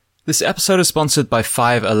This episode is sponsored by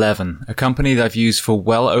 511, a company that I've used for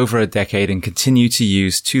well over a decade and continue to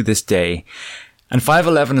use to this day. And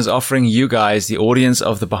 511 is offering you guys, the audience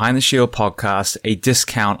of the Behind the Shield podcast, a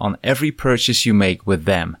discount on every purchase you make with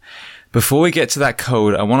them. Before we get to that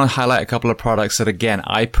code, I want to highlight a couple of products that, again,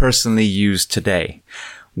 I personally use today.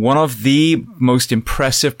 One of the most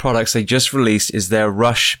impressive products they just released is their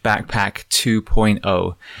Rush Backpack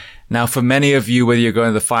 2.0. Now, for many of you, whether you're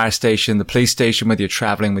going to the fire station, the police station, whether you're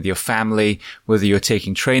traveling with your family, whether you're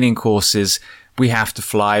taking training courses, we have to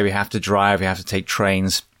fly, we have to drive, we have to take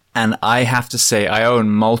trains. And I have to say, I own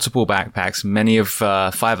multiple backpacks, many of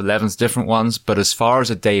 511's different ones, but as far as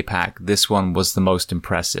a day pack, this one was the most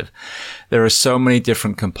impressive. There are so many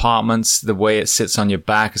different compartments. The way it sits on your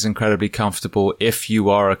back is incredibly comfortable. If you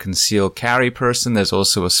are a concealed carry person, there's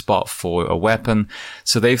also a spot for a weapon.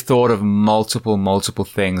 So they've thought of multiple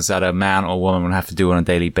things that a man or woman would have to do on a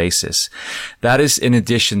daily basis. That is in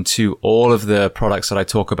addition to all of the products that I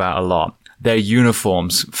talk about a lot. Their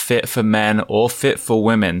uniforms, fit for men or fit for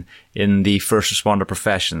women in the first responder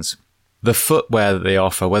professions. The footwear that they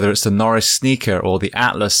offer, whether it's the Norris sneaker or the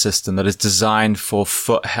Atlas system that is designed for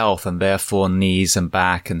foot health and therefore knees and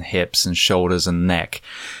back and hips and shoulders and neck.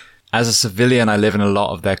 As a civilian, I live in a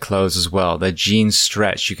lot of their clothes as well. Their jeans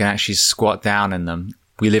stretch. You can actually squat down in them.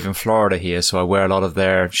 We live in Florida here, so I wear a lot of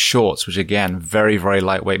their shorts, which again, very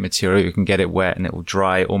lightweight material. You can get it wet and it will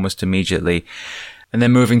dry almost immediately. And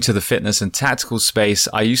then moving to the fitness and tactical space,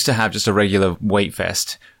 I used to have just a regular weight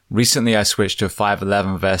vest. Recently, I switched to a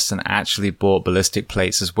 511 vest and actually bought ballistic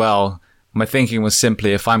plates as well. My thinking was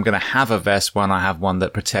simply, if I'm going to have a vest, why not have one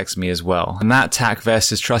that protects me as well? And that TAC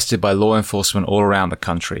vest is trusted by law enforcement all around the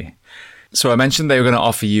country. So I mentioned they were going to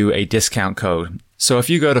offer you a discount code. So if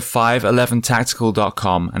you go to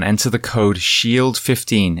 511tactical.com and enter the code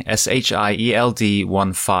SHIELD15,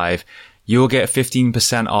 SHIELD15, you will get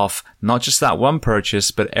 15% off, not just that one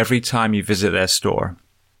purchase, but every time you visit their store.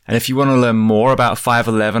 And if you want to learn more about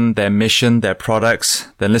 511, their mission, their products,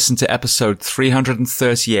 then listen to episode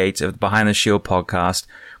 338 of the Behind the Shield podcast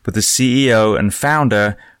with the CEO and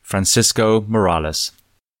founder, Francisco Morales.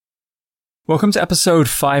 Welcome to episode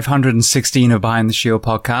 516 of Behind the Shield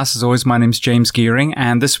podcast. As always, my name's James Gearing,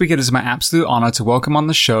 and this week it is my absolute honor to welcome on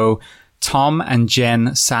the show Tom and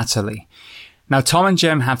Jen Satterly. Now, Tom and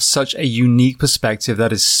Jen have such a unique perspective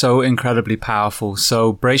that is so incredibly powerful.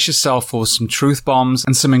 So brace yourself for some truth bombs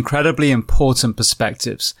and some incredibly important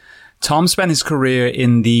perspectives. Tom spent his career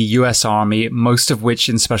in the US Army, most of which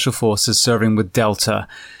in Special Forces serving with Delta.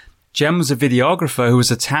 Jen was a videographer who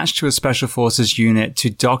was attached to a Special Forces unit to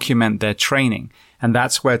document their training. And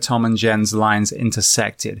that's where Tom and Jen's lines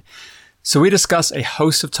intersected. So we discuss a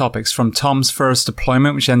host of topics from Tom's first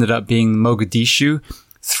deployment, which ended up being Mogadishu,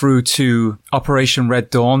 through to Operation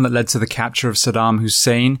Red Dawn that led to the capture of Saddam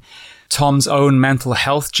Hussein, Tom's own mental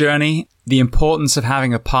health journey, the importance of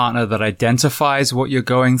having a partner that identifies what you're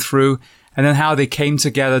going through, and then how they came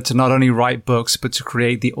together to not only write books, but to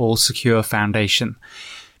create the All Secure Foundation.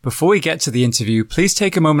 Before we get to the interview, please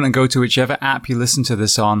take a moment and go to whichever app you listen to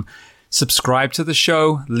this on. Subscribe to the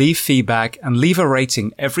show, leave feedback, and leave a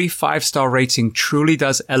rating. Every 5-star rating truly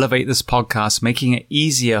does elevate this podcast, making it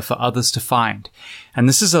easier for others to find. And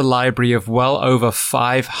this is a library of well over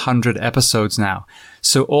 500 episodes now.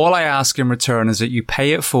 So all I ask in return is that you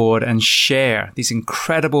pay it forward and share these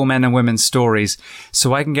incredible men and women's stories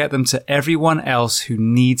so I can get them to everyone else who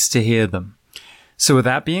needs to hear them. So with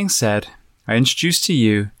that being said, I introduce to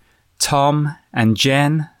you Tom and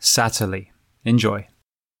Jen Satterly. Enjoy.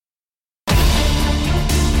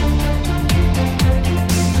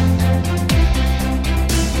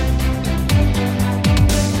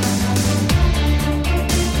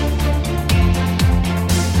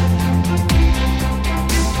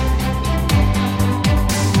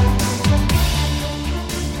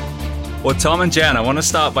 Well, Tom and Jen, I want to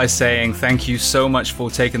start by saying thank you so much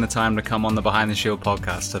for taking the time to come on the Behind the Shield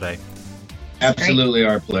podcast today. Absolutely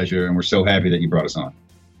our pleasure, and we're so happy that you brought us on.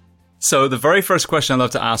 So the very first question I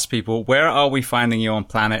love to ask people, where are we finding you on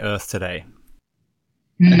planet Earth today?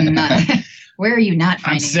 Where are you not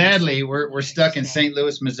finding us? Sadly, we're stuck in St.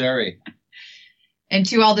 Louis, Missouri. And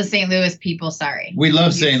to all the St. Louis people, sorry. We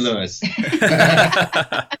love St. Louis.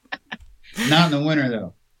 Not in the winter,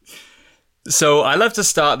 though. So I love to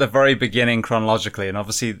start at the very beginning chronologically, and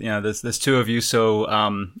obviously, you know, there's two of you, so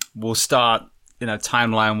we'll start, you know,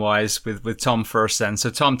 timeline wise with Tom first. Then, so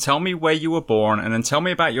Tom, tell me where you were born, and then tell me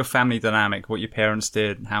about your family dynamic, what your parents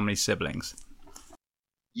did, how many siblings.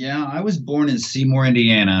 Yeah, I was born in Seymour,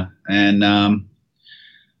 Indiana, and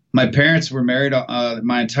my parents were married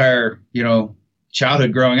my entire,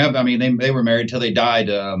 childhood growing up. I mean, they were married till they died.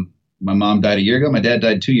 My mom died a year ago. My dad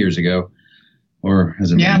died 2 years ago. Or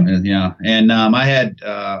has it been? Yeah. And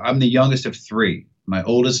I'm the youngest of three. My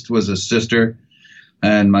oldest was a sister,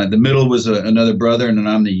 and the middle was another brother, and then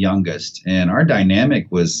I'm the youngest. And our dynamic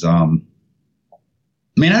was, I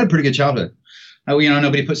had a pretty good childhood.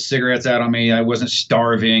 Nobody put cigarettes out on me. I wasn't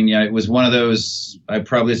starving. Yeah, it was one of those, I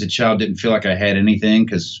probably as a child didn't feel like I had anything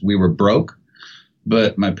because we were broke.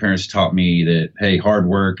 But my parents taught me that, hey, hard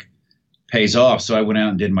work pays off. So I went out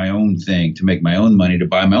and did my own thing to make my own money, to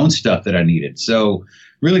buy my own stuff that I needed. So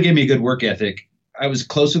really gave me a good work ethic. I was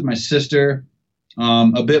close with my sister,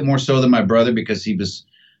 a bit more so than my brother because he was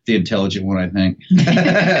the intelligent one, I think.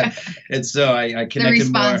 And so I connected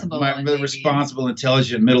the responsible,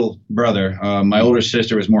 intelligent middle brother. My older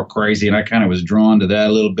sister was more crazy, and I kind of was drawn to that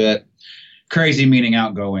a little bit. Crazy meaning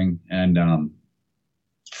outgoing and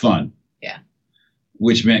fun. Yeah.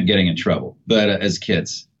 Which meant getting in trouble, but as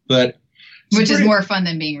kids. But which is more fun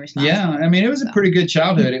than being responsible. Yeah, it was a pretty good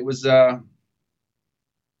childhood. It was, I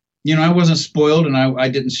wasn't spoiled and I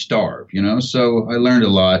didn't starve, so I learned a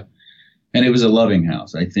lot. And it was a loving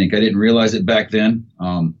house, I think. I didn't realize it back then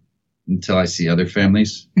until I see other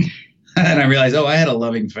families. And I realized, I had a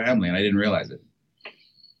loving family, and I didn't realize it.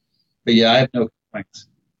 But yeah, I have no complaints.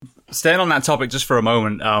 Staying on that topic just for a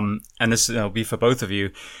moment, and this will be for both of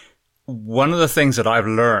you. One of the things that I've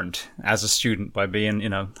learned as a student by being,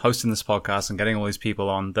 hosting this podcast and getting all these people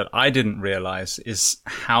on that I didn't realize is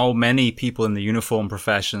how many people in the uniform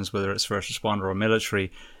professions, whether it's first responder or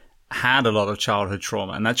military, had a lot of childhood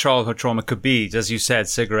trauma. And that childhood trauma could be, as you said,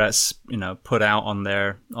 cigarettes, put out on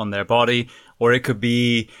their body, or it could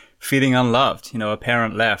be feeling unloved. A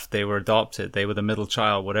parent left, they were adopted, they were the middle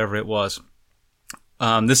child, whatever it was.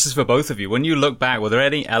 This is for both of you. When you look back, were there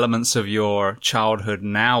any elements of your childhood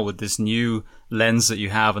now with this new lens that you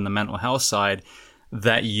have on the mental health side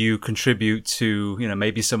that you contribute to,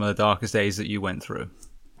 maybe some of the darkest days that you went through?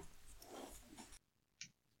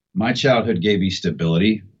 My childhood gave me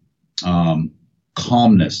stability,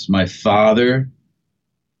 calmness. My father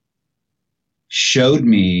showed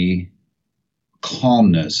me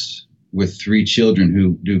calmness with three children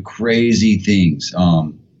who do crazy things.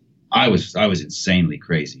 I was insanely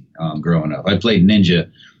crazy growing up. I played ninja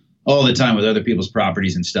all the time with other people's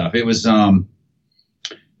properties and stuff. It was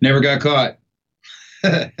never got caught.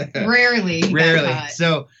 Rarely.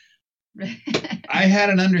 So I had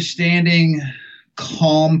an understanding,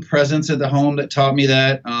 calm presence at the home that taught me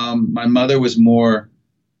that. My mother was more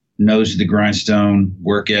nose to the grindstone,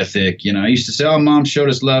 work ethic. I used to say, Mom showed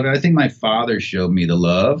us love. I think my father showed me the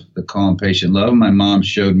love, the calm, patient love. My mom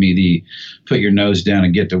showed me the put your nose down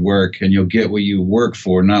and get to work, and you'll get what you work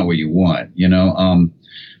for, not what you want.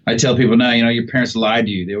 I tell people now, your parents lied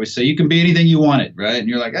to you. They always say, you can be anything you wanted, right? And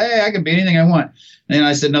you're like, hey, I can be anything I want. And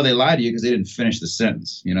I said, no, they lied to you because they didn't finish the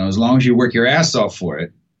sentence. As long as you work your ass off for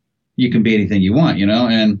it, you can be anything you want,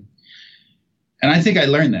 and I think I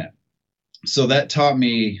learned that. So that taught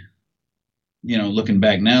me, looking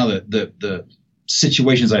back now, the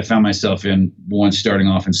situations I found myself in, once starting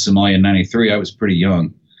off in Somalia in 93, I was pretty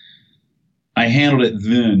young. I handled it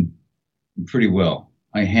then pretty well.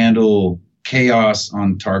 I handle chaos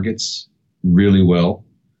on targets really well.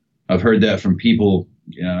 I've heard that from people.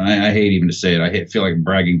 I hate even to say it. I feel like I'm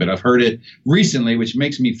bragging, but I've heard it recently, which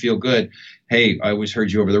makes me feel good. Hey, I always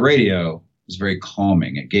heard you over the radio. It was very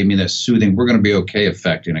calming. It gave me that soothing, we're going to be okay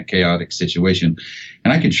effect in a chaotic situation.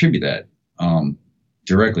 And I contribute that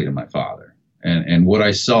directly to my father and what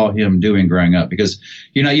I saw him doing growing up, because,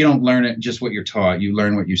 you don't learn it just what you're taught. You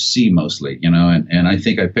learn what you see mostly, and I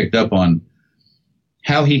think I picked up on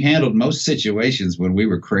how he handled most situations when we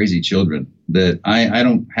were crazy children that I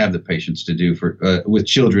don't have the patience to do for with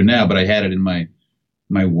children now, but I had it in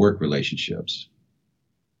my work relationships.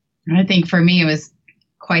 I think for me, it was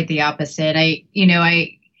quite the opposite. I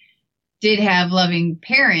did have loving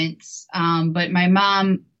parents, but my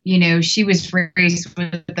mom, she was raised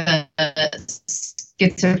with a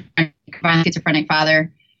schizophrenic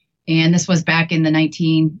father. And this was back in the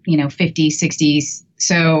 1950s, 60s.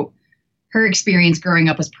 So her experience growing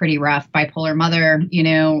up was pretty rough. Bipolar mother,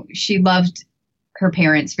 she loved her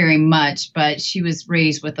parents very much, but she was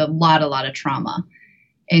raised with a lot of trauma.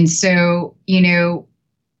 And so,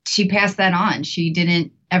 she passed that on. She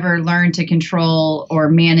didn't ever learn to control or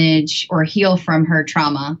manage or heal from her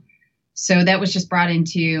trauma. So that was just brought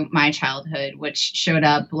into my childhood, which showed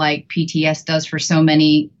up like PTS does for so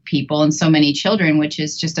many people and so many children, which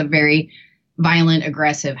is just a very violent,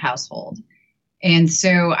 aggressive household. And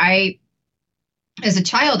so as a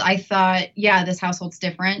child, I thought, yeah, this household's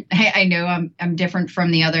different. I know I'm different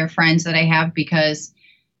from the other friends that I have because,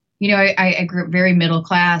 I grew up very middle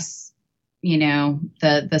class,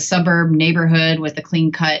 the suburb neighborhood with the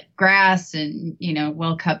clean cut grass and,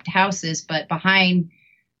 well kept houses. But behind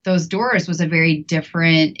those doors was a very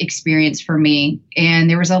different experience for me. And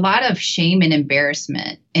there was a lot of shame and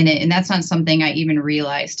embarrassment in it. And that's not something I even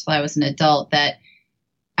realized till I was an adult, that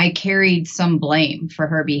I carried some blame for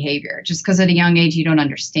her behavior just because at a young age, you don't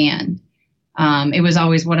understand. It was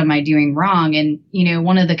always, what am I doing wrong? And,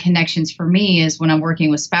 one of the connections for me is when I'm working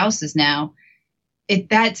with spouses now,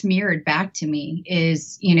 that's mirrored back to me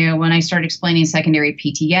is, when I start explaining secondary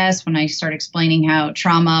PTS, when I start explaining how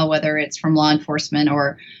trauma, whether it's from law enforcement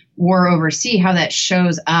or war overseas, how that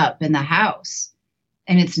shows up in the house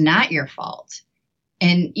and it's not your fault.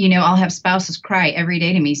 And, I'll have spouses cry every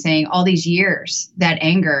day to me saying all these years, that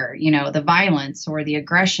anger, the violence or the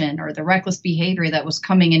aggression or the reckless behavior that was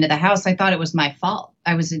coming into the house, I thought it was my fault.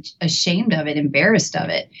 I was ashamed of it, embarrassed of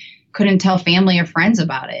it, couldn't tell family or friends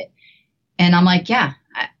about it. And I'm like, yeah,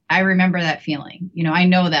 I remember that feeling. I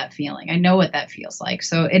know that feeling. I know what that feels like.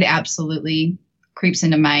 So it absolutely creeps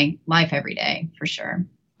into my life every day, for sure.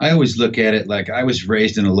 I always look at it like I was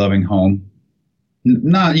raised in a loving home.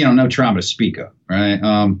 Not, no trauma to speak of, right?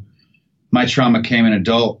 My trauma came in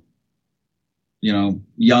adult,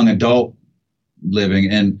 young adult living.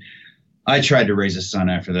 And I tried to raise a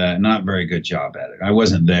son after that. Not a very good job at it. I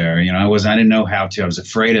wasn't there. I didn't know how to. I was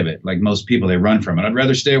afraid of it. Like most people, they run from it. I'd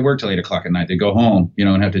rather stay at work till 8 o'clock at night than go home,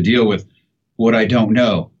 and have to deal with what I don't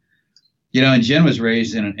know. And Jen was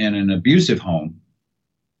raised in an abusive home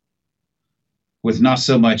with not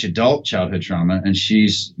so much adult childhood trauma. And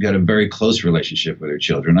she's got a very close relationship with her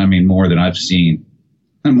children. I mean, more than I've seen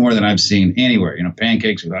anywhere,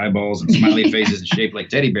 pancakes with eyeballs and smiley faces and shaped like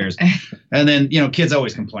teddy bears. And then, kids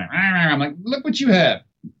always complain. I'm like, look what you have.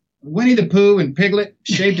 Winnie the Pooh and Piglet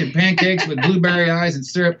shaped in pancakes with blueberry eyes and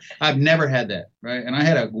syrup. I've never had that, right? And I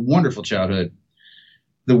had a wonderful childhood.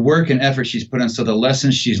 The work and effort she's put in, so the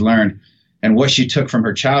lessons she's learned and what she took from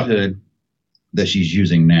her childhood that she's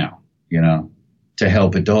using now, to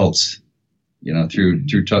help adults,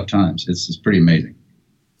 through tough times. It's pretty amazing.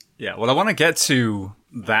 Yeah, well, I want to get to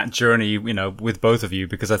that journey, with both of you,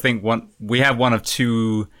 because I think we have one of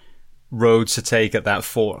two roads to take at that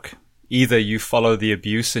fork. Either you follow the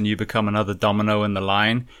abuse and you become another domino in the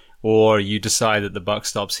line, or you decide that the buck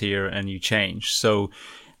stops here and you change. So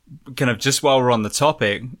kind of just while we're on the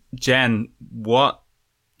topic, Jen, what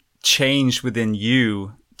changed within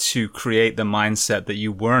you to create the mindset that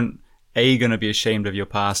you weren't A, going to be ashamed of your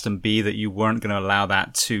past, and B, that you weren't going to allow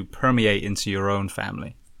that to permeate into your own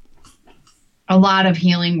family? A lot of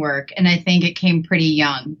healing work. And I think it came pretty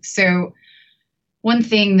young. So one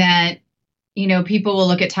thing that, people will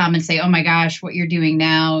look at Tom and say, oh my gosh, what you're doing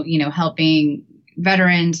now, helping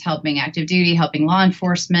veterans, helping active duty, helping law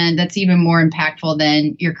enforcement, that's even more impactful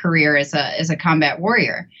than your career as a combat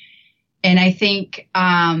warrior. And I think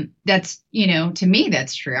that's, to me,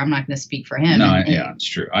 that's true. I'm not going to speak for him. No, it's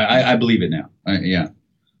true. I believe it now.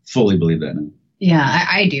 Fully believe that now. Yeah,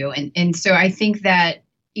 I do. And so I think that,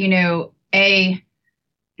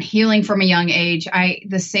 healing from a young age,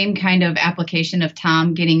 the same kind of application of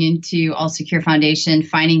Tom getting into All Secure Foundation,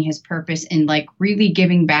 finding his purpose and like really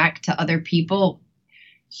giving back to other people,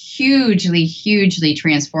 hugely, hugely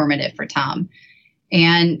transformative for Tom.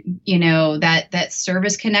 And, that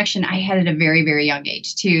service connection I had at a very, very young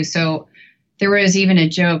age too. So there was even a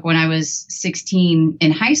joke when I was 16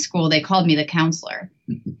 in high school, they called me the counselor.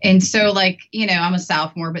 And so I'm a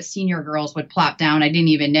sophomore, but senior girls would plop down. I didn't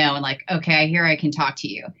even know. And okay, here I can talk to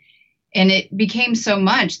you. And it became so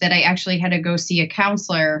much that I actually had to go see a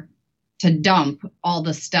counselor to dump all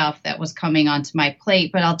the stuff that was coming onto my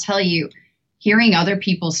plate. But I'll tell you, hearing other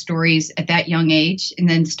people's stories at that young age and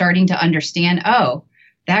then starting to understand, oh,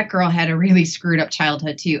 that girl had a really screwed up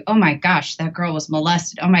childhood too. Oh my gosh, that girl was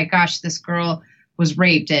molested. Oh my gosh, this girl was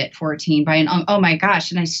raped at 14 by oh my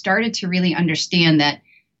gosh. And I started to really understand that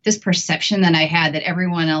this perception that I had that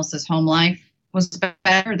everyone else's home life was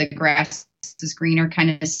better, the grass is greener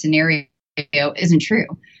kind of scenario isn't true.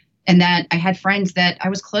 And that I had friends that I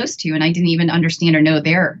was close to and I didn't even understand or know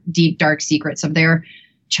their deep, dark secrets of their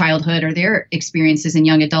childhood or their experiences in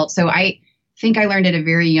young adults. So I think I learned at a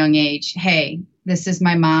very young age, hey, this is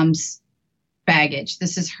my mom's baggage.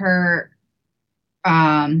 This is her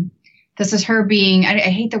being, I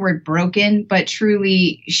hate the word broken, but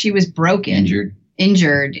truly she was broken.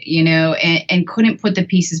 Injured, and couldn't put the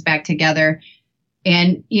pieces back together.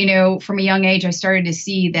 And, from a young age, I started to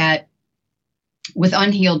see that with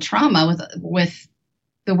unhealed trauma, with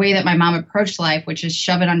the way that my mom approached life, which is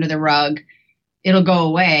shove it under the rug, it'll go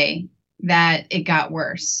away, that it got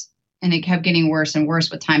worse. And it kept getting worse and worse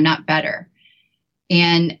with time, not better.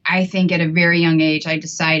 And I think at a very young age, I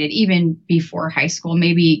decided, even before high school,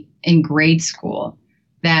 maybe in grade school,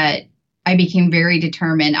 that I became very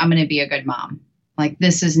determined. I'm going to be a good mom. Like,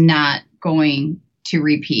 this is not going to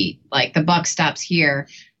repeat. Like, the buck stops here.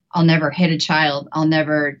 I'll never hit a child. I'll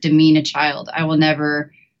never demean a child. I will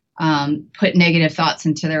never put negative thoughts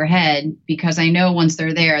into their head, because I know once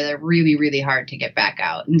they're there, they're really, really hard to get back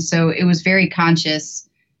out. And so it was very conscious.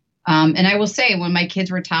 And I will say, when my kids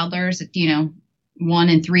were toddlers, 1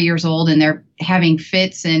 and 3 years old, and they're having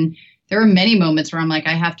fits, and there are many moments where I'm like,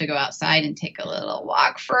 I have to go outside and take a little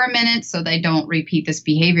walk for a minute so they don't repeat this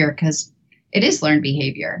behavior, because it is learned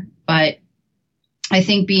behavior. But I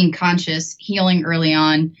think being conscious, healing early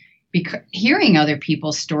on, hearing other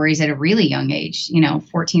people's stories at a really young age,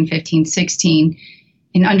 14, 15, 16,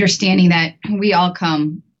 and understanding that we all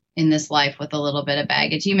come in this life with a little bit of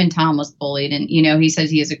baggage. Even Tom was bullied, and, he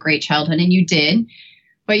says he has a great childhood, and you did.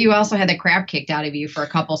 But you also had the crap kicked out of you for a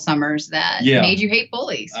couple summers that made you hate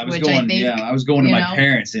bullies. I was going to my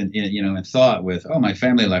parents and thought with, my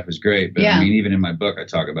family life was great. But I mean, even in my book, I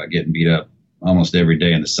talk about getting beat up almost every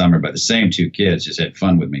day in the summer by the same two kids, just had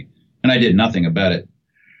fun with me. And I did nothing about it.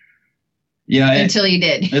 Until you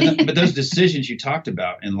did. But those decisions you talked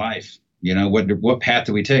about in life, what path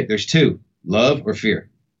do we take? There's two: love or fear.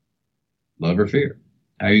 Love or fear.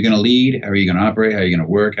 How are you going to lead? How are you going to operate? How are you going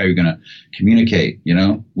to work? How are you going to communicate,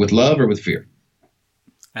 with love or with fear?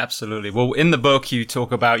 Absolutely. Well, in the book, you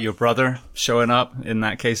talk about your brother showing up in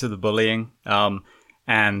that case of the bullying.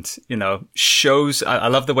 And, shows, I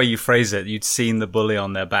love the way you phrase it. You'd seen the bully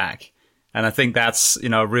on their back. And I think that's,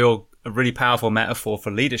 a really powerful metaphor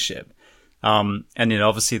for leadership. And,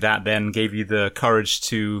 obviously that then gave you the courage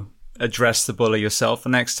to address the bully yourself the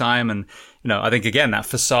next time. And, I think, again, that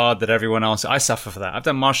facade that everyone else, I suffer for that. I've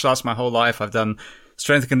done martial arts my whole life. I've done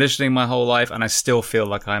strength and conditioning my whole life, and I still feel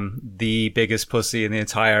like I'm the biggest pussy in the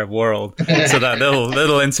entire world. So that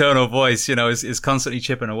little internal voice, is constantly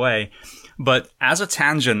chipping away. But as a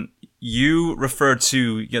tangent, you referred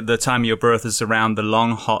to the time of your birth as around the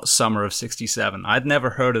long, hot summer of 67. I'd never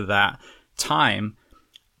heard of that time.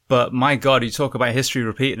 But my God, you talk about history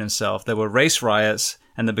repeating itself. There were race riots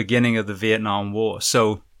and the beginning of the Vietnam War.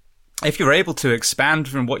 So if you're able to expand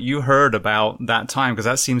from what you heard about that time, because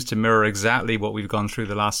that seems to mirror exactly what we've gone through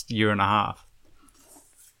the last year and a half.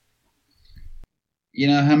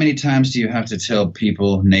 How many times do you have to tell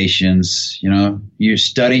people, nations, you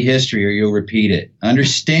study history or you'll repeat it.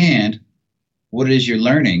 Understand what it is you're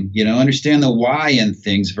learning, understand the why in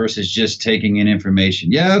things versus just taking in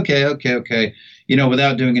information. Yeah, okay.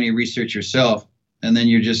 Without doing any research yourself, and then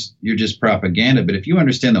you're just propaganda. But if you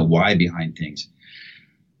understand the why behind things,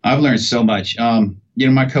 I've learned so much.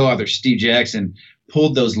 My co-author, Steve Jackson,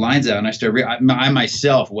 pulled those lines out, and I started. I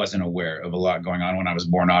myself wasn't aware of a lot going on when I was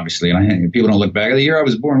born, obviously. And people don't look back at the year I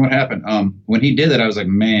was born. What happened? When he did that, I was like,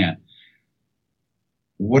 man,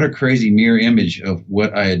 what a crazy mirror image of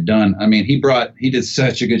what I had done. I mean, he did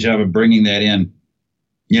such a good job of bringing that in.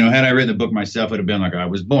 Had I written the book myself, it would have been like, I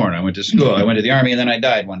was born, I went to school, I went to the army, and then I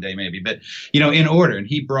died one day maybe. But, in order. And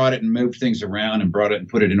he brought it and moved things around and brought it and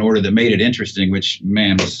put it in order that made it interesting, which,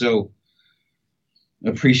 man, was so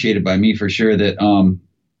appreciated by me for sure that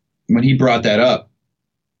when he brought that up,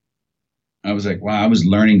 I was like, wow, I was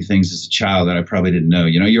learning things as a child that I probably didn't know.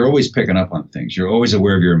 You're always picking up on things. You're always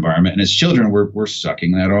aware of your environment. And as children, we're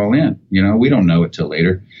sucking that all in. We don't know it till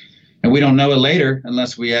later. And we don't know it later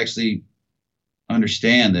unless we actually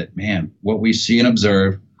understand that, man, what we see and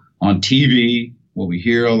observe on TV, what we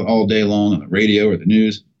hear all day long on the radio or the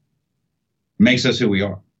news, makes us who we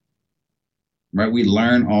are, right? We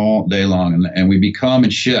learn all day long, and we become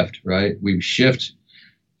and shift, right? We shift.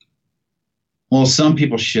 Well, some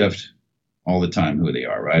people shift all the time who they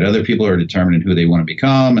are, right? Other people are determining who they want to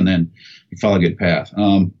become, and then you follow a good path.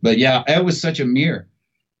 But yeah, it was such a mirror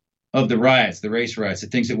of the riots, the race riots, the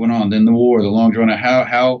things that went on, then the war, the long drawn out,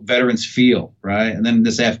 how veterans feel, right? And then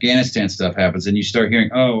this Afghanistan stuff happens, and you start hearing,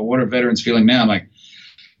 oh, what are veterans feeling now? I'm like,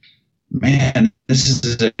 man, this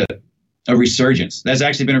is a resurgence. There's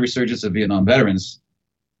actually been a resurgence of Vietnam veterans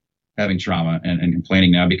having trauma and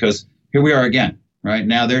complaining now, because here we are again, right?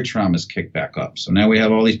 Now their trauma's kicked back up. So now we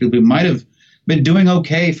have all these people who might have been doing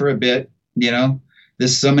okay for a bit,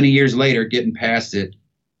 this so many years later, getting past it.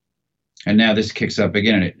 And now this kicks up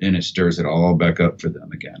again, and it stirs it all back up for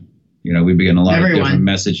them again. We begin a lot of different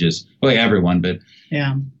messages. Well, yeah, everyone, but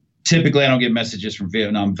typically I don't get messages from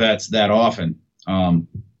Vietnam vets that often.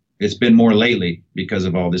 It's been more lately because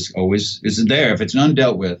of all this always is there. If it's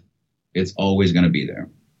undealt with, it's always going to be there.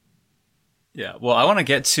 Yeah. Well, I want to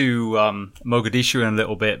get to Mogadishu in a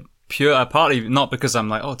little bit, pure, partly not because I'm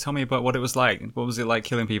like, oh, tell me about what it was like. What was it like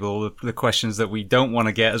killing people? All the questions that we don't want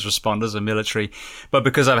to get as responders or military, but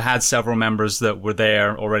because I've had several members that were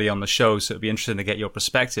there already on the show, so it'd be interesting to get your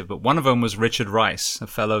perspective. But one of them was Richard Rice, a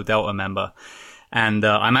fellow Delta member. And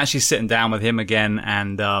I'm actually sitting down with him again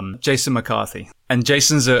and Jason McCarthy. And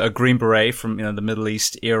Jason's a Green Beret from the Middle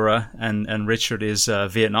East era, and Richard is a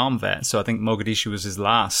Vietnam vet. So I think Mogadishu was his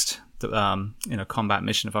last combat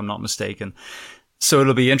mission, if I'm not mistaken. So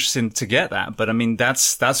it'll be interesting to get that. But I mean,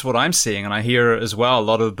 that's what I'm seeing. And I hear as well a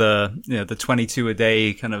lot of the 22 a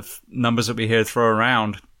day kind of numbers that we hear throw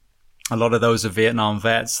around. A lot of those are Vietnam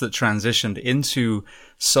vets that transitioned into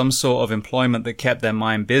some sort of employment that kept their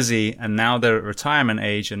mind busy, and now they're at retirement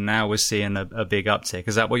age, and now we're seeing a big uptick.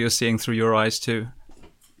 Is that what you're seeing through your eyes too?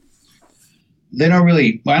 They don't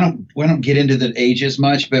really. I don't get into the age as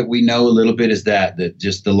much, but we know a little bit is that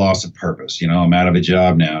just the loss of purpose. I'm out of a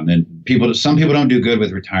job now, and then some people don't do good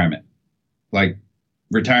with retirement, like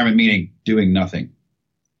retirement meaning doing nothing.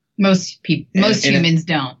 Most humans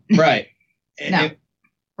don't. Right. No.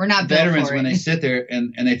 We're not veterans when they sit there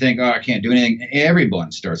and they think, oh, I can't do anything.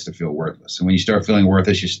 Everyone starts to feel worthless. And when you start feeling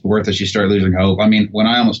worthless, you start losing hope. I mean, when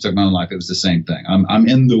I almost took my own life, it was the same thing. I'm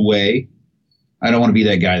in the way. I don't want to be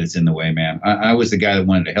that guy that's in the way, man. I was the guy that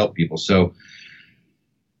wanted to help people. So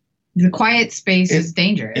the quiet space is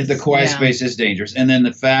dangerous. The quiet space is dangerous. And then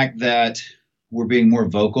the fact that we're being more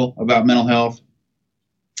vocal about mental health.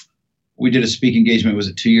 We did a speak engagement, was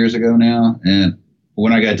it 2 years ago now? And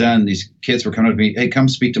when I got done, these kids were coming up to me, hey, come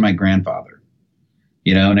speak to my grandfather.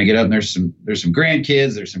 And I get up and there's some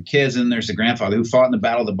grandkids, there's some kids, and there's the grandfather who fought in the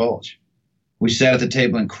Battle of the Bulge. We sat at the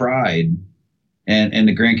table and cried. And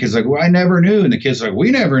the grandkids like, well, I never knew. And the kids like,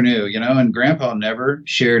 we never knew, and grandpa never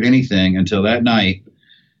shared anything until that night.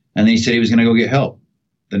 And then he said he was going to go get help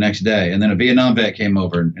the next day. And then a Vietnam vet came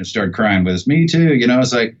over and started crying with us. Me too.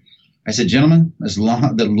 It's like, I said, gentlemen,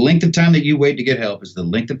 the length of time that you wait to get help is the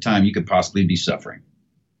length of time you could possibly be suffering.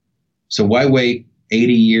 So why wait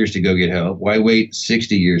 80 years to go get help? Why wait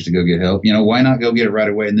 60 years to go get help? Why not go get it right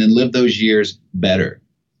away and then live those years better?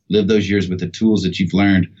 Live those years with the tools that you've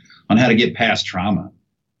learned on how to get past trauma.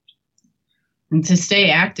 And to stay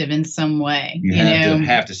active in some way. You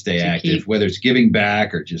have to stay active, whether it's giving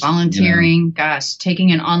back or just volunteering. Gosh,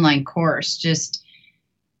 taking an online course. Just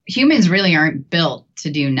humans really aren't built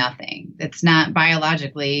to do nothing. It's not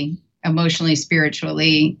biologically, emotionally,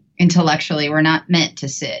 spiritually, intellectually. We're not meant to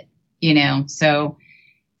sit. So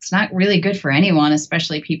it's not really good for anyone,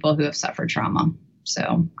 especially people who have suffered trauma.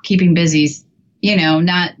 So keeping busy is,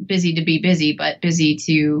 not busy to be busy, but busy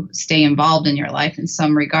to stay involved in your life in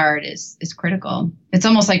some regard is critical. It's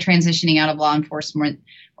almost like transitioning out of law enforcement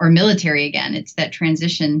or military again. It's that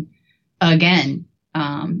transition again.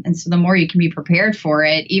 And so the more you can be prepared for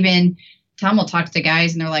it, even Tom will talk to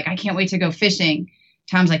guys and they're like, I can't wait to go fishing.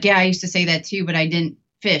 Tom's like, yeah, I used to say that too, but I didn't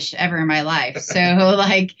fish ever in my life. So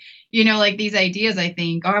like these ideas, I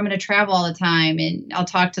think, I'm going to travel all the time. And I'll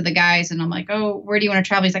talk to the guys and I'm like, oh, where do you want to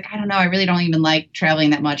travel? He's like, I don't know. I really don't even like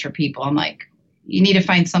traveling that much or people. I'm like, you need to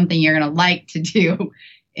find something you're going to like to do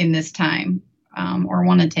in this time or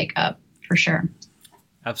want to take up for sure.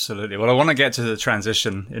 Absolutely. Well, I want to get to the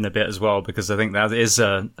transition in a bit as well, because I think that is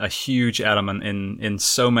a huge element in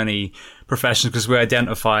so many professions, because we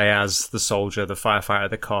identify as the soldier, the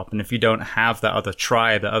firefighter, the cop. And if you don't have that other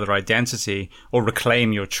tribe, that other identity, or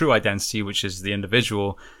reclaim your true identity, which is the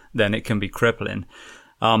individual, then it can be crippling.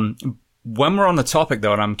 When we're on the topic,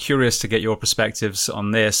 though, and I'm curious to get your perspectives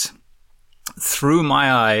on this, through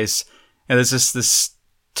my eyes, there's this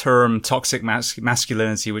term toxic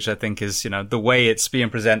masculinity, which I think is, the way it's being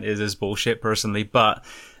presented is bullshit personally. But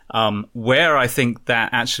where I think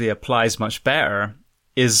that actually applies much better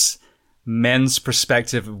is men's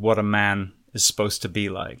perspective of what a man is supposed to be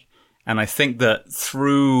like. And I think that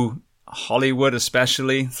through Hollywood,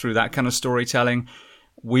 especially through that kind of storytelling,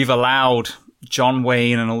 we've allowed John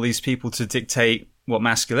Wayne and all these people to dictate what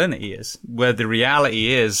masculinity is, where the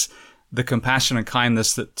reality is the compassion and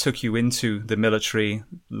kindness that took you into the military,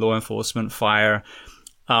 law enforcement, fire,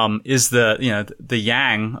 is the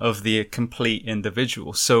yang of the complete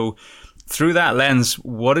individual. So through that lens,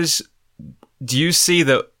 do you see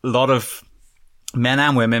that a lot of men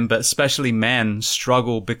and women, but especially men,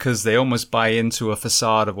 struggle because they almost buy into a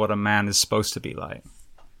facade of what a man is supposed to be like?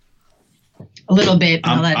 A little bit.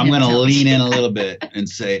 I'm going to lean in a little bit and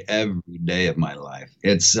say every day of my life.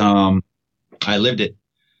 It's, I lived it.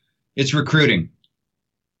 It's recruiting.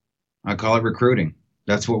 I call it recruiting.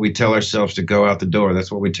 That's what we tell ourselves to go out the door.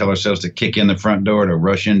 That's what we tell ourselves to kick in the front door, to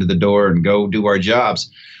rush into the door and go do our jobs.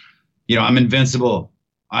 I'm invincible.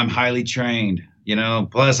 I'm highly trained.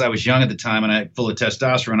 Plus I was young at the time and I full of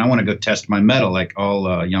testosterone. I want to go test my mettle like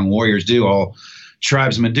all young warriors do, all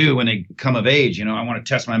tribesmen do when they come of age. I want to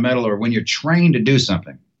test my mettle. Or when you're trained to do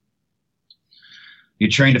something, you're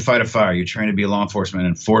trained to fight a fire, you're trained to be a law enforcement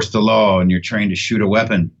and enforce the law, and you're trained to shoot a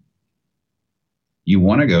weapon. You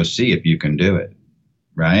want to go see if you can do it,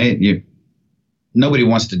 right? Nobody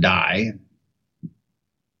wants to die.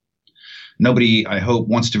 Nobody, I hope,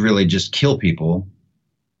 wants to really just kill people.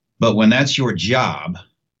 But when that's your job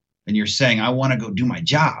and you're saying, I want to go do my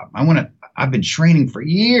job, I've been training for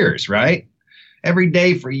years, right? Every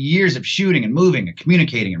day for years of shooting and moving and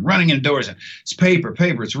communicating and running indoors. And it's paper,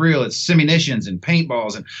 it's real. It's simunitions and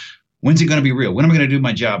paintballs. And when's it going to be real? When am I going to do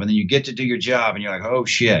my job? And then you get to do your job and you're like, oh,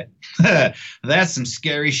 shit, that's some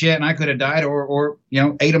scary shit. And I could have died or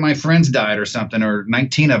 8 of my friends died or something, or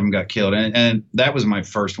 19 of them got killed. And that was my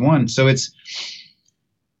first one. So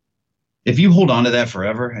if you hold on to that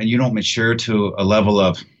forever and you don't mature to a level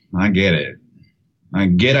of, I get it.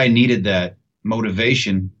 I needed that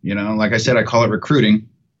motivation. Like I said, I call it recruiting,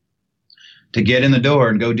 to get in the door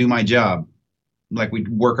and go do my job. Like we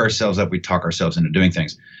work ourselves up, we talk ourselves into doing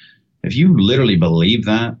things. If you literally believe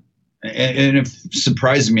that, and it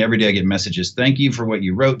surprises me every day I get messages, thank you for what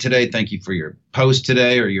you wrote today. Thank you for your post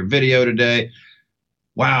today or your video today.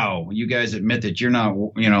 Wow, you guys admit that you're not,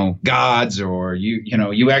 gods, or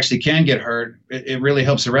you actually can get hurt. It really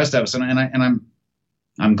helps the rest of us, and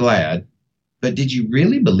I'm glad. But did you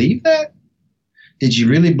really believe that? Did you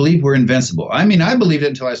really believe we're invincible? I mean, I believed it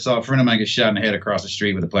until I saw a friend of mine get shot in the head across the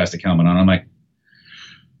street with a plastic helmet on. I'm like,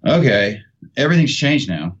 okay, everything's changed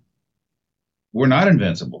now. We're not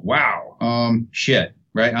invincible. Wow, shit,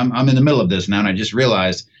 right? I'm in the middle of this now, and I just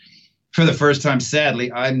realized, for the first time,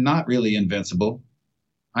 sadly, I'm not really invincible.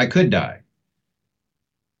 I could die.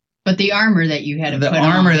 But the armor that you had to the put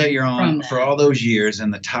armor on that you're on for all those years,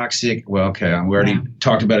 and the toxic, we already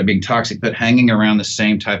talked about it being toxic, but hanging around the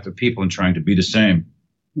same type of people and trying to be the same.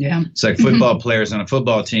 Yeah. It's like football players on a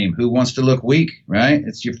football team. Who wants to look weak, right?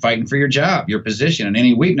 You're fighting for your job, your position, and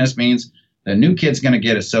any weakness means the new kid's going to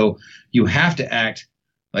get it. So you have to act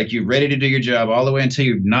like you're ready to do your job all the way until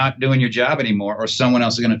you're not doing your job anymore, or someone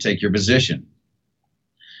else is going to take your position.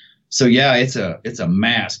 So yeah, it's a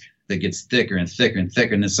mask that gets thicker and thicker and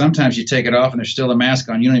thicker. And then sometimes you take it off and there's still a mask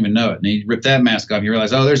on. You don't even know it. And you rip that mask off, you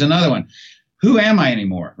realize, oh, there's another one. Who am I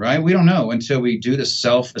anymore, right? We don't know until we do the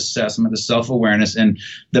self-assessment, the self-awareness, and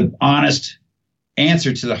the honest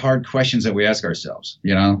answer to the hard questions that we ask ourselves.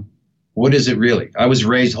 What is it really? I was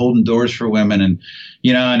raised holding doors for women, and,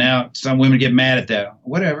 now some women get mad at that.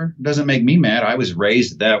 Whatever. It doesn't make me mad. I was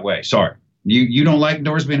raised that way. Sorry. You don't like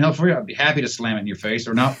doors being held for you? I'd be happy to slam it in your face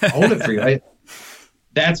or not hold it for you.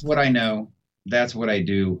 That's what I know. That's what I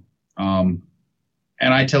do. And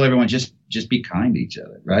I tell everyone, just be kind to each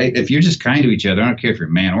other, right? If you're just kind to each other, I don't care if you're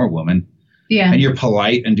a man or a woman, and you're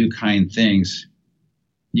polite and do kind things,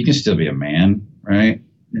 you can still be a man, right?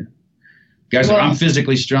 Yeah. Guys, I'm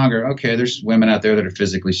physically stronger. Okay, there's women out there that are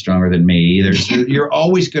physically stronger than me. You're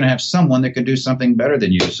always going to have someone that can do something better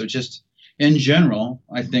than you. So just in general,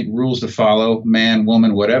 I think rules to follow, man,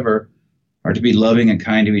 woman, whatever, are to be loving and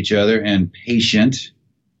kind to each other and patient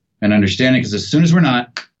and understanding. Because as soon as we're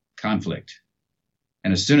not, conflict.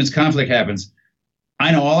 And as soon as conflict happens,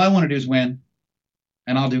 I know all I want to do is win,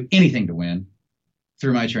 and I'll do anything to win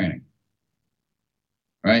through my training.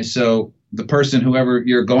 Right? So the person, whoever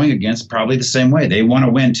you're going against, probably the same way. They want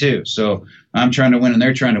to win too. So I'm trying to win and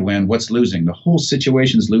they're trying to win. What's losing? The whole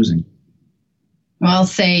situation is losing. Well, I'll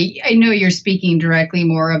say, I know you're speaking directly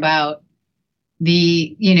more about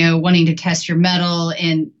the, wanting to test your mettle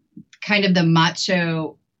and kind of the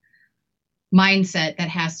macho mindset that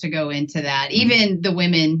has to go into that. Even the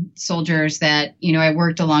women soldiers that, I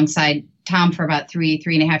worked alongside Tom for about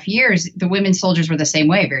 3.5 years. The women soldiers were the same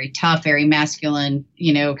way, very tough, very masculine,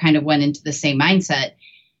 kind of went into the same mindset.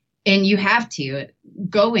 And you have to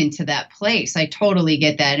go into that place. I totally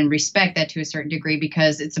get that and respect that to a certain degree,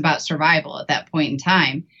 because it's about survival at that point in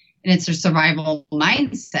time. And it's a survival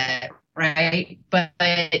mindset, right? But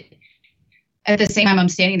at the same time, I'm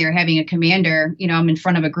standing there having a commander, I'm in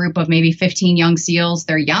front of a group of maybe 15 young SEALs.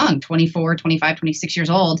 They're young, 24, 25, 26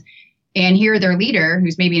 years old. And here their leader,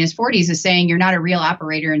 who's maybe in his 40s, is saying, you're not a real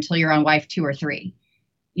operator until you're on wife 2 or 3.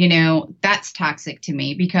 That's toxic to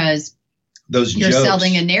me, because you're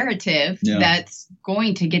selling a narrative that's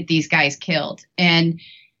going to get these guys killed. And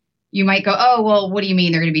you might go, oh, well, what do you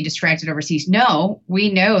mean they're going to be distracted overseas? No,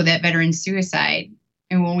 we know that veteran suicide,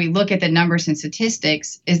 and when we look at the numbers and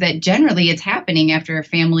statistics, is that generally it's happening after a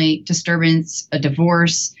family disturbance, a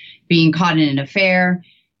divorce, being caught in an affair.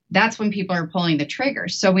 That's when people are pulling the trigger.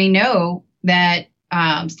 So we know that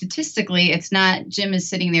statistically, it's not Jim is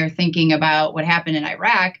sitting there thinking about what happened in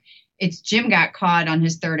Iraq. It's Jim got caught on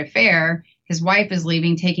his third affair. His wife is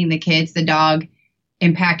leaving, taking the kids, the dog,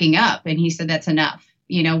 and packing up. And he said, that's enough.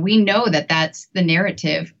 We know that that's the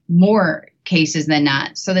narrative, more cases than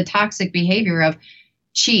not. So the toxic behavior of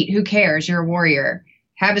cheat, who cares? You're a warrior.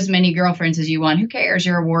 Have as many girlfriends as you want. Who cares?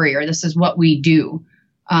 You're a warrior. This is what we do.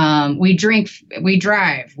 We drink, we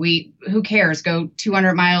drive, who cares? Go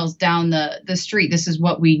 200 miles down the street. This is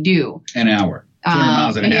what we do. An hour. 200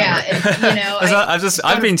 miles an hour.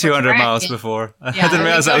 I've been 200 miles before. I didn't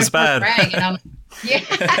realize that was bad.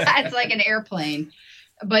 It's like an airplane.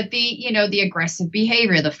 But the aggressive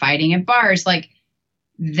behavior, the fighting at bars, like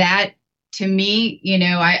that to me,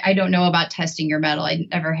 I don't know about testing your metal. I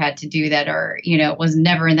never had to do that or, was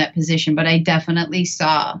never in that position, but I definitely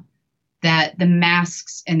saw that the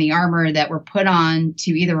masks and the armor that were put on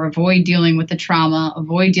to either avoid dealing with the trauma,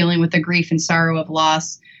 avoid dealing with the grief and sorrow of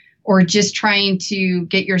loss, or just trying to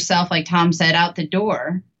get yourself, like Tom said, out the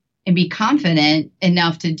door and be confident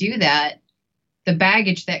enough to do that. The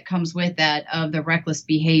baggage that comes with that of the reckless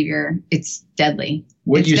behavior, it's deadly.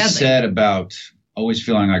 What you said about always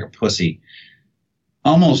feeling like a pussy,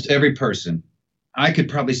 almost every person, I could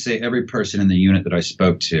probably say every person in the unit that I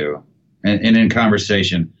spoke to and in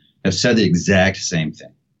conversation have said the exact same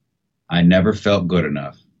thing. I never felt good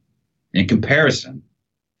enough in comparison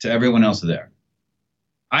to everyone else there.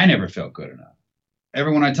 I never felt good enough.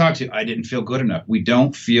 Everyone I talked to, I didn't feel good enough. We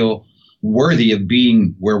don't feel worthy of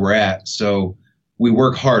being where we're at. So we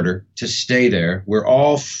work harder to stay there. We're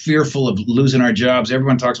all fearful of losing our jobs.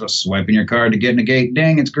 Everyone talks about swiping your card to get in the gate.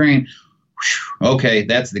 Dang, it's green. Whew. Okay,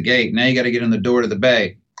 that's the gate. Now you got to get in the door to the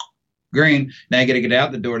bay. Green. Now you got to get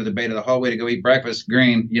out the door to the bay to the hallway to go eat breakfast.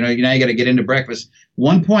 Green. Now you got to get into breakfast.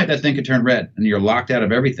 One point that thing could turn red and you're locked out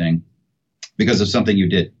of everything because of something you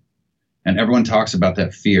did. And everyone talks about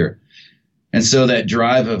that fear. And so that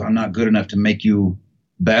drive of I'm not good enough to make you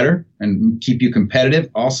better and keep you competitive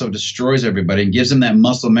also destroys everybody and gives them that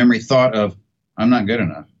muscle memory thought of I'm not good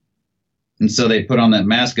enough. And so they put on that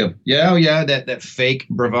mask of that fake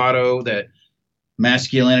bravado, that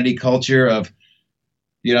masculinity culture of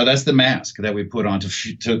that's the mask that we put on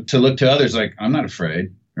to look to others like I'm not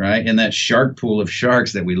afraid, right? In that shark pool of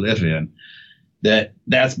sharks that we live in, that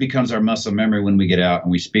becomes our muscle memory when we get out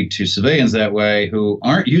and we speak to civilians that way who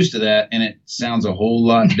aren't used to that, and it sounds a whole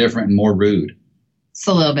lot different and more rude. It's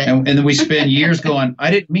a little bit. And then we spend years going, I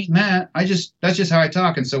didn't mean that. That's just how I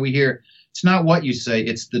talk. And so we hear, it's not what you say,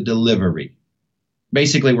 it's the delivery.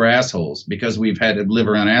 Basically, we're assholes because we've had to live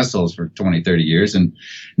around assholes for 20, 30 years. And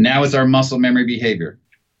now it's our muscle memory behavior.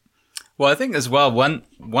 Well, I think as well,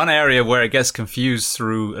 one area where it gets confused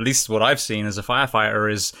through, at least what I've seen as a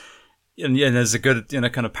firefighter is, and there's a good,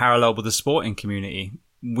 kind of parallel with the sporting community.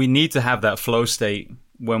 We need to have that flow state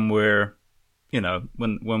when we're,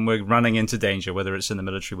 when we're running into danger, whether it's in the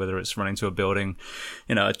military, whether it's running to a building,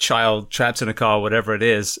 a child trapped in a car, whatever it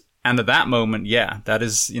is. And at that moment, that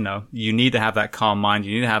is, you need to have that calm mind.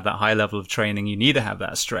 You need to have that high level of training. You need to have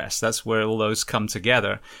that stress. That's where all those come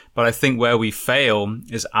together. But I think where we fail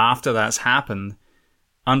is after that's happened,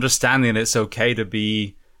 understanding that it's okay to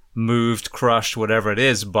be moved, crushed, whatever it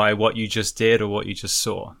is, by what you just did or what you just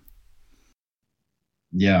saw.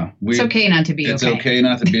 Yeah. It's okay not to be okay. It's okay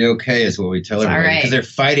not to be okay is what we tell everybody. Because they're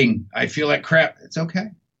fighting. I feel like crap. It's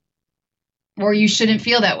okay. Or you shouldn't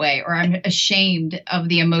feel that way. Or I'm ashamed of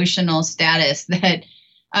the emotional status that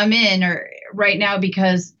I'm in or right now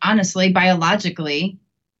because honestly, biologically,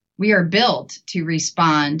 we are built to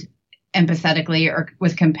respond empathetically or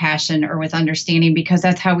with compassion or with understanding because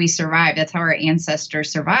that's how we survived. That's how our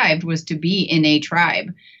ancestors survived, was to be in a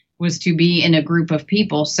tribe, was to be in a group of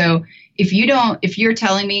people. So if you're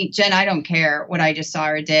telling me, Jen, I don't care what I just saw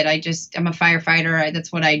or did. I'm a firefighter.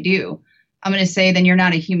 That's what I do. I'm going to say, then you're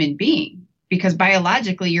not a human being because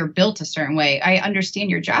biologically you're built a certain way. I understand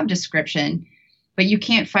your job description, but you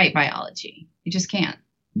can't fight biology. You just can't.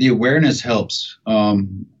 The awareness helps.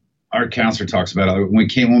 Our counselor talks about it when we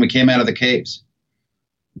came out of the caves.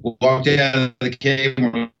 We walked out of the cave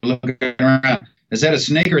and we're looking around. Is that a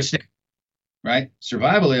snake or a stick? Right?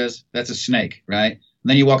 Survival that's a snake, right? And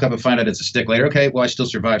then you walk up and find out it's a stick later. Okay, well, I still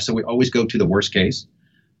survived. So we always go to the worst case.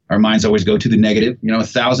 Our minds always go to the negative.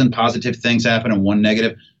 1,000 positive things happen and one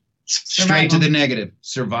negative. Straight to the negative.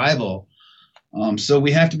 Survival. So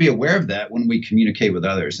we have to be aware of that when we communicate with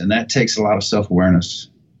others. And that takes a lot of self-awareness.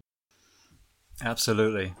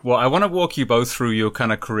 Absolutely. Well, I want to walk you both through your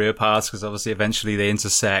kind of career paths because obviously eventually they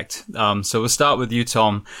intersect. So we'll start with you,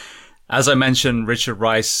 Tom. As I mentioned, Richard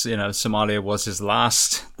Rice, Somalia was his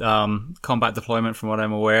last combat deployment from what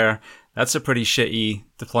I'm aware. That's a pretty shitty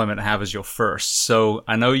deployment to have as your first. So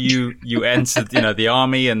I know you entered, the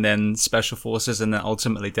Army and then Special Forces and then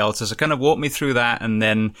ultimately Delta. So kind of walk me through that and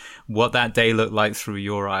then what that day looked like through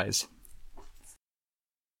your eyes.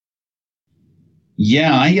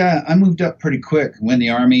 Yeah, I moved up pretty quick. Went in the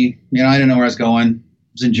Army. I didn't know where I was going.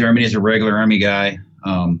 I was in Germany as a regular Army guy.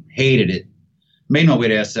 Hated it. Made my way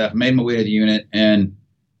to SF, made my way to the unit, and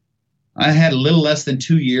I had a little less than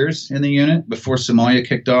 2 years in the unit before Somalia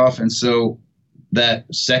kicked off. And so that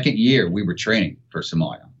second year, we were training for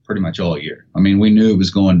Somalia pretty much all year. I mean, we knew it was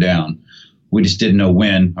going down. We just didn't know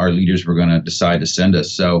when our leaders were going to decide to send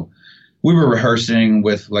us. So we were rehearsing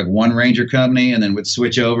with like one Ranger company and then would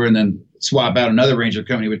switch over and then swap out. Another Ranger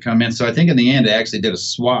company would come in. So I think in the end, I actually did a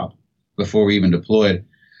swap before we even deployed.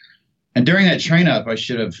 And during that train up, I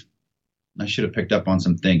should have picked up on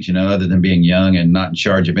some things, other than being young and not in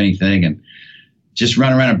charge of anything and just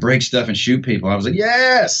run around and break stuff and shoot people. I was like,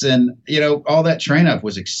 yes. And, all that train up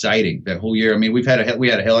was exciting that whole year. I mean, we had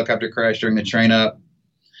a helicopter crash during the train up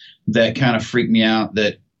that kind of freaked me out.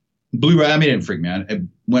 That blew right. I mean, it didn't freak me out. It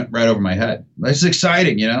went right over my head. It's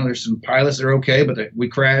exciting. There's some pilots that are okay, but we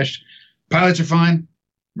crashed. Pilots are fine,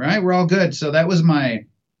 right? We're all good. So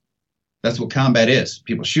that's what combat is.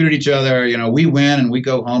 People shoot at each other. We win and we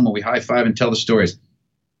go home and we high five and tell the stories.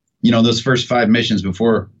 Those first 5 missions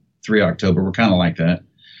before 3 October were kind of like that.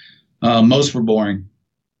 Most were boring,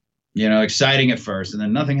 exciting at first, and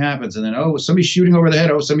then nothing happens. And then, somebody's shooting over the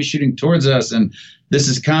head. Somebody's shooting towards us. And this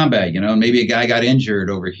is combat, maybe a guy got injured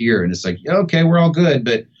over here. And it's like, okay, we're all good.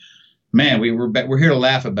 But man, we're here to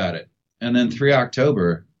laugh about it. And then 3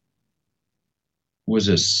 October was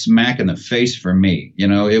a smack in the face for me.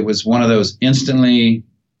 It was one of those instantly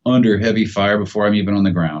under heavy fire before I'm even on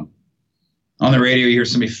the ground. On the radio, you hear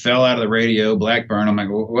somebody fell out of the radio, Blackburn. I'm like,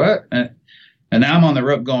 what? And now I'm on the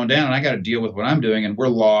rope going down, and I got to deal with what I'm doing, and we're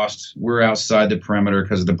lost. We're outside the perimeter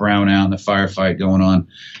because of the brownout and the firefight going on.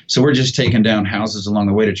 So we're just taking down houses along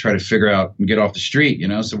the way to try to figure out and get off the street,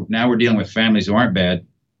 So now we're dealing with families who aren't bad,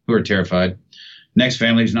 who are terrified. Next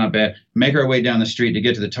family's not bad. Make our way down the street to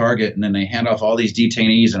get to the target, and then they hand off all these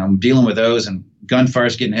detainees, and I'm dealing with those, and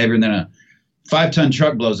gunfire's getting heavier, and then a 5-ton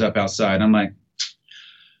truck blows up outside. I'm like,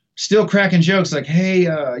 still cracking jokes like, hey,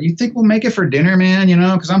 you think we'll make it for dinner, man?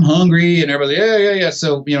 Because I'm hungry, and everybody, yeah.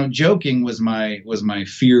 So, joking was my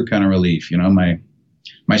fear kind of relief.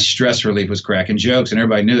 My stress relief was cracking jokes, and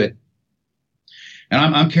everybody knew it. And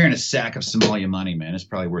I'm carrying a sack of Somalia money, man. It's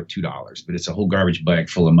probably worth $2, but it's a whole garbage bag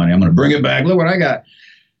full of money. I'm going to bring it back. Look what I got.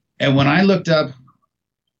 And when I looked up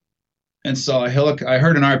and saw I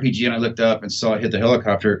heard an RPG, and I looked up and saw it hit the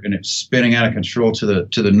helicopter, and it's spinning out of control to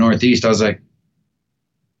the northeast. I was like,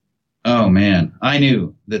 oh man, I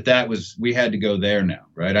knew we had to go there now,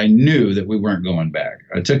 right? I knew that we weren't going back.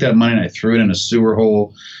 I took that money and I threw it in a sewer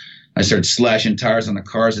hole. I started slashing tires on the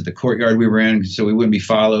cars at the courtyard we were in so we wouldn't be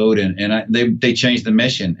followed. And they changed the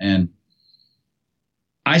mission. And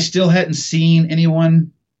I still hadn't seen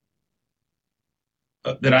anyone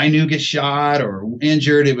that I knew get shot or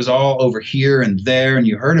injured. It was all over here and there, and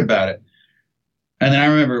you heard about it. And then I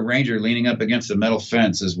remember a Ranger leaning up against a metal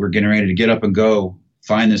fence as we're getting ready to get up and go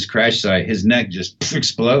find this crash site. His neck just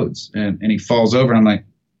explodes and he falls over. And I'm like,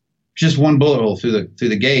 just one bullet hole through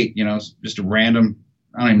the gate, just a random.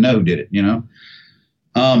 I don't even know who did it,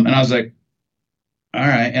 And I was like, all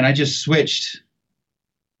right. And I just switched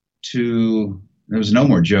to, there was no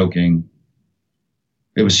more joking.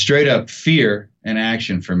 It was straight up fear and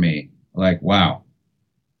action for me. Like, wow.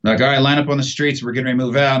 Like, all right, line up on the streets. We're getting ready to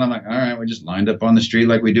move out. And I'm like, all right, we just lined up on the street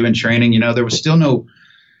like we do in training. There was still no,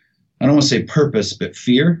 I don't want to say purpose, but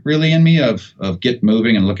fear really in me of get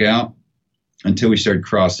moving and look out until we started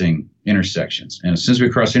crossing intersections. And as soon as we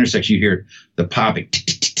cross intersections, you hear the popping.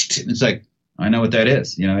 It's like, I know what that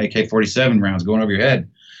is. AK-47 rounds going over your head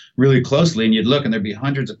really closely. And you'd look and there'd be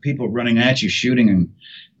hundreds of people running at you, shooting and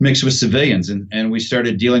mixed with civilians. And we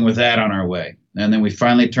started dealing with that on our way. And then we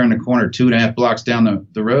finally turned the corner 2.5 blocks down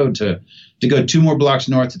the road to go 2 more blocks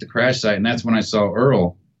north to the crash site. And that's when I saw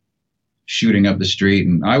Earl shooting up the street.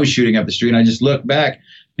 And I was shooting up the street. And I just looked back.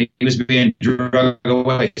 He was being drugged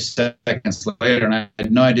away seconds later, and I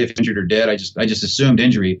had no idea if he was injured or dead. I just assumed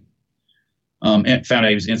injury, and found out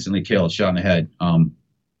he was instantly killed, shot in the head. And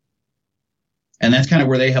that's kind of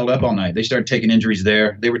where they held up all night. They started taking injuries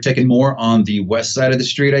there. They were taking more on the west side of the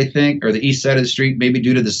street, I think, or the east side of the street, maybe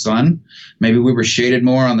due to the sun. Maybe we were shaded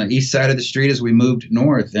more on the east side of the street as we moved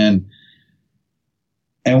north. And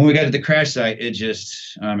when we got to the crash site,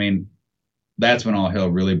 that's when all hell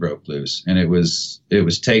really broke loose. And it was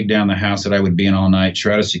take down the house that I would be in all night,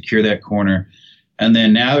 try to secure that corner. And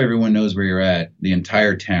then now everyone knows where you're at, the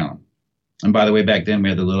entire town. And by the way, back then we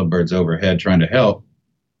had the little birds overhead trying to help,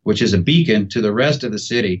 which is a beacon to the rest of the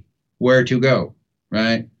city where to go,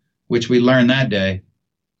 right? Which we learned that day.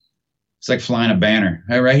 It's like flying a banner.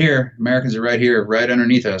 Hey, right here, Americans are right here, right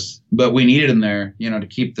underneath us. But we needed them there, to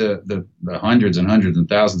keep the hundreds and hundreds and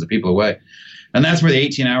thousands of people away. And that's where the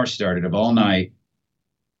 18 hours started of all night.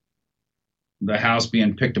 The house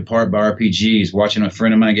being picked apart by RPGs, watching a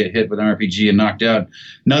friend of mine get hit with an RPG and knocked out.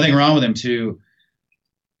 Nothing wrong with him, to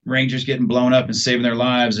Rangers getting blown up and saving their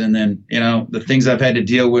lives. And then, the things I've had to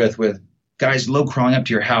deal with guys low crawling up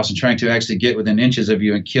to your house and trying to actually get within inches of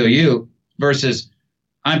you and kill you, versus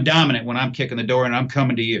I'm dominant when I'm kicking the door and I'm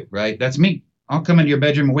coming to you, right? That's me. I'll come into your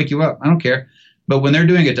bedroom and wake you up. I don't care. But when they're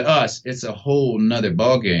doing it to us, it's a whole nother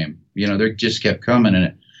ball game. They just kept coming. And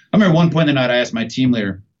I remember one point in the night, I asked my team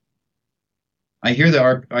leader, I hear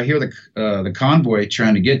the convoy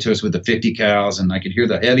trying to get to us with the 50 cals, and I could hear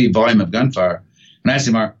the heavy volume of gunfire. And I asked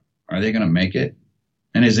him, are they going to make it?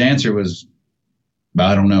 And his answer was,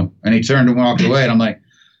 I don't know. And he turned and walked away. And I'm like,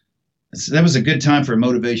 that was a good time for a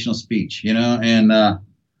motivational speech, and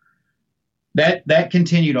that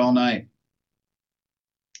continued all night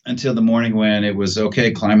until the morning, when it was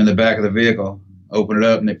okay, climb in the back of the vehicle, open it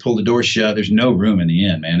up, and they pull the door shut. There's no room in the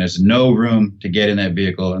end, man. There's no room to get in that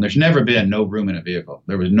vehicle. And there's never been no room in a vehicle.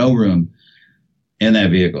 There was no room in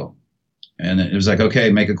that vehicle. And it was like, okay,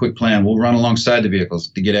 make a quick plan. We'll run alongside the vehicles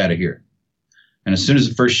to get out of here. And as soon as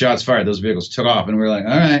the first shots fired, those vehicles took off. And we were like,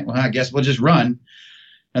 all right, well, I guess we'll just run.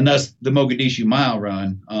 And thus the Mogadishu mile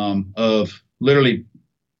run of literally,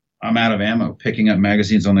 I'm out of ammo, picking up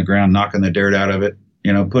magazines on the ground, knocking the dirt out of it,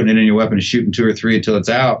 putting it in your weapon and shooting 2 or 3 until it's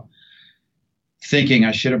out, thinking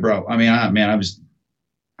I should have brought. I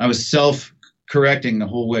was self-correcting the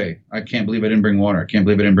whole way. I can't believe I didn't bring water. I can't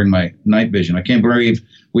believe I didn't bring my night vision. I can't believe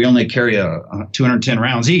we only carry 210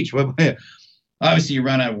 rounds each. Obviously, you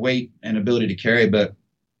run out of weight and ability to carry, but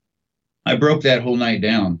I broke that whole night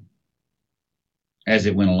down as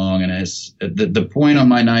it went along. And as the point on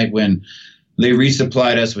my night when they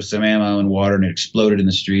resupplied us with some ammo and water, and it exploded in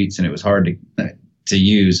the streets, and it was hard to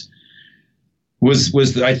use,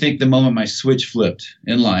 was I think the moment my switch flipped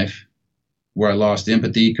in life, where I lost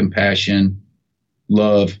empathy, compassion,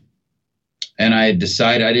 love. And I didn't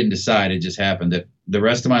decide, it just happened, that the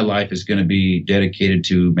rest of my life is going to be dedicated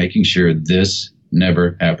to making sure this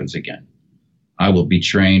never happens again. I will be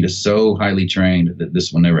trained, so highly trained, that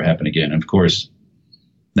this will never happen again. And of course,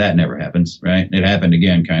 that never happens, right? It happened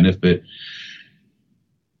again, kind of. But,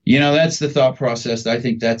 that's the thought process. I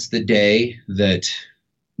think that's the day that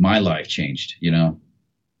my life changed,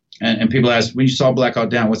 And people ask, when you saw Black Hawk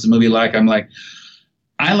Down, what's the movie like? I'm like,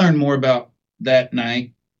 I learned more about that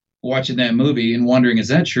night watching that movie and wondering, is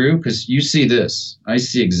that true? Because you see this. I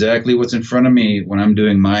see exactly what's in front of me when I'm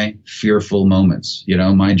doing my fearful moments,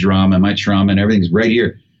 my drama, my trauma, and everything's right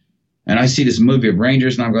here. And I see this movie of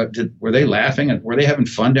Rangers, and I'm like, were they laughing? Were they having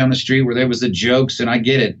fun down the street? Where there was the jokes? And I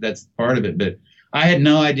get it. That's part of it. But I had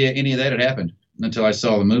no idea any of that had happened until I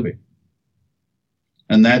saw the movie.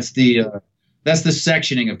 And that's the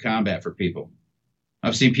sectioning of combat for people.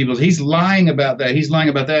 I've seen people, he's lying about that. He's lying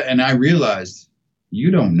about that. And I realized,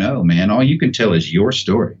 you don't know, man. All you can tell is your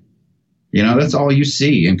story. That's all you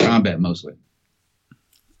see in combat mostly.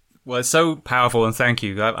 Well, it's so powerful, and thank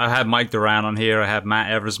you. I had Mike Duran on here. I had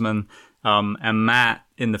Matt Eversman. And Matt,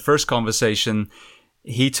 in the first conversation,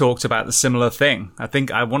 he talked about the similar thing.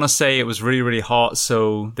 I want to say it was really, really hot,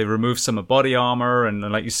 so they removed some of body armor and,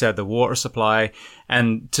 like you said, the water supply.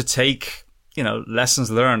 And to take, lessons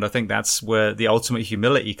learned, I think that's where the ultimate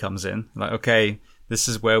humility comes in. Like, okay, this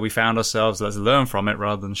is where we found ourselves. Let's learn from it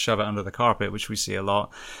rather than shove it under the carpet, which we see a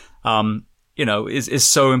lot. Is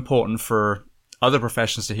so important for other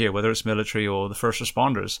professions to hear, whether it's military or the first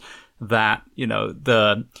responders, that,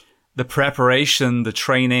 the preparation, the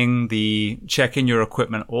training, the checking your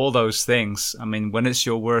equipment, all those things. I mean, when it's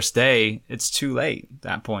your worst day, it's too late at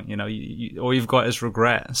that point. All you've got is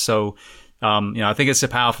regret. So, I think it's a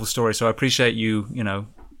powerful story. So I appreciate you,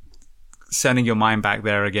 sending your mind back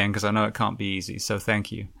there again, because I know it can't be easy. So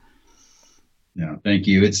thank you. Yeah, thank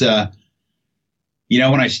you. It's, when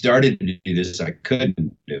I started to do this, I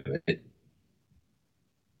couldn't do it.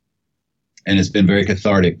 And it's been very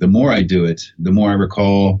cathartic. The more I do it, the more I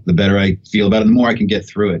recall, the better I feel about it, the more I can get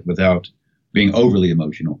through it without being overly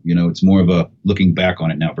emotional. It's more of a looking back on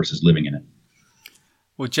it now versus living in it.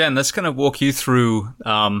 Well, Jen, let's kind of walk you through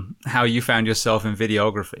how you found yourself in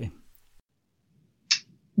videography.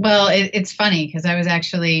 Well, it's funny because I was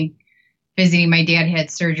actually visiting. My dad had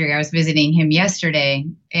surgery. I was visiting him yesterday,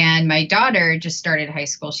 and my daughter just started high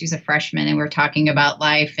school. She's a freshman, and we're talking about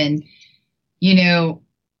life. And,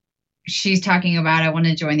 she's talking about, I want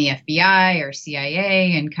to join the FBI or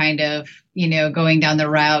CIA, and kind of, going down the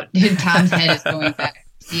route. Tom's head is going back.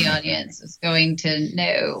 The audience is going to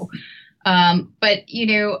know. But,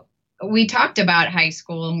 we talked about high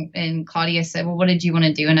school, and Claudia said, well, what did you want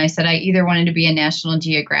to do? And I said, I either wanted to be a National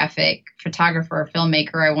Geographic photographer or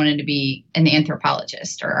filmmaker. Or I wanted to be an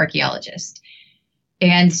anthropologist or archaeologist.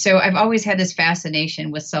 And so I've always had this fascination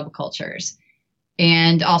with subcultures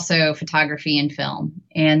and also photography and film.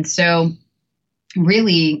 And so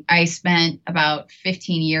really, I spent about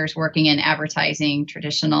 15 years working in advertising,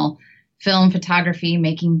 traditional film photography,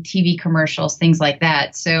 making TV commercials, things like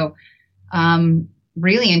that. So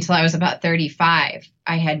really, until I was about 35,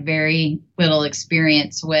 I had very little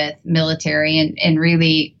experience with military, and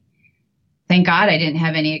really, thank God I didn't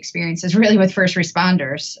have any experiences really with first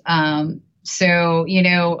responders. So,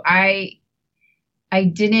 I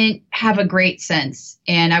didn't have a great sense,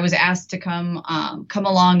 and I was asked to come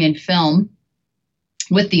along and film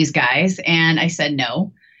with these guys. And I said,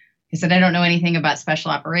 no. I said, I don't know anything about special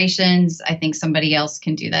operations. I think somebody else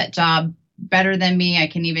can do that job better than me. I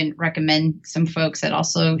can even recommend some folks that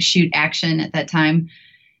also shoot action at that time.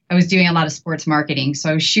 I was doing a lot of sports marketing, so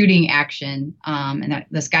I was shooting action.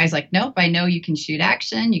 This guy's like, nope, I know you can shoot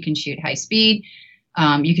action. You can shoot high speed.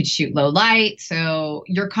 You could shoot low light. So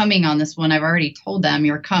you're coming on this one. I've already told them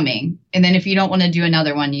you're coming. And then if you don't want to do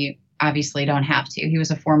another one, you obviously don't have to. He was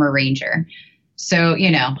a former Ranger. So,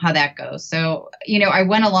 how that goes. So, I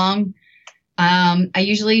went along. I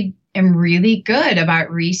usually am really good about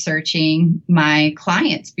researching my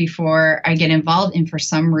clients before I get involved. And for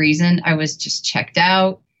some reason, I was just checked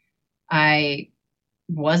out. I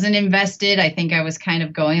wasn't invested. I think I was kind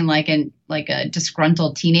of going like a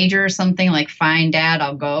disgruntled teenager or something, like, fine, Dad,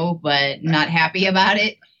 I'll go, but not happy about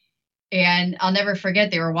it. And I'll never forget,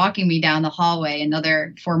 they were walking me down the hallway,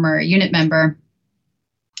 another former unit member.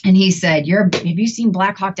 And he said, have you seen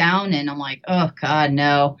Black Hawk Down? And I'm like, oh, God,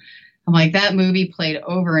 no. I'm like, that movie played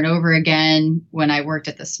over and over again when I worked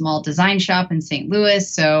at the small design shop in St.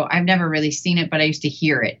 Louis. So I've never really seen it, but I used to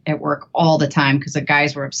hear it at work all the time because the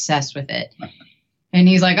guys were obsessed with it. And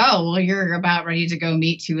he's like, oh, well, you're about ready to go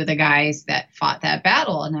meet two of the guys that fought that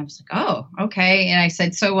battle. And I was like, oh, okay. And I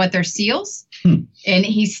said, so what, they're SEALs? And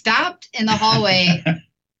he stopped in the hallway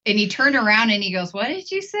and he turned around and he goes, what did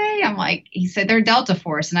you say? I'm like, he said, they're Delta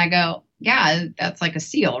Force. And I go, yeah, that's like a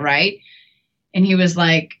SEAL, right? And he was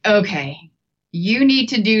like, okay, you need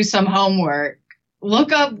to do some homework,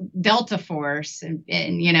 look up Delta Force and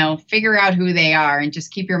figure out who they are, and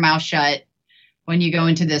just keep your mouth shut when you go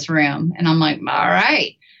into this room. And I'm like, all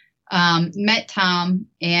right. Met Tom,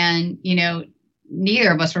 and,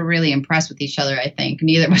 neither of us were really impressed with each other. I think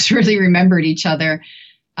neither of us really remembered each other.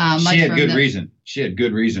 She had good reason. She had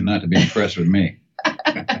good reason not to be impressed with me.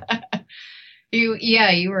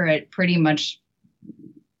 You were at pretty much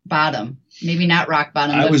bottom, maybe not rock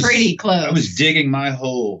bottom, but pretty close. I was digging my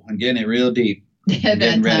hole and getting it real deep. At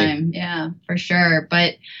that time. Yeah, for sure.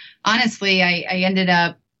 But honestly, I ended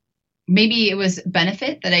up, maybe it was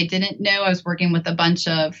benefit that I didn't know. I was working with a bunch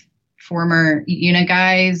of former unit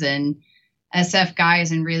guys and SF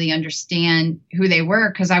guys and really understand who they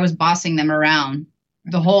were, because I was bossing them around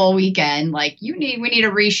the whole weekend. Like, we need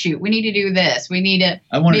a reshoot. We need to do this.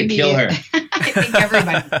 I wanted to kill her. I think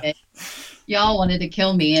everybody did. Y'all wanted to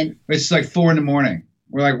kill me. And it's like 4 a.m.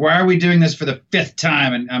 We're like, why are we doing this for the 5th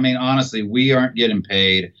time? And I mean, honestly, we aren't getting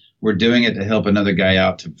paid. We're doing it to help another guy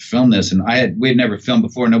out to film this. And we had never filmed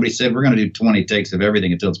before. Nobody said we're going to do 20 takes of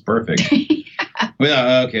everything until it's perfect. Yeah.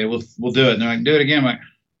 Well, okay, we'll do it. And they're like, do it again. I'm like,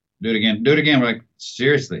 do it again. Do it again. We're like,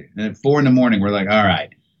 seriously. And at 4 a.m, we're like, all right,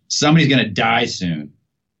 somebody's going to die soon.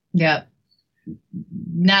 Yep.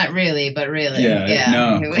 Not really, but really. Yeah.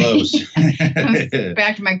 No, close. I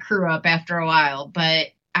backed my crew up after a while, but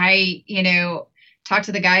I, talked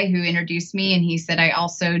to the guy who introduced me, and he said, I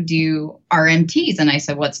also do RMTs. And I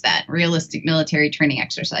said, what's that? Realistic military training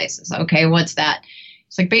exercises. Okay, what's that?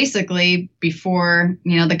 It's like, basically, before,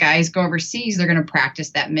 the guys go overseas, they're going to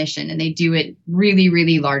practice that mission, and they do it really,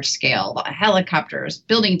 really large scale. Helicopters,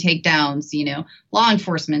 building takedowns, law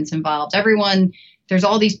enforcement's involved. Everyone, there's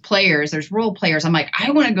all these players, there's role players. I'm like,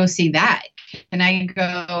 I want to go see that. And I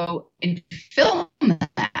go and film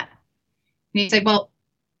that. And he's like, well,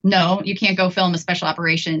 no, you can't go film a special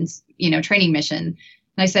operations, training mission. And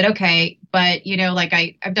I said, okay, but,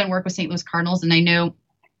 I've done work with St. Louis Cardinals, and I know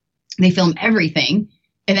they film everything,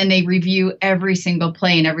 and then they review every single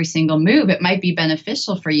play and every single move. It might be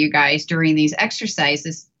beneficial for you guys during these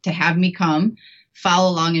exercises to have me come, follow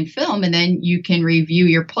along and film, and then you can review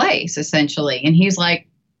your plays, essentially. And he's like,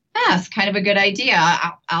 it's kind of a good idea.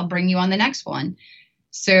 I'll bring you on the next one.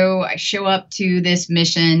 So I show up to this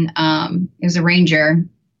mission. It was a ranger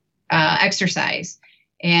exercise.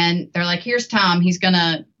 And they're like, here's Tom. He's going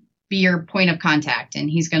to be your point of contact and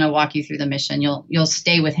he's going to walk you through the mission. You'll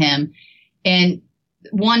stay with him. And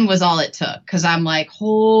one was all it took, because I'm like,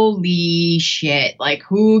 holy shit, like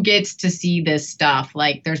who gets to see this stuff?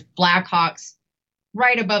 Like there's Blackhawks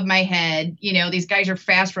right above my head. You know, these guys are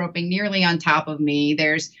fast roping nearly on top of me.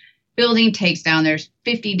 There's building takes down. There's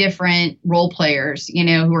 50 different role players, you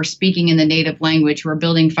know, who are speaking in the native language, who are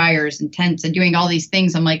building fires and tents and doing all these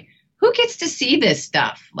things. I'm like, who gets to see this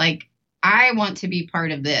stuff? Like, I want to be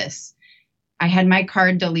part of this. I had my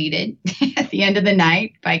card deleted at the end of the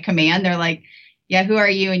night by command. They're like, yeah, who are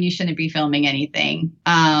you? And you shouldn't be filming anything.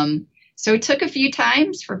 So it took a few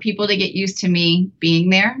times for people to get used to me being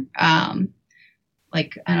there.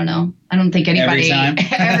 Like, I don't know. I don't think anybody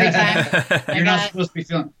every time. You're not supposed to be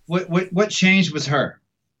filming. What changed was her.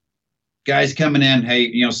 Guys coming in, hey,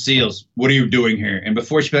 you know, SEALs, what are you doing here? And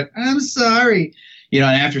before she'd be like, I'm sorry. You know,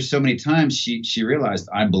 and after so many times, she realized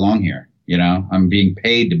I belong here. You know, I'm being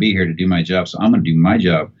paid to be here to do my job. So I'm going to do my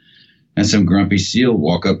job. And some grumpy SEAL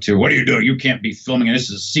walk up to her. What are you doing? You can't be filming. And this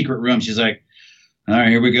is a secret room. She's like, all right,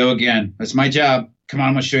 here we go again. That's my job. Come on,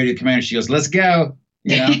 I'm going to show you the commander. She goes, let's go.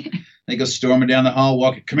 You know, they go storming down the hall,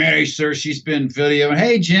 walking. Commander, sir, she's been videoing.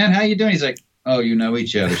 Hey, Jen, how you doing? He's like, oh, you know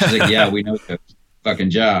each other. She's like, yeah, we know the fucking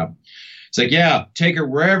job. It's like, yeah, take her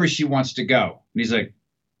wherever she wants to go. And he's like,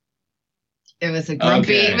 it was a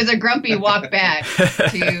grumpy walk back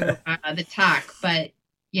to the talk, but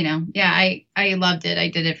you know, yeah, I loved it. I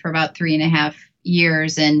did it for about 3.5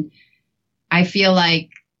 years. And I feel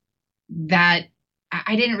like that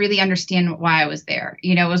I didn't really understand why I was there.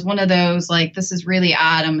 You know, it was one of those, like, this is really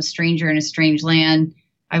odd. I'm a stranger in a strange land.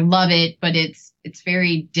 I love it, but it's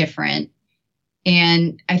very different.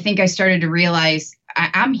 And I think I started to realize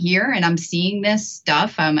I'm here and I'm seeing this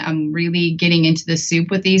stuff. I'm really getting into the soup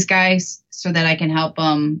with these guys so that I can help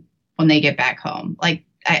them when they get back home. Like,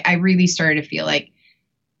 I really started to feel like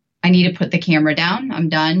I need to put the camera down. I'm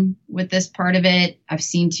done with this part of it. I've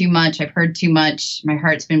seen too much. I've heard too much. My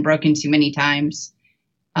heart's been broken too many times.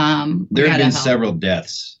 There have been several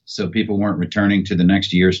deaths. So people weren't returning to the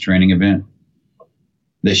next year's training event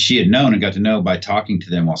that she had known and got to know by talking to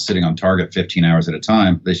them while sitting on target 15 hours at a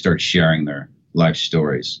time. They started sharing their life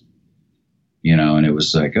stories, you know, and it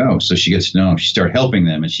was like, oh, so she gets to know, she started helping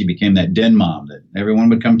them, and she became that den mom that everyone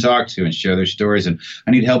would come talk to and share their stories. And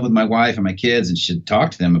I need help with my wife and my kids. And she'd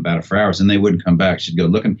talk to them about it for hours, and they wouldn't come back. She'd go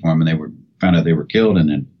looking for them, and they found out they were killed. And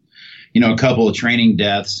then, you know, a couple of training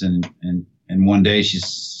deaths. And one day she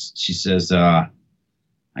says, I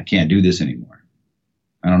can't do this anymore.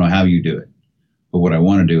 I don't know how you do it, but what I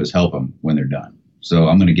want to do is help them when they're done. So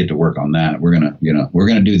I'm going to get to work on that. We're going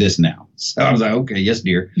to do this now. So I was like, okay, yes,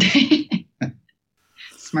 dear.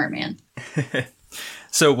 Smart man.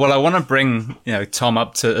 So, well, I want to bring, you know, Tom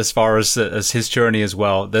up to as far as his journey as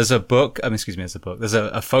well. There's a book. There's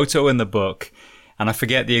a photo in the book, and I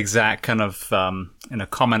forget the exact kind of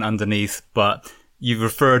comment underneath, but you've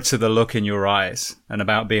referred to the look in your eyes and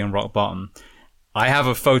about being rock bottom. I have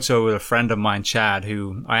a photo with a friend of mine, Chad,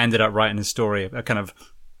 who I ended up writing his story, a kind of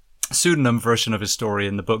pseudonym version of his story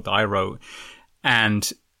in the book that I wrote.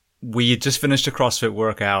 And we had just finished a CrossFit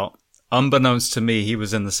workout. Unbeknownst to me, he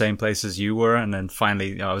was in the same place as you were. And then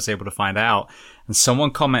finally, I was able to find out. And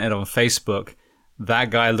someone commented on Facebook,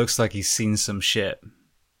 that guy looks like he's seen some shit.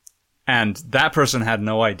 And that person had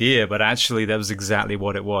no idea, but actually that was exactly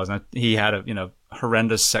what it was. He had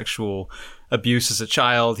horrendous sexual abuse as a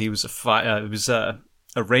child. He was a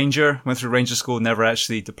ranger, went through ranger school, never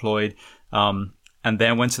actually deployed, and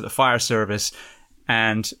then went to the fire service.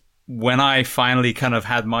 And when I finally kind of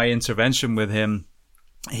had my intervention with him,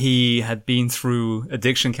 he had been through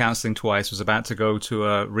addiction counseling twice, was about to go to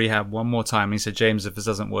a rehab one more time. And he said, James, if this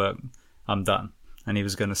doesn't work, I'm done. And he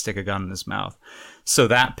was going to stick a gun in his mouth. So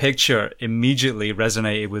that picture immediately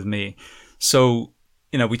resonated with me. So,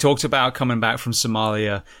 you know, we talked about coming back from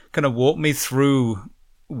Somalia. Kind of walk me through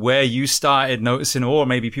where you started noticing, or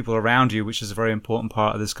maybe people around you, which is a very important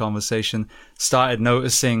part of this conversation, started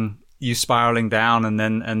noticing you spiraling down, and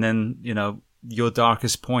then, you know, your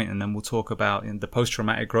darkest point. And then we'll talk about the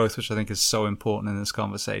post-traumatic growth, which I think is so important in this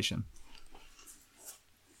conversation.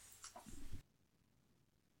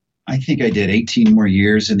 I think I did 18 more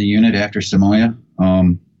years in the unit after Somalia.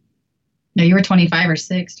 No, you were 25 or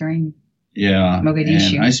 6 during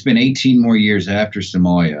Mogadishu. And I spent 18 more years after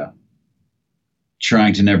Somalia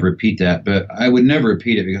trying to never repeat that. But I would never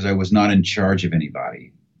repeat it because I was not in charge of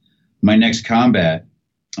anybody. My next combat,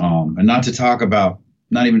 and not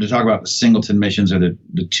even to talk about the Singleton missions or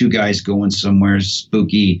the two guys going somewhere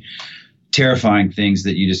spooky terrifying things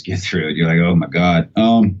that you just get through. You're like, oh my God.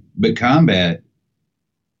 But combat,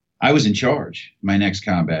 I was in charge my next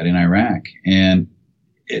combat in Iraq, and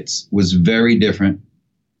it was very different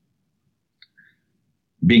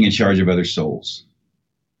being in charge of other souls,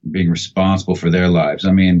 being responsible for their lives.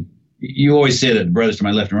 I mean, you always say that brothers to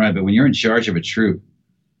my left and right, but when you're in charge of a troop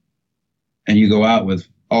and you go out with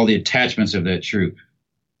all the attachments of that troop,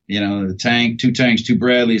 you know, the tank, 2 tanks, 2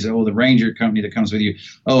 Bradleys, oh, the Ranger company that comes with you,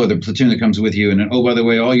 oh, the platoon that comes with you, and then, oh, by the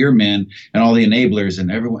way, all your men and all the enablers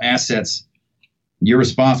and everyone assets, you're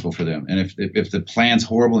responsible for them. And if the plan's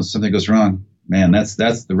horrible and something goes wrong, man, that's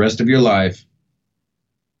the rest of your life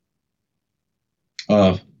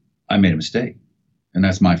of I made a mistake, and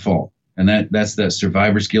that's my fault. And that's that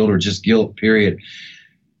survivor's guilt, or just guilt, period.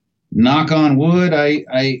 Knock on wood,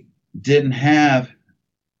 I didn't have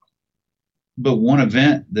but one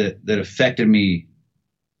event that affected me,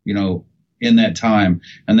 you know, in that time.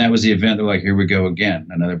 And that was the event that, like, here we go again.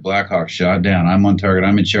 Another Black Hawk shot down. I'm on target.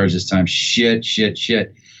 I'm in charge this time. Shit.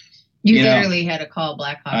 You literally had to call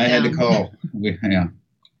Black Hawk down. I had to call. Yeah.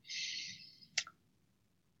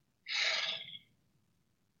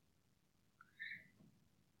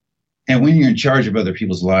 And when you're in charge of other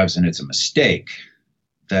people's lives and it's a mistake,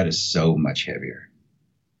 that is so much heavier.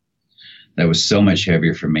 That was so much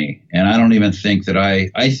heavier for me. And I don't even think that I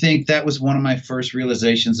think that was one of my first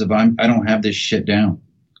realizations of I don't have this shit down,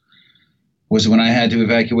 was when I had to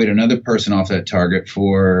evacuate another person off that target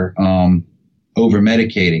for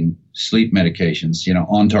over-medicating sleep medications, you know,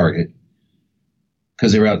 on target,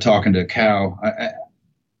 because they were out talking to a cow.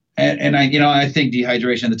 And I, you know, I think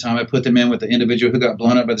dehydration at the time, I put them in with the individual who got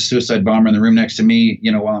blown up by the suicide bomber in the room next to me,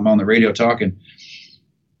 you know, while I'm on the radio talking.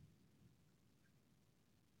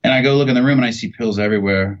 And I go look in the room and I see pills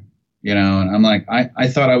everywhere, you know, and I'm like, I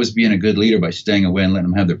thought I was being a good leader by staying away and letting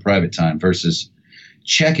them have their private time versus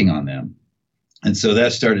checking on them. And so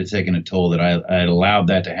that started taking a toll, that I had allowed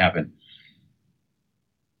that to happen.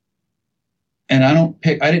 And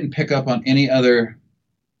I didn't pick up on any other.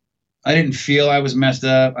 I didn't feel I was messed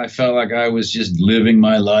up. I felt like I was just living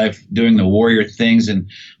my life, doing the warrior things. And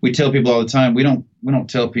we tell people all the time, we don't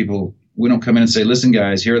tell people, we don't come in and say, listen,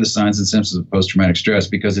 guys, here are the signs and symptoms of post-traumatic stress,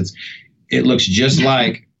 because it looks just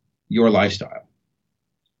like your lifestyle.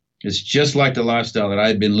 It's just like the lifestyle that I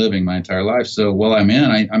had been living my entire life. So while I'm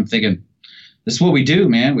in, I'm thinking, this is what we do,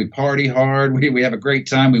 man. We party hard. We have a great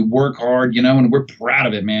time. We work hard, you know, and we're proud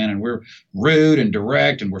of it, man. And we're rude and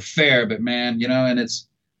direct and we're fair, but man, you know, and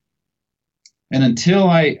until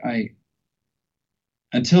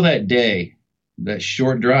until that day, that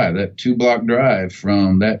short drive, that 2-block drive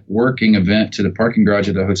from that working event to the parking garage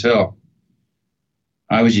at the hotel,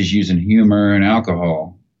 I was just using humor and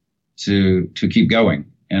alcohol to keep going.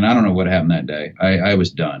 And I don't know what happened that day. I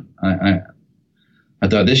was done. I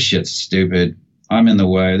thought, this shit's stupid. I'm in the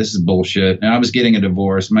way. This is bullshit. And I was getting a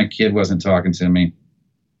divorce. My kid wasn't talking to me.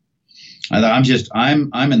 I thought,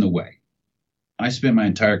 I'm in the way. I spent my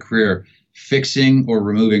entire career fixing or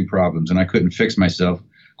removing problems, and I couldn't fix myself.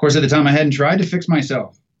 Of course, at the time, I hadn't tried to fix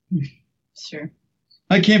myself. Sure.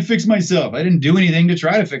 I can't fix myself. I didn't do anything to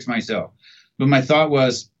try to fix myself. But my thought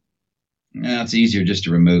was, it's easier just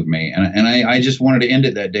to remove me. And I just wanted to end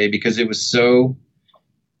it that day, because it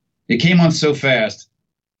came on so fast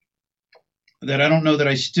that I don't know that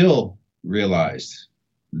I still realized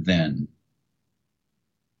then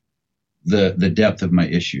the depth of my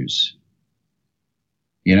issues.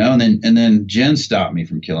 You know, and then Jen stopped me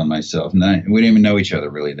from killing myself, and we didn't even know each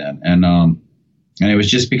other really then. And it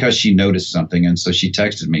was just because she noticed something, and so she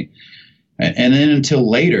texted me. And then until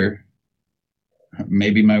later,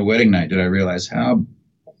 maybe my wedding night, did I realize how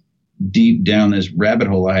deep down this rabbit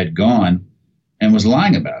hole I had gone, and was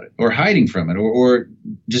lying about it, or hiding from it, or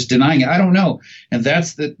just denying it. I don't know. And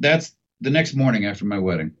that's the next morning after my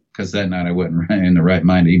wedding, because that night I wasn't in the right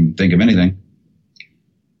mind to even think of anything.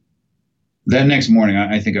 That next morning,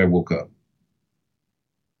 I think I woke up.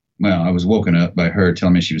 Well, I was woken up by her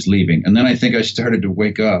telling me she was leaving. And then I think I started to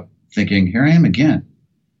wake up thinking, here I am again.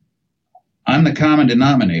 I'm the common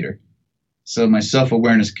denominator. So my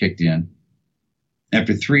self-awareness kicked in.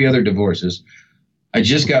 After 3 other divorces, I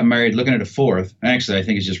just got married, looking at a 4th. Actually, I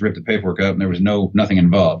think it's just ripped the paperwork up and there was nothing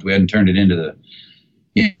involved. We hadn't turned it into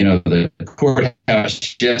the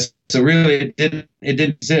courthouse yet. So really, it didn't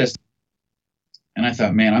exist. And I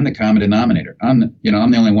thought, man, I'm the common denominator. I'm the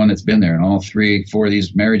only one that's been there in all 3, 4 of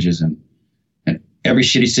these marriages, and every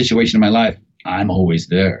shitty situation in my life, I'm always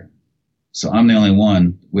there. So I'm the only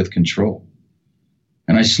one with control.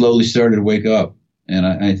 And I slowly started to wake up. And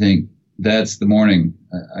I think that's the morning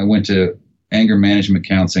I went to anger management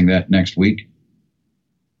counseling that next week.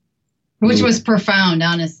 Which was profound,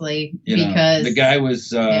 honestly, because the guy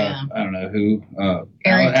was, I don't know who,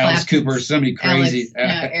 Alice Cooper, somebody crazy.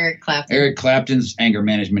 Eric Clapton. Eric Clapton's anger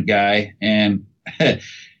management guy. And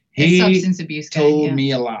he substance abuse guy, told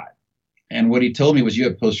me a lot. And what he told me was, you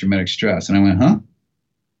have post-traumatic stress. And I went, huh?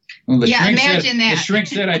 Well, the shrink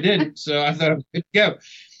said I didn't. So I thought I was good to go.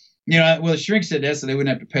 The shrink said that so they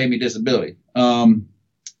wouldn't have to pay me disability.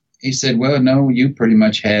 He said, well, no, you pretty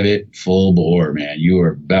much have it full bore, man. You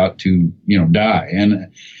are about to, die.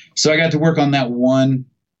 And so I got to work on that one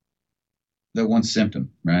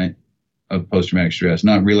symptom, right, of post-traumatic stress,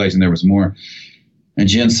 not realizing there was more. And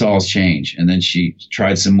Jen saw us change. And then she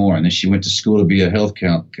tried some more. And then she went to school to be a health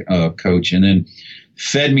coach, and then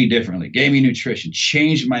fed me differently, gave me nutrition,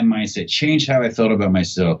 changed my mindset, changed how I felt about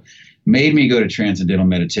myself, made me go to transcendental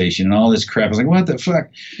meditation and all this crap. I was like, what the fuck?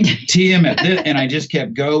 TM. And I just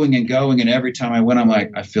kept going and going. And every time I went, I'm like,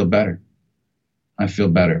 I feel better. I feel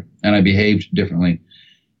better. And I behaved differently.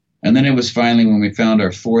 And then it was finally when we found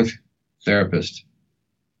our fourth therapist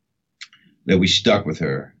that we stuck with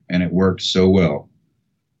her. And it worked so well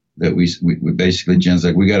that we basically, Jen's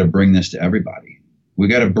like, we got to bring this to everybody. We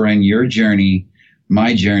got to bring your journey,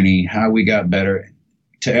 my journey, how we got better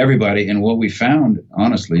to everybody. And what we found,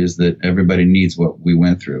 honestly, is that everybody needs what we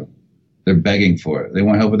went through. They're begging for it. They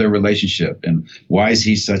want help with their relationship. And why is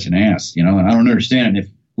he such an ass? And I don't understand it. And if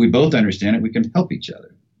we both understand it, we can help each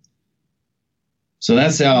other. So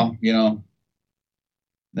that's how,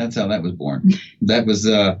 that's how that was born. That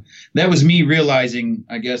was me realizing,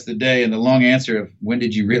 I guess, the day. And the long answer of when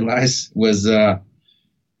did you realize was I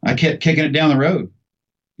kept kicking it down the road.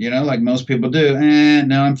 Like most people do.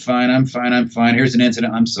 No, I'm fine. Here's an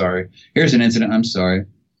incident. I'm sorry. Here's an incident. I'm sorry.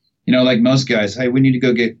 Like most guys, hey, we need to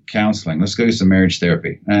go get counseling. Let's go get some marriage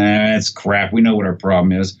therapy. It's crap. We know what our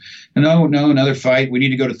problem is. No, another fight. We need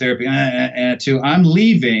to go to therapy. I'm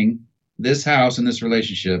leaving this house and this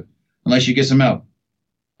relationship unless you get some help.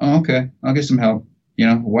 Oh, okay. I'll get some help.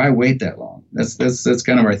 Why wait that long? That's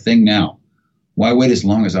kind of our thing now. Why wait as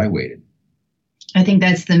long as I waited? I think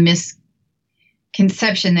that's the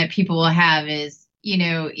misconception that people will have is,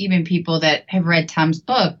 even people that have read Tom's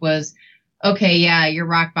book was, okay, yeah, you're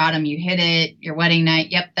rock bottom, you hit it, your wedding night,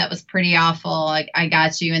 yep, that was pretty awful, like, I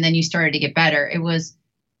got you, and then you started to get better. It was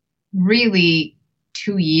really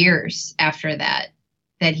 2 years after that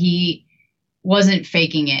he wasn't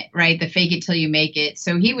faking it, right? The fake it till you make it.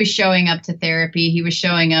 So he was showing up to therapy, he was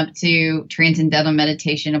showing up to transcendental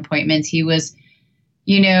meditation appointments, he was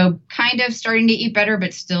kind of starting to eat better,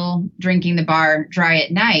 but still drinking the bar dry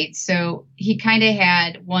at night. So he kind of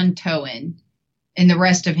had one toe in, and the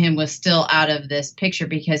rest of him was still out of this picture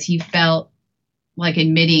because he felt like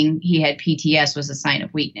admitting he had PTS was a sign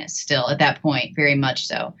of weakness still at that point, very much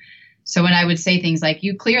so. So when I would say things like,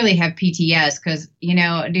 you clearly have PTS because,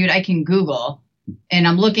 dude, I can Google and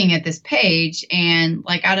I'm looking at this page and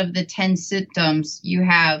like out of the 10 symptoms, you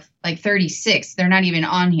have like 36. They're not even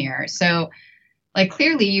on here. So like,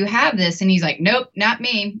 clearly you have this. And he's like, nope, not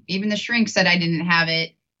me. Even the shrink said I didn't have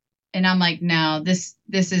it. And I'm like, no, this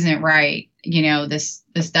isn't right. This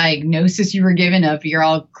diagnosis you were given of you're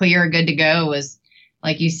all clear, good to go was,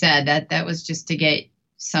 like you said, that was just to get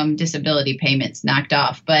some disability payments knocked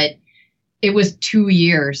off. But it was 2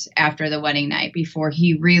 years after the wedding night before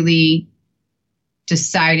he really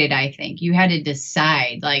decided, I think. You had to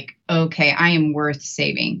decide, like, okay, I am worth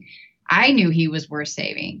saving. I knew he was worth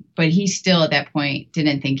saving, but he still at that point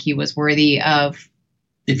didn't think he was worthy of.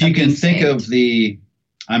 If you can think of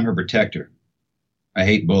I'm her protector. I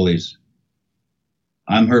hate bullies.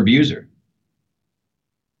 I'm her abuser.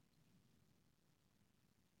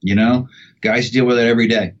 Guys deal with it every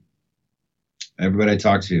day. Everybody I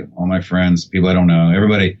talk to, all my friends, people I don't know,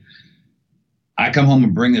 everybody. I come home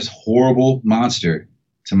and bring this horrible monster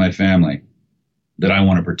to my family that I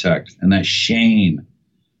want to protect. And that shame,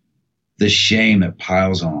 the shame that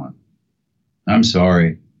piles on. I'm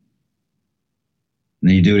sorry. And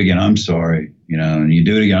then you do it again. I'm sorry. And you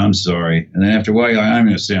do it again. I'm sorry. And then after a while, you're like, I'm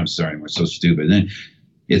going to say I'm sorry anymore. It's so stupid. And then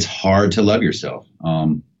it's hard to love yourself.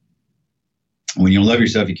 When you don't love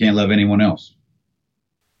yourself, you can't love anyone else.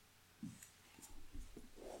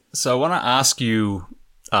 So I want to ask you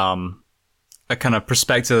a kind of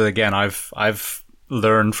perspective again. I've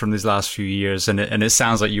learned from these last few years, and it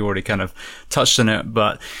sounds like you already kind of touched on it,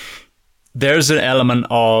 but there's an element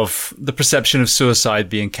of the perception of suicide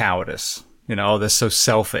being cowardice. They're so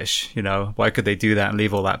selfish. Why could they do that and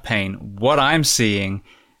leave all that pain? What I'm seeing,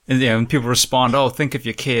 and people respond, oh, think of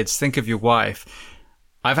your kids, think of your wife.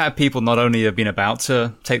 I've had people not only have been about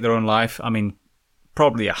to take their own life, I mean,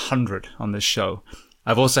 probably 100 on this show.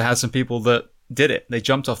 I've also had some people that did it. They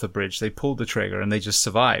jumped off the bridge, they pulled the trigger, and they just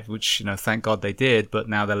survived, which, you know, thank God they did, but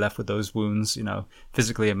now they're left with those wounds, you know,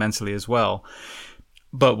 physically and mentally as well.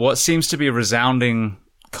 But what seems to be a resounding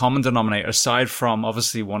common denominator, aside from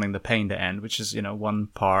obviously wanting the pain to end, which is, you know, one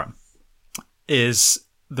part, is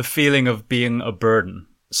the feeling of being a burden.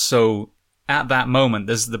 So at that moment,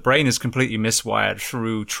 the brain is completely miswired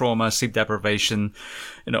through trauma, sleep deprivation,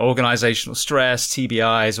 you know, organizational stress,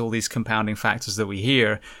 TBIs, all these compounding factors that we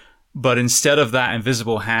hear. But instead of that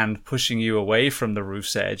invisible hand pushing you away from the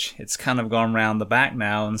roof's edge, it's kind of gone around the back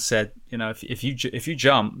now and said, you know, if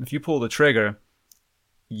you pull the trigger,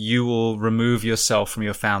 you will remove yourself from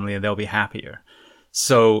your family and they'll be happier.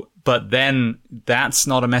 So, but then that's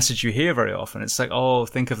not a message you hear very often. It's like, oh,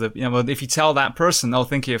 think of the, you know, well, if you tell that person, they'll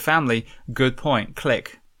think of your family. Good point.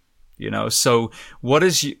 Click. You know, so what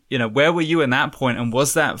is, you know, where were you in that point, and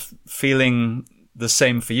was that feeling the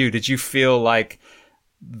same for you? Did you feel like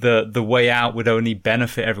the way out would only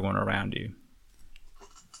benefit everyone around you?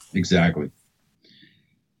 Exactly.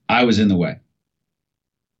 I was in the way.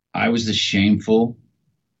 I was the shameful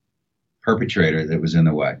perpetrator that was in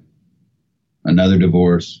the way. Another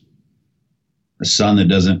divorce, a son that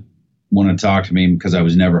doesn't want to talk to me because I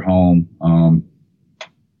was never home.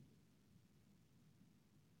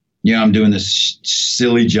 I'm doing this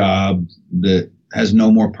silly job that has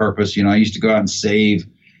no more purpose. You know, I used to go out and save.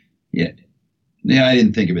 Yeah, I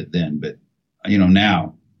didn't think of it then, but, you know,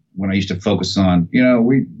 now when I used to focus on, you know,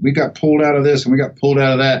 we got pulled out of this and we got pulled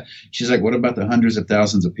out of that. She's like, what about the hundreds of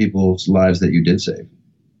thousands of people's lives that you did save?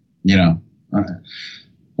 You know,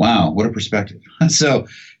 wow, what a perspective. So,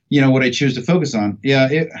 you know, what I choose to focus on. Yeah.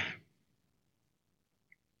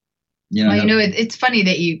 It's funny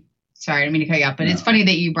that you, sorry, I didn't mean to cut you off, but no. It's funny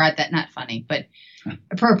that you brought that, not funny, but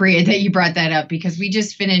appropriate that you brought that up, because we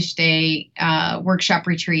just finished a workshop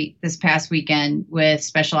retreat this past weekend with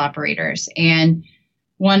special operators. And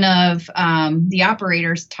one of the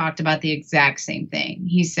operators talked about the exact same thing.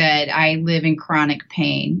 He said, I live in chronic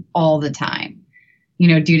pain all the time, you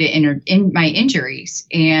know, due to my injuries,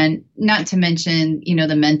 and not to mention, you know,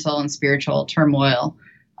 the mental and spiritual turmoil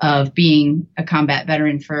of being a combat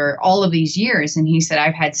veteran for all of these years. And he said,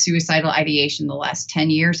 I've had suicidal ideation the last 10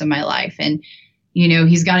 years of my life. And, you know,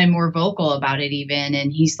 he's gotten more vocal about it even.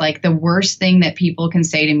 And he's like, the worst thing that people can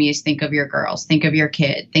say to me is think of your girls, think of your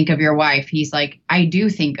kid, think of your wife. He's like, I do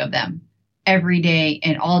think of them every day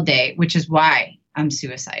and all day, which is why I'm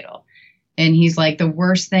suicidal. And he's like, the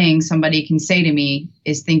worst thing somebody can say to me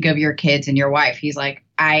is think of your kids and your wife. He's like,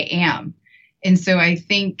 I am. And so I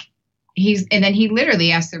think and then he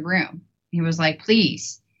literally asked the room, he was like,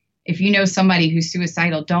 please, if you know somebody who's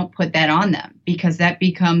suicidal, don't put that on them, because that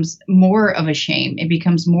becomes more of a shame. It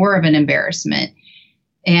becomes more of an embarrassment.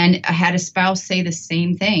 And I had a spouse say the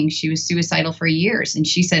same thing. She was suicidal for years. And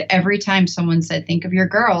she said, every time someone said, think of your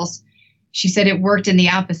girls, she said it worked in the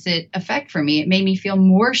opposite effect for me. It made me feel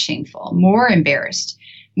more shameful, more embarrassed,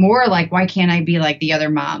 more like, why can't I be like the other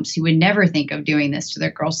moms who would never think of doing this to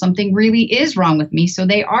their girls? Something really is wrong with me, so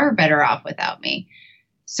they are better off without me.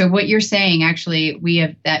 So what you're saying, actually, we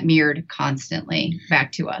have that mirrored constantly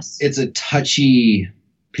back to us. It's a touchy,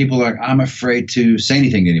 people are, I'm afraid to say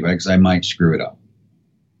anything to anybody because I might screw it up,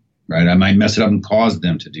 right? I might mess it up and cause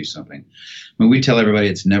them to do something. When we tell everybody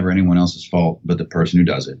it's never anyone else's fault but the person who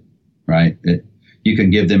does it, right? You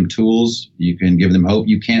can give them tools. You can give them hope.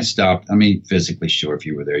 You can't stop. I mean, physically, sure, if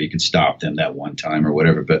you were there, you could stop them that one time or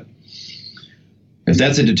whatever. But if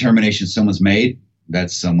that's a determination someone's made,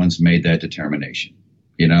 that's someone's made that determination,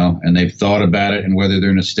 you know, and they've thought about it. And whether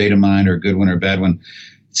they're in a state of mind or a good one or a bad one,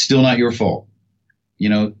 it's still not your fault. You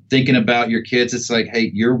know, thinking about your kids, it's like,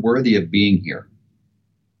 hey, you're worthy of being here.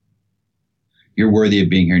 You're worthy of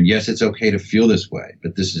being here. And yes, it's okay to feel this way,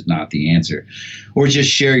 but this is not the answer. Or just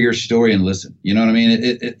share your story and listen. You know what I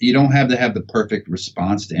mean? You don't have to have the perfect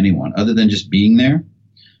response to anyone other than just being there.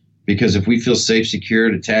 Because if we feel safe, secure,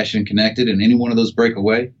 attached, and connected, and any one of those break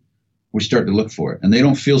away, we start to look for it. And they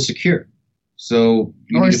don't feel secure. So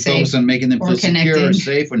you need to focus on making them feel secure or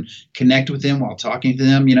safe and connect with them while talking to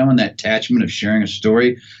them, you know, and that attachment of sharing a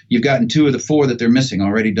story. You've gotten 2 of the 4 that they're missing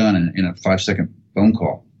already done in a 5-second phone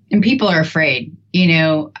call. And people are afraid, you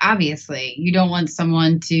know, obviously you don't want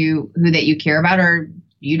someone that you care about or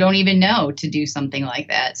you don't even know to do something like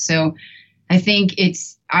that. So I think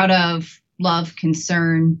it's out of love,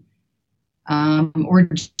 concern, or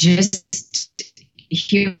just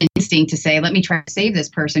human instinct to say, let me try to save this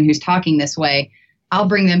person who's talking this way. I'll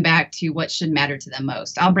bring them back to what should matter to them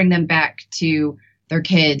most. I'll bring them back to their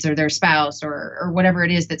kids or their spouse or whatever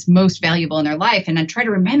it is that's most valuable in their life. And I try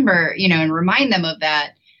to remember, you know, and remind them of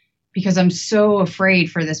that. because I'm so afraid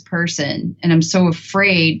for this person, and I'm so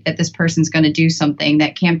afraid that this person's going to do something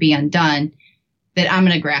that can't be undone, that I'm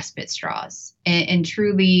going to grasp at straws. And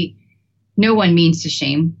truly, no one means to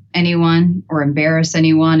shame anyone or embarrass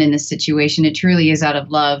anyone in this situation. It truly is out of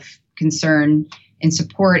love, concern, and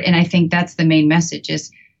support. And I think that's the main message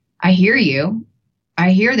is, I hear you.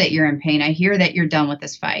 I hear that you're in pain. I hear that you're done with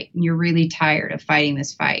this fight and you're really tired of fighting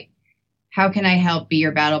this fight. How can I help be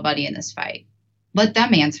your battle buddy in this fight? Let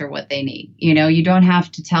them answer what they need. You know, you don't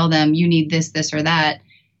have to tell them you need this, this, or that.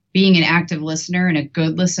 Being an active listener and a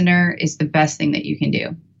good listener is the best thing that you can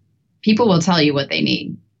do. People will tell you what they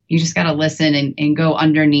need. You just got to listen and go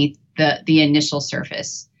underneath the initial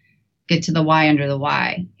surface, get to the why under the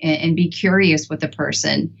why, and be curious with the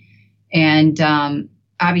person. And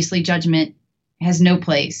obviously judgment has no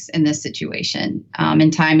place in this situation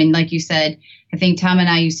in time. And like you said, I think Tom and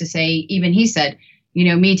I used to say, even he said, you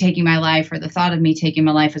know, me taking my life, or the thought of me taking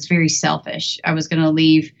my life, was very selfish. I was going to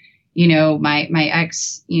leave, you know, my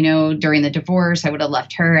ex, you know, during the divorce. I would have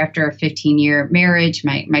left her after a 15-year marriage.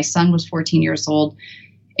 My son was 14 years old.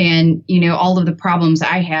 And, you know, all of the problems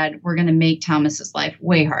I had were going to make Thomas's life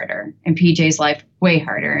way harder, and PJ's life way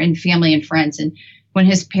harder, and family and friends. And when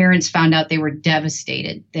his parents found out, they were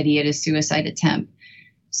devastated that he had a suicide attempt.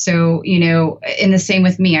 So, you know, and the same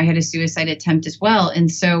with me, I had a suicide attempt as well. And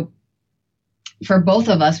so for both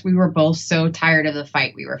of us, we were both so tired of the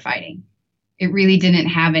fight we were fighting. It really didn't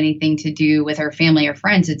have anything to do with our family or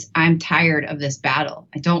friends. It's, I'm tired of this battle.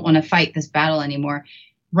 I don't want to fight this battle anymore.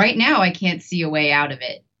 Right now, I can't see a way out of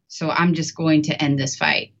it. So I'm just going to end this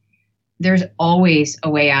fight. There's always a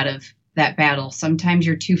way out of that battle. Sometimes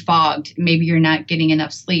you're too fogged. Maybe you're not getting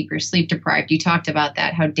enough sleep. You're sleep deprived. You talked about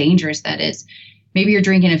that, how dangerous that is. Maybe you're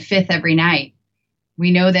drinking a fifth every night.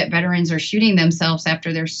 We know that veterans are shooting themselves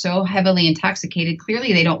after they're so heavily intoxicated.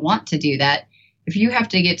 Clearly, they don't want to do that. If you have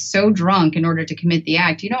to get so drunk in order to commit the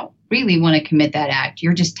act, you don't really want to commit that act.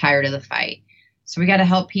 You're just tired of the fight. So we got to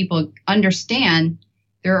help people understand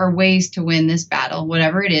there are ways to win this battle,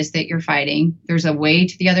 whatever it is that you're fighting. There's a way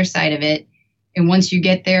to the other side of it. And once you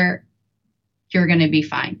get there, you're going to be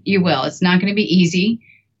fine. You will. It's not going to be easy,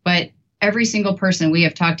 but every single person we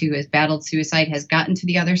have talked to who has battled suicide has gotten to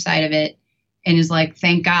the other side of it and is like,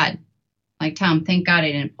 thank God. Like, Tom, thank God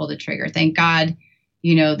I didn't pull the trigger. Thank God,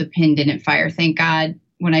 you know, the pin didn't fire. Thank God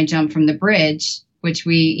when I jumped from the bridge, which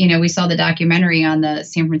we saw the documentary on the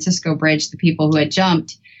San Francisco bridge, the people who had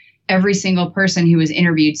jumped, every single person who was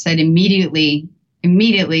interviewed said immediately,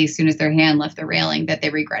 as soon as their hand left the railing, that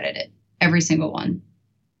they regretted it. Every single one.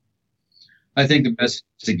 I think the best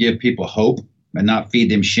is to give people hope and not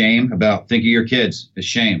feed them shame about think of your kids. It's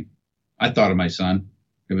shame. I thought of my son.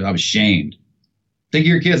 I was shamed. Think of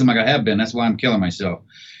your kids. I'm like, I have been. That's why I'm killing myself.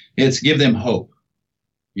 It's give them hope,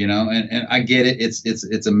 you know, and I get it.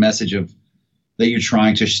 It's a message of that you're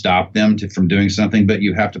trying to stop them from doing something, but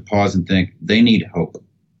you have to pause and think they need hope.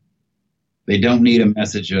 They don't need a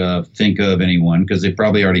message of think of anyone, because they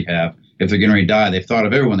probably already have. If they're getting ready to die, they've thought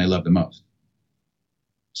of everyone they love the most.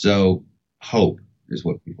 So hope is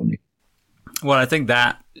what people need. Well, I think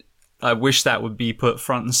that I wish that would be put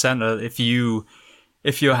front and center. If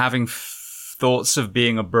you're having thoughts of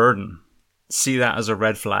being a burden, see that as a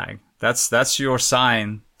red flag. That's your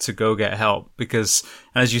sign to go get help. Because,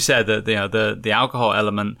 as you said, the alcohol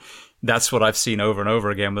element, that's what I've seen over and over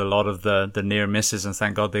again with a lot of the near misses, and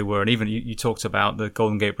thank God they were. And even you talked about the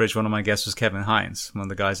Golden Gate Bridge. One of my guests was Kevin Hines, one of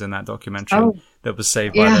the guys in that documentary that was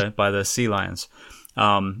saved by the sea lions.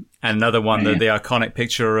 And another one, the iconic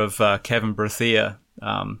picture of Kevin Berthea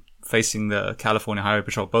facing the California Highway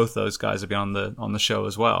Patrol. Both those guys have been on the show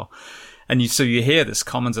as well. And so you hear this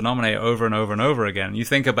common denominator over and over and over again. You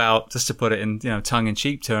think about, just to put it in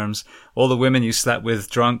tongue-in-cheek terms, all the women you slept with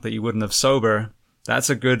drunk that you wouldn't have sober. That's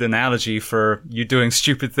a good analogy for you doing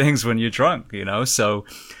stupid things when you're drunk, you know. So,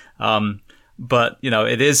 but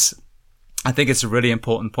it is. I think it's a really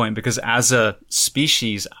important point, because as a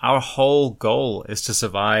species, our whole goal is to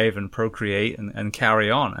survive and procreate and carry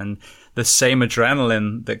on. And the same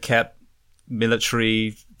adrenaline that kept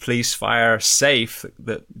military, police fire safe,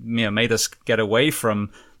 that made us get away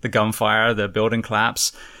from the gunfire, the building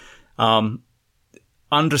collapse.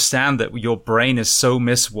 Understand that your brain is so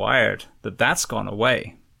miswired that's gone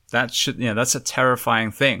away. That's a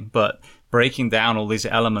terrifying thing, but breaking down all these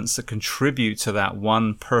elements that contribute to that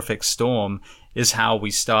one perfect storm is how we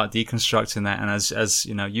start deconstructing that. And as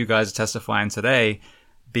you guys are testifying today,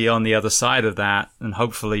 be on the other side of that and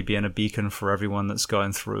hopefully being a beacon for everyone that's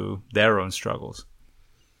going through their own struggles.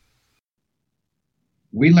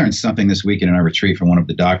 We learned something this weekend in our retreat from one of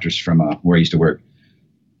the doctors from where I used to work.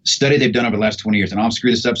 Study they've done over the last 20 years, and I'll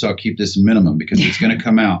screw this up, so I'll keep this minimum because it's going to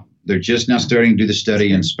come out. They're just now starting to do the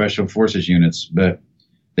study in special forces units, but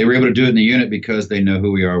they were able to do it in the unit because they know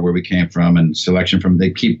who we are, where we came from, and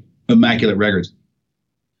they keep immaculate records.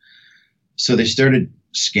 So they started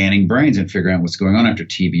scanning brains and figuring out what's going on after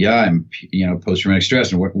TBI and, post-traumatic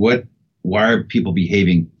stress, and why are people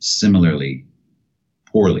behaving similarly,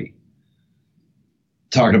 poorly.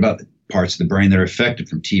 Talking about the parts of the brain that are affected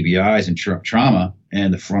from TBIs and trauma,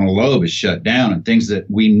 and the frontal lobe is shut down, and things that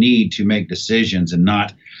we need to make decisions and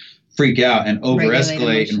not freak out and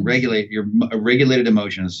over-escalate and regulate your regulated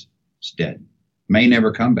emotions is dead. May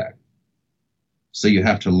never come back. So you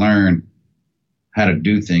have to learn how to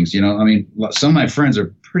do things. Some of my friends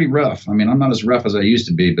are pretty rough. I'm not as rough as I used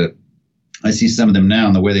to be, but I see some of them now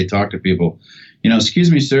and the way they talk to people.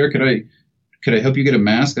 Excuse me, sir, could I help you get a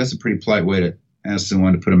mask? That's a pretty polite way to ask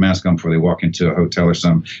someone to put a mask on before they walk into a hotel or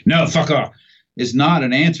something. No, fuck off. It's not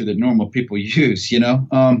an answer that normal people use,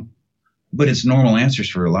 but it's normal answers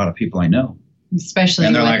for a lot of people I know. Especially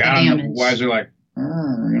and they're like, I don't know. Wives are like,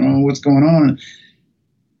 what's going on?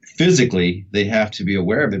 Physically, they have to be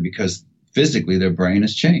aware of it because physically their brain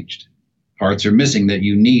has changed. Parts are missing that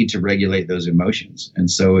you need to regulate those emotions. And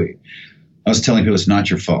so I was telling people it's not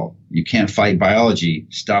your fault. You can't fight biology.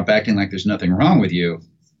 Stop acting like there's nothing wrong with you.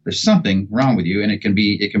 There's something wrong with you, and it can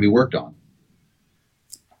be worked on.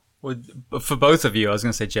 Well, for both of you, I was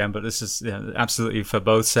going to say Jen, but this is absolutely for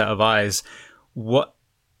both set of eyes. One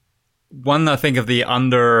I think of the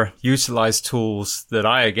underutilized tools that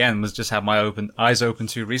I, again, was just had my eyes open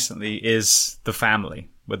to recently is the family,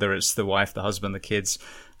 whether it's the wife, the husband, the kids.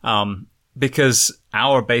 Because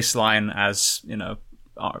our baseline as,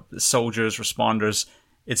 our soldiers, responders,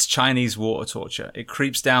 it's Chinese water torture. It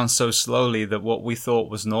creeps down so slowly that what we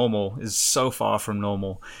thought was normal is so far from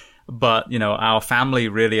normal. But, our family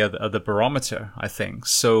really are the barometer, I think.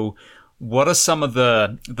 So what are some of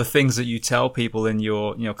the things that you tell people in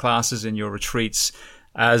your, classes, in your retreats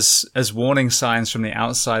as warning signs from the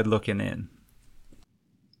outside looking in?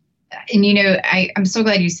 And, I'm so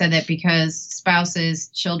glad you said that because spouses,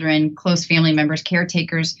 children, close family members,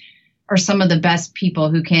 caretakers are some of the best people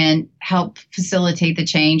who can help facilitate the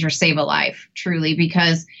change or save a life, truly,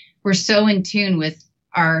 because we're so in tune with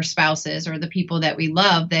our spouses or the people that we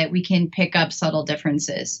love that we can pick up subtle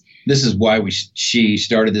differences. This is why she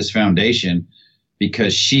started this foundation,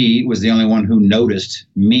 because she was the only one who noticed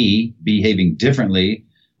me behaving differently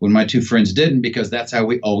when my two friends didn't, because that's how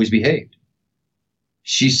we always behaved.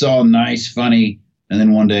 She saw nice, funny, and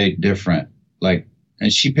then one day different,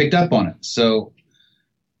 and she picked up on it. So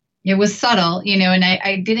it was subtle,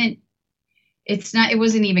 and it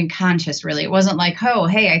wasn't even conscious, really. It wasn't like, oh,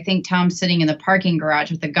 hey, I think Tom's sitting in the parking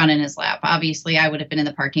garage with a gun in his lap. Obviously, I would have been in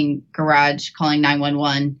the parking garage calling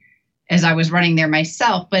 911 as I was running there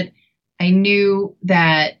myself. But I knew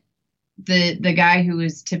that the guy who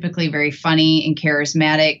was typically very funny and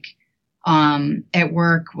charismatic at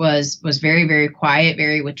work was very, very quiet,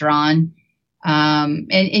 very withdrawn.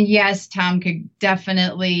 And yes, Tom could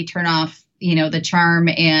definitely turn off the charm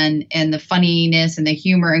and the funniness and the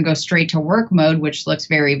humor and go straight to work mode, which looks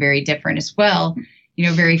very, very different as well.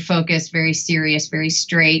 Very focused, very serious, very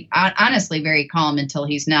straight, honestly, very calm until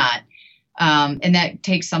he's not. And that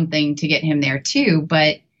takes something to get him there too.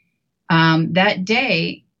 But that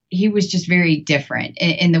day he was just very different,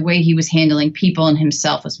 and the way he was handling people and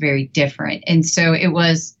himself was very different. And so it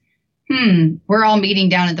was, we're all meeting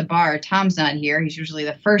down at the bar. Tom's not here. He's usually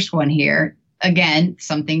the first one here. Again,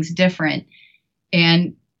 something's different.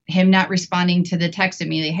 And him not responding to the text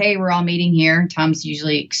immediately, hey, we're all meeting here. Tom's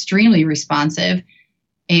usually extremely responsive.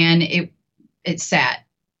 And it sat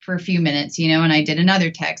for a few minutes, and I did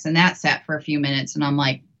another text and that sat for a few minutes. And I'm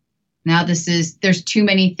like, now there's too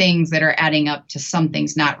many things that are adding up to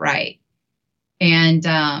something's not right. And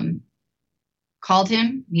called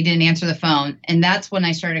him. He didn't answer the phone. And that's when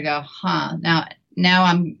I started to go, now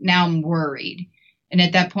I'm worried. And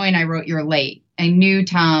at that point I wrote, you're late. I knew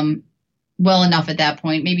Tom well enough at that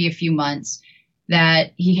point, maybe a few months,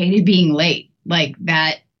 that he hated being late. Like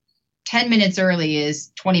that 10 minutes early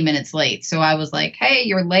is 20 minutes late. So I was like, hey,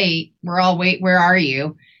 you're late. We're all wait. Where are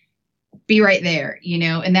you? Be right there.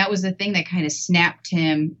 And that was the thing that kind of snapped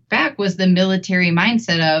him back, was the military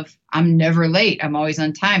mindset of, I'm never late. I'm always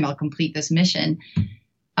on time. I'll complete this mission.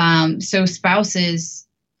 So spouses,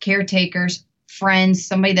 caretakers, friends,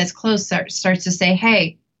 somebody that's close starts to say,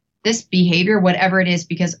 hey, this behavior, whatever it is,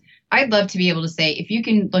 because I'd love to be able to say, if you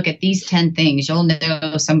can look at these 10 things, you'll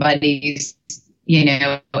know somebody's,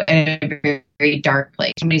 at a very, very dark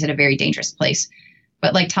place. Somebody's at a very dangerous place.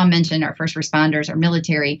 But like Tom mentioned, our first responders, our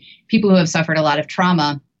military, people who have suffered a lot of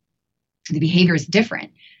trauma, the behavior is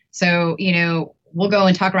different. So, we'll go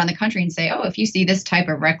and talk around the country and say, oh, if you see this type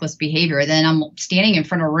of reckless behavior, then I'm standing in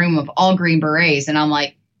front of a room of all Green Berets. And I'm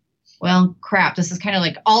like, well, crap, this is kind of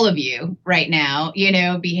like all of you right now,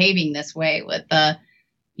 behaving this way with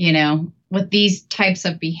with these types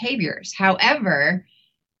of behaviors. However,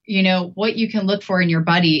 what you can look for in your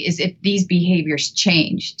buddy is if these behaviors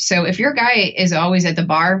change. So if your guy is always at the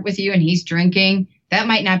bar with you and he's drinking, that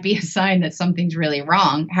might not be a sign that something's really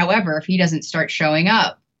wrong. However, if he doesn't start showing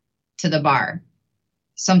up to the bar,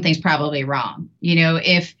 something's probably wrong.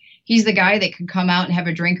 If he's the guy that could come out and have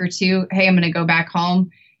a drink or two, hey, I'm going to go back home.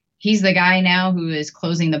 He's the guy now who is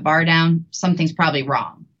closing the bar down. Something's probably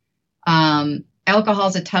wrong. Alcohol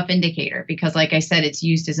is a tough indicator because, like I said, it's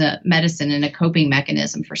used as a medicine and a coping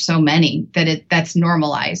mechanism for so many that's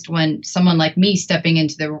normalized. When someone like me stepping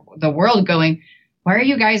into the world going, why are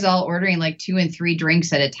you guys all ordering like 2 and 3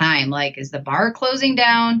 drinks at a time? Like, is the bar closing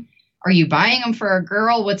down? Are you buying them for a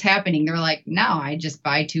girl? What's happening? They're like, no, I just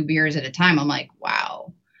buy 2 beers at a time. I'm like,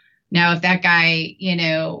 wow. Now, if that guy,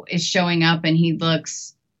 is showing up and he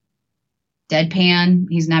looks deadpan,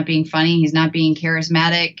 he's not being funny, he's not being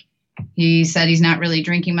charismatic, he said he's not really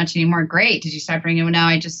drinking much anymore. Great. Did you stop drinking? Well, no,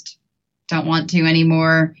 I just don't want to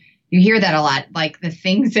anymore. You hear that a lot. Like the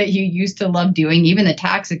things that you used to love doing, even the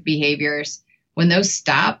toxic behaviors, when those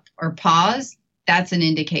stop or pause, that's an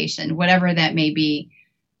indication, whatever that may be.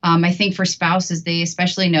 I think for spouses, they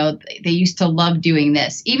especially know they used to love doing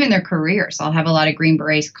this, even their careers. I'll have a lot of Green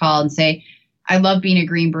Berets call and say, I love being a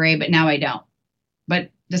Green Beret, but now I don't. But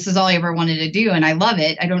this is all I ever wanted to do, and I love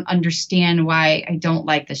it. I don't understand why I don't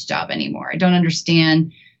like this job anymore. I don't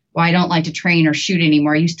understand why I don't like to train or shoot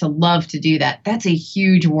anymore. I used to love to do that. That's a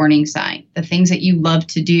huge warning sign. The things that you love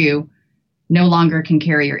to do no longer can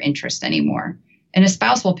carry your interest anymore. And a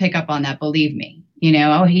spouse will pick up on that, believe me.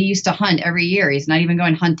 Oh, he used to hunt every year. He's not even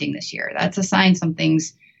going hunting this year. That's a sign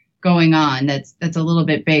something's going on that's a little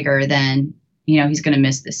bit bigger than, he's going to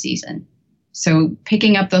miss this season. So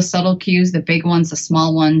picking up those subtle cues, the big ones, the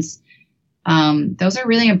small ones, those are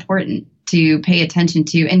really important to pay attention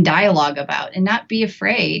to and dialogue about, and not be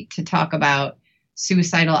afraid to talk about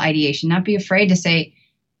suicidal ideation, not be afraid to say,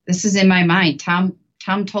 this is in my mind. Tom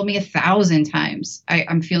told me 1,000 times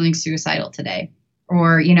I'm feeling suicidal today,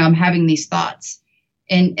 or, I'm having these thoughts.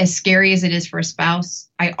 And as scary as it is for a spouse,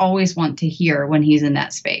 I always want to hear when he's in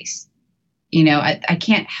that space. I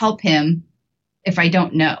can't help him if I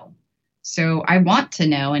don't know. So I want to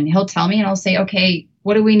know, and he'll tell me, and I'll say, okay,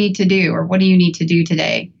 what do we need to do? Or what do you need to do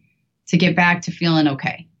today to get back to feeling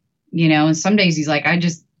okay? And some days he's like, I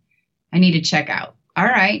need to check out. All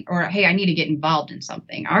right. Or, hey, I need to get involved in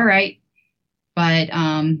something. All right. But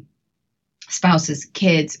spouses,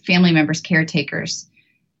 kids, family members, caretakers,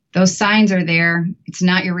 those signs are there. It's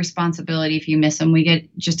not your responsibility if you miss them. We get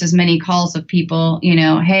just as many calls of people,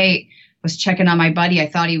 hey, was checking on my buddy. I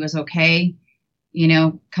thought he was okay.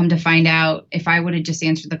 Come to find out, if I would have just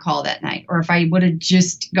answered the call that night, or if I would have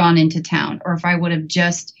just gone into town, or if I would have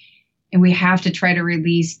and we have to try to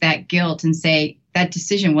release that guilt and say, that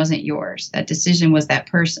decision wasn't yours. That decision was that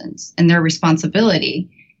person's and their responsibility.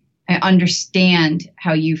 I understand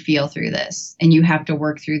how you feel through this, and you have to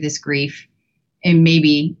work through this grief and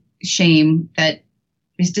maybe shame that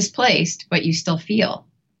is displaced, but you still feel.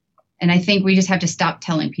 And I think we just have to stop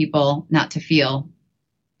telling people not to feel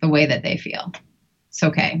the way that they feel. It's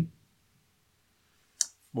okay.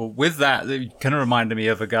 Well, with that, it kind of reminded me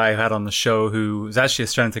of a guy who had on the show who was actually a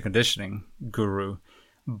strength and conditioning guru,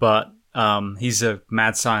 but he's a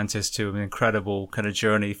mad scientist too, an incredible kind of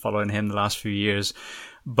journey following him the last few years.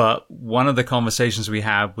 But one of the conversations we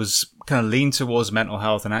had was kind of leaned towards mental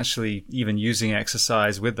health and actually even using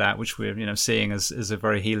exercise with that, which we're, seeing as a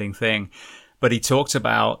very healing thing. But he talked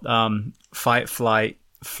about fight, flight,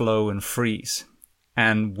 flow, and freeze.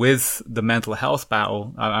 And with the mental health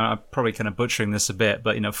battle, I'm probably kind of butchering this a bit,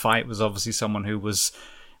 but, fight was obviously someone who was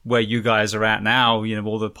where you guys are at now,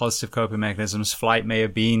 all the positive coping mechanisms. Flight may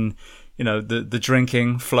have been, the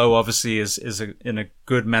drinking. Flow obviously is in a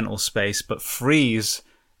good mental space, but freeze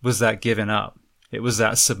was that giving up. It was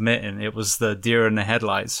that submitting. It was the deer in the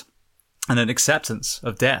headlights and an acceptance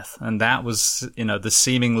of death. And that was, the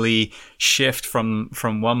seemingly shift from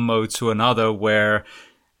one mode to another, where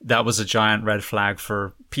that was a giant red flag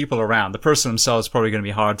for people around. The person themselves is probably going to be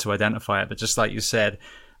hard to identify it, but just like you said,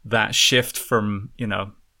 that shift from,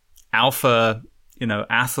 alpha,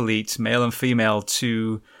 athlete, male and female,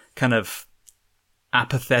 to kind of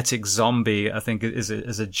apathetic zombie, I think is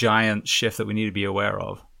a giant shift that we need to be aware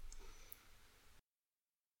of.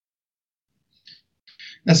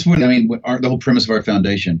 That's what the whole premise of our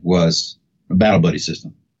foundation was a battle buddy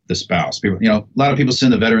system. The spouse, people, a lot of people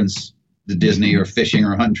send the veterans to Disney or fishing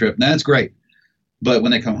or hunting trip. And that's great. But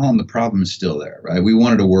when they come home, the problem is still there, right? We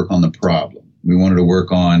wanted to work on the problem. We wanted to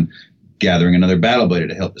work on gathering another battle buddy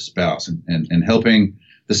to help the spouse and helping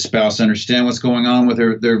the spouse understand what's going on with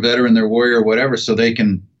their veteran, their warrior, whatever, so they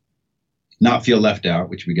can not feel left out,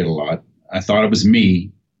 which we get a lot. I thought it was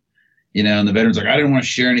me, and the veteran's like, I didn't want to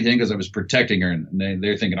share anything because I was protecting her. And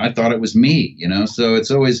they're thinking, I thought it was me, So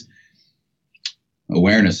it's always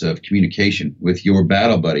awareness of communication with your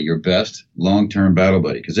battle buddy, your best long-term battle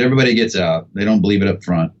buddy, because everybody gets out. They don't believe it up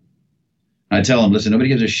front. I tell them, listen, nobody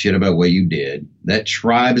gives a shit about what you did. That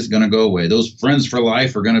tribe is going to go away. Those friends for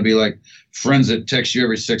life are going to be like friends that text you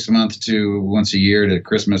every 6 months to once a year to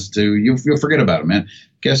Christmas to you'll forget about them, man.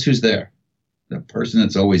 Guess who's there? The person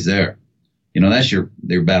that's always there. That's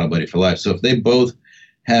their battle buddy for life. So if they both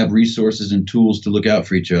have resources and tools to look out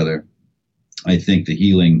for each other, I think the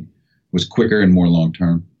healing was quicker and more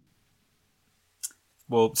long-term.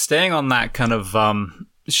 Well, staying on that kind of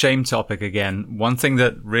shame topic again, one thing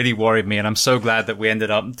that really worried me, and I'm so glad that we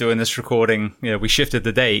ended up doing this recording, we shifted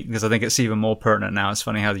the date because I think it's even more pertinent now. It's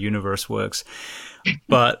funny how the universe works.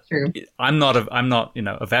 But I'm not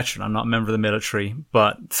a veteran. I'm not a member of the military.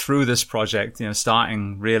 But through this project,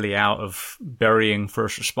 starting really out of burying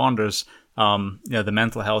first responders, the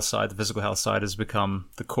mental health side, the physical health side has become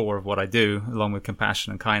the core of what I do, along with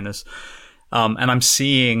compassion and kindness. And I'm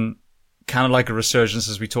seeing kind of like a resurgence,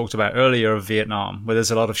 as we talked about earlier, of Vietnam, where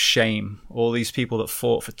there's a lot of shame. All these people that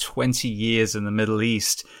fought for 20 years in the Middle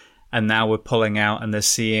East, and now we're pulling out and they're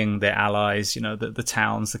seeing their allies, the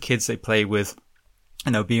towns, the kids they play with,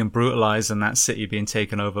 being brutalized and that city being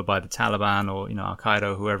taken over by the Taliban or,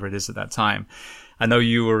 Al-Qaeda or whoever it is at that time. I know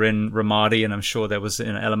you were in Ramadi, and I'm sure there was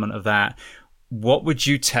an element of that. What would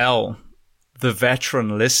you tell the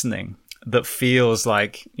veteran listening that feels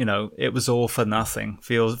like, it was all for nothing,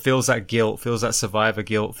 feels that guilt, feels that survivor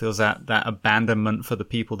guilt, feels that abandonment for the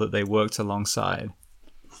people that they worked alongside?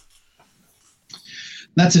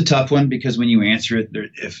 That's a tough one, because when you answer it,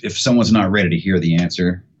 if someone's not ready to hear the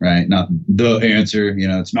answer, right? Not the answer,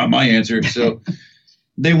 it's not my answer. So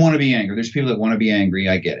they want to be angry. There's people that want to be angry.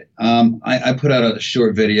 I get it. I put out a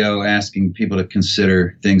short video asking people to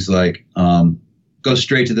consider things like go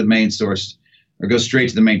straight to the main source or go straight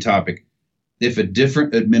to the main topic. If a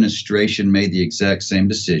different administration made the exact same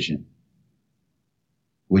decision,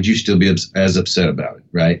 would you still be as upset about it,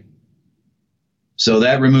 right? So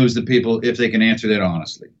that removes the people, if they can answer that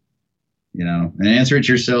honestly, and answer it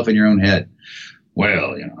yourself in your own head.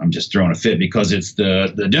 Well, I'm just throwing a fit because it's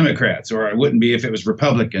the Democrats, or I wouldn't be if it was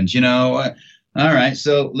Republicans, all right,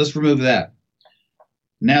 so let's remove that.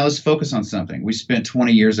 Now let's focus on something. We spent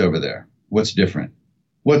 20 years over there. What's different?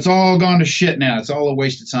 What's all gone to shit now? It's all a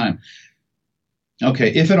waste of time.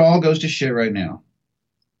 Okay, if it all goes to shit right now,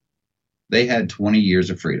 they had 20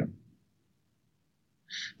 years of freedom.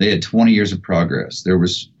 They had 20 years of progress. There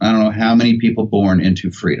was, I don't know how many people born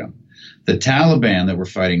into freedom. The Taliban that we're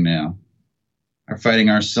fighting now are fighting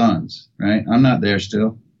our sons, right? I'm not there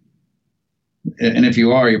still. And if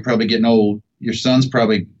you are, you're probably getting old. Your son's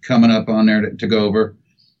probably coming up on there to go over.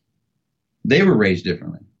 They were raised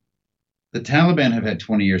differently. The Taliban have had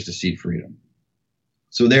 20 years to see freedom.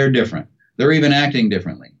 So they're different. They're even acting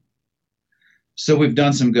differently. So we've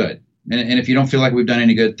done some good. And if you don't feel like we've done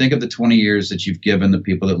any good, think of the 20 years that you've given the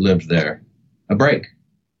people that lived there a break.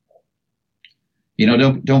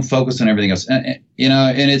 Don't focus on everything else. And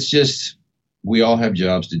it's just, we all have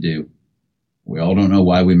jobs to do. We all don't know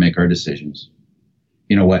why we make our decisions.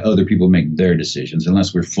 Why other people make their decisions,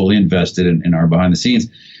 unless we're fully invested in our behind the scenes.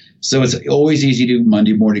 So it's always easy to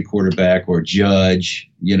Monday morning quarterback or judge,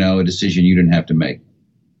 a decision you didn't have to make.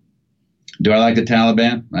 Do I like the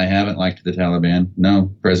Taliban? I haven't liked the Taliban.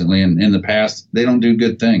 No, presently. And in the past, they don't do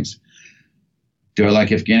good things. Do I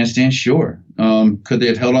like Afghanistan? Sure. Could they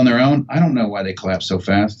have held on their own? I don't know why they collapsed so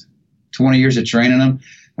fast. 20 years of training them.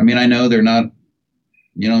 I mean, I know they're not,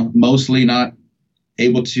 mostly not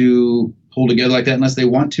able to pull together like that unless they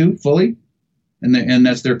want to fully. And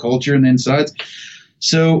that's their culture and the insides.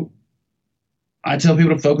 So I tell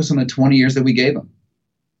people to focus on the 20 years that we gave them.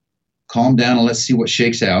 Calm down and let's see what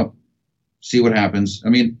shakes out. See what happens. I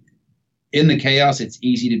mean, in the chaos, it's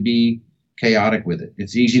easy to be chaotic with it.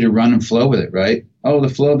 It's easy to run and flow with it, right? Oh, the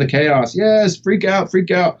flow of the chaos. Yes, freak out, freak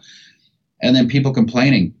out. And then people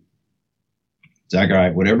complaining. It's like, all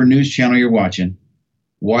right, whatever news channel you're watching,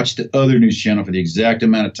 watch the other news channel for the exact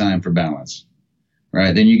amount of time for balance,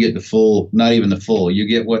 right? Then you get the full, not even the full. You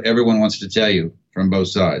get what everyone wants to tell you from both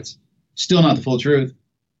sides. Still not the full truth,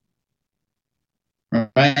 right?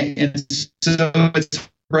 And so it's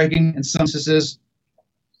breaking in some instances.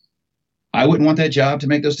 I wouldn't want that job to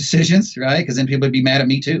make those decisions, right? Because then people would be mad at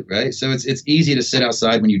me too, right? So it's easy to sit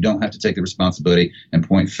outside when you don't have to take the responsibility and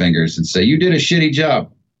point fingers and say, you did a shitty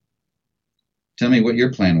job. Tell me what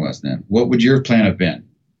your plan was then. What would your plan have been?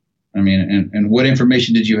 I mean, and what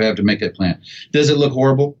information did you have to make that plan? Does it look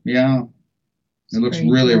horrible? Yeah. It looks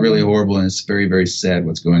really, really horrible, and it's very, very sad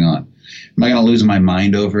what's going on. Am I going to lose my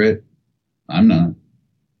mind over it? I'm not,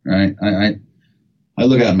 right? I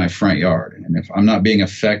look out in my front yard, and if I'm not being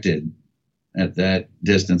affected at that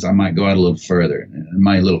distance, I might go out a little further,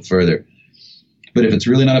 But if it's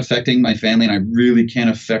really not affecting my family and I really can't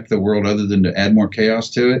affect the world other than to add more chaos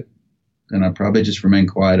to it, then I'll probably just remain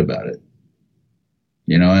quiet about it.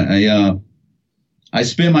 You know, I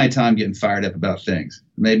spend my time getting fired up about things.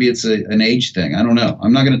 Maybe it's an age thing. I don't know.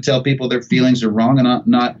 I'm not going to tell people their feelings are wrong and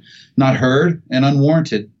not heard and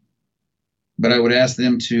unwarranted. But I would ask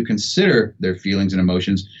them to consider their feelings and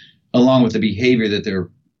emotions along with the behavior that they're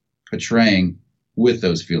portraying with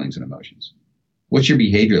those feelings and emotions. What's your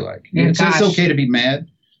behavior like? It's okay to be mad,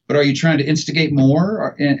 but are you trying to instigate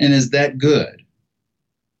more? And is that good?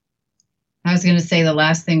 I was going to say the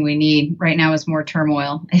last thing we need right now is more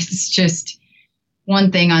turmoil. It's just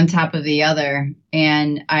one thing on top of the other.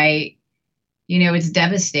 And it's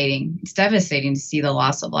devastating. It's devastating to see the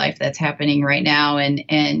loss of life that's happening right now.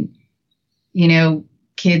 And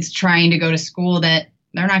kids trying to go to school that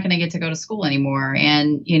they're not going to get to go to school anymore.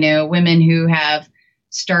 And, women who have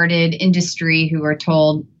started industry who are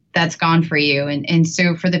told that's gone for you. And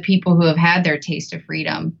so for the people who have had their taste of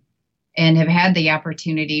freedom and have had the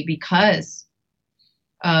opportunity because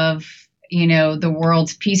of, the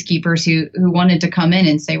world's peacekeepers who wanted to come in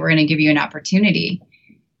and say, we're going to give you an opportunity.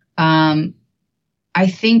 I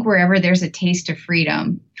think wherever there's a taste of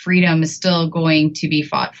freedom is still going to be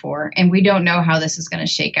fought for. And we don't know how this is going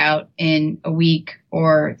to shake out in a week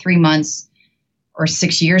or 3 months or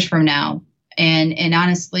 6 years from now. And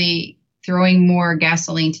honestly, throwing more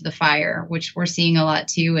gasoline to the fire, which we're seeing a lot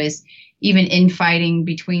too, is even infighting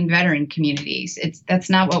between veteran communities. That's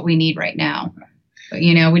not what we need right now. But,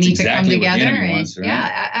 we need to come together and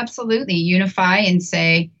yeah, absolutely unify and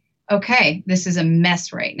say, okay, this is a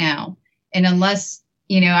mess right now. And unless,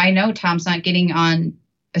 I know Tom's not getting on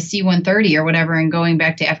a C-130 or whatever and going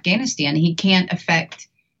back to Afghanistan, he can't affect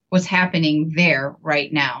what's happening there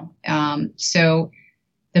right now. So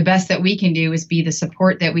the best that we can do is be the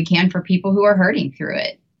support that we can for people who are hurting through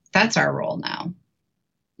it. That's our role now.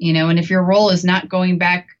 And if your role is not going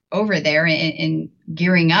back over there and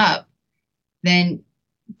gearing up, then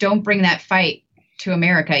don't bring that fight to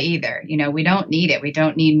America either. We don't need it. We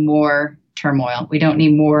don't need more turmoil. We don't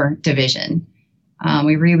need more division.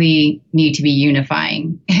 We really need to be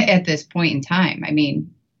unifying at this point in time. I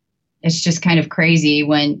mean, it's just kind of crazy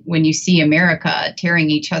when you see America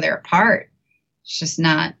tearing each other apart. It's just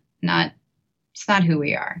not who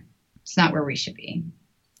we are. It's not where we should be.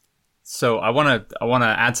 So I want to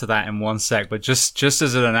add to that in one sec, but just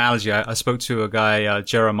as an analogy, I spoke to a guy,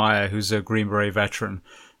 Jeremiah, who's a Green Beret veteran.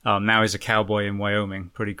 Now he's a cowboy in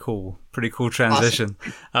Wyoming. Pretty cool transition.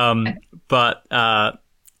 Awesome.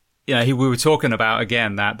 We were talking about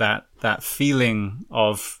again that feeling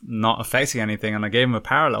of not affecting anything, and I gave him a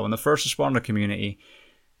parallel in the first responder community.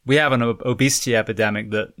 We have an obesity epidemic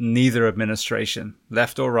that neither administration,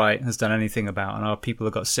 left or right, has done anything about. And our people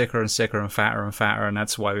have got sicker and sicker and fatter. And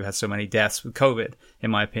that's why we've had so many deaths with COVID, in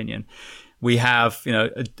my opinion. We have,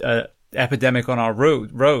 a epidemic on our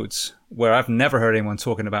roads where I've never heard anyone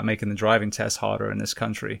talking about making the driving test harder in this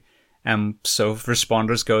country. And so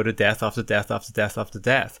responders go to death after death after death after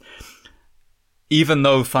death. Even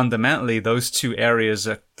though fundamentally those two areas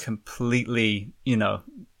are completely,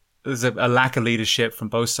 there's a lack of leadership from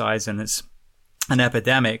both sides and it's an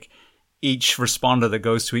epidemic. Each responder that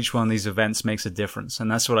goes to each one of these events makes a difference.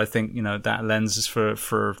 And that's what I think, that lens is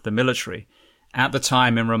for the military. At the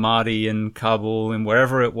time in Ramadi, in Kabul, and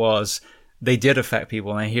wherever it was, they did affect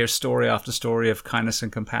people. And I hear story after story of kindness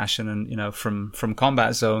and compassion and, from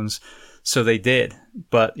combat zones. So they did.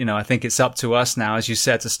 But, I think it's up to us now, as you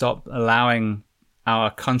said, to stop allowing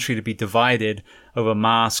our country to be divided over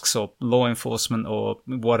masks or law enforcement or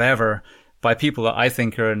whatever by people that I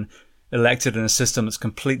think are elected in a system that's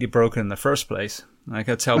completely broken in the first place. Like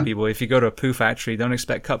I tell people, if you go to a poo factory, don't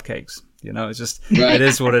expect cupcakes. It's just, right. It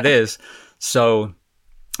is what it is. So,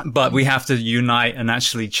 but we have to unite and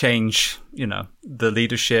actually change, the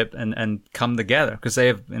leadership and come together because they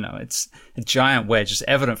have, it's a giant wedge. It's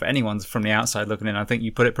evident for anyone from the outside looking in. I think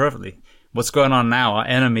you put it perfectly. What's going on now, our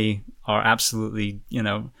enemy are absolutely,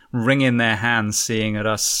 wringing their hands seeing at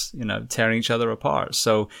us, tearing each other apart.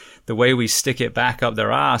 So the way we stick it back up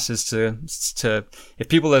their ass is to if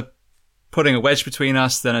people are putting a wedge between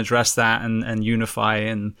us, then address that and unify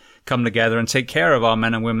and come together and take care of our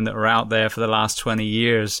men and women that were out there for the last 20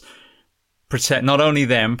 years. Protect not only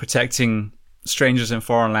them, protecting strangers in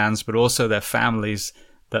foreign lands, but also their families,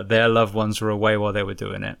 that their loved ones were away while they were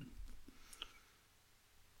doing it.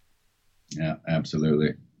 Yeah,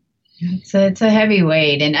 absolutely. It's a heavy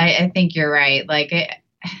weight. And I think you're right. Like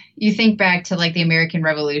you think back to like the American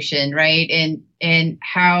Revolution, right? And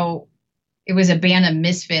how it was a band of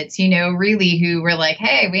misfits, really who were like,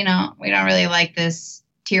 hey, we don't really like this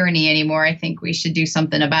tyranny anymore. I think we should do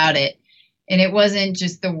something about it. And it wasn't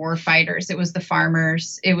just the war fighters. It was the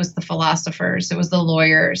farmers. It was the philosophers. It was the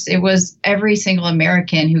lawyers. It was every single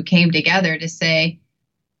American who came together to say,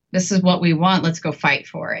 this is what we want. Let's go fight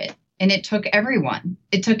for it. And it took everyone.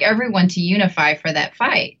 It took everyone to unify for that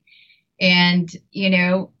fight. And,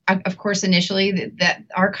 of course, initially that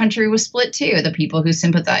our country was split too. The people who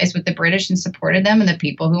sympathized with the British and supported them and the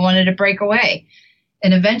people who wanted to break away.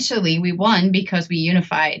 And eventually we won because we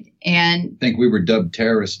unified. And I think we were dubbed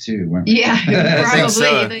terrorists too, weren't we? Yeah,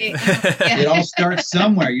 probably. So. It all starts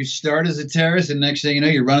somewhere. You start as a terrorist and next thing you know,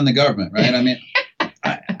 you're running the government, right? I mean,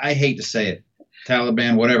 I hate to say it,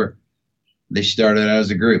 Taliban, whatever. They started out as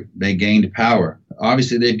a group. They gained power.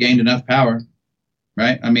 Obviously, they've gained enough power,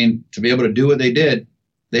 right? I mean, to be able to do what they did,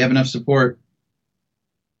 they have enough support.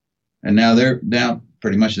 And now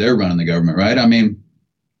pretty much they're running the government, right? I mean,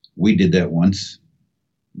 we did that once.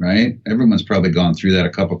 Right? Everyone's probably gone through that a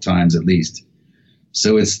couple times at least.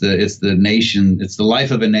 So it's the nation, it's the life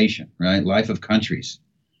of a nation, right? Life of countries.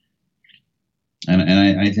 And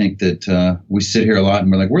I think that we sit here a lot and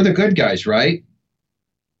we're like, we're the good guys, right?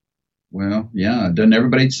 Well, yeah. Doesn't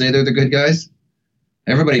everybody say they're the good guys?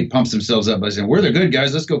 Everybody pumps themselves up by saying, we're the good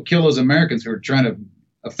guys. Let's go kill those Americans who are trying to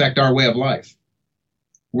affect our way of life.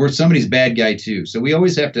 We're somebody's bad guy too. So we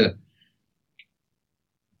always have to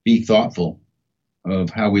be thoughtful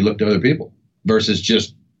of how we look to other people versus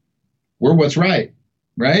just we're what's right,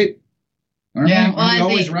 right? Yeah, well, I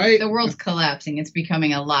always think right. The world's collapsing. It's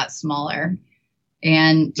becoming a lot smaller,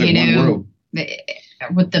 and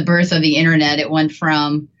with the birth of the internet, it went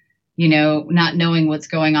from not knowing what's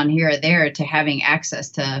going on here or there to having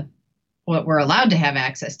access to what we're allowed to have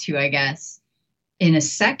access to, I guess, in a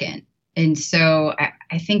second. And so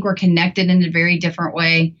I think we're connected in a very different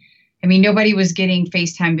way. I mean, nobody was getting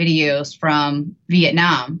FaceTime videos from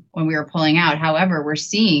Vietnam when we were pulling out. However, we're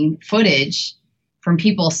seeing footage from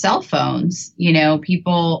people's cell phones,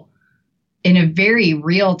 people in a very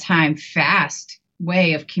real time, fast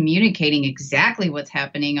way of communicating exactly what's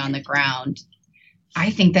happening on the ground. I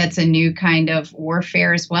think that's a new kind of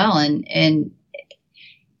warfare as well. And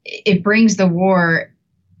it brings the war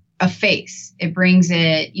a face. It brings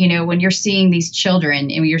it, when you're seeing these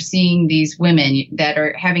children and you're seeing these women that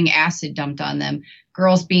are having acid dumped on them,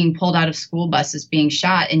 girls being pulled out of school buses, being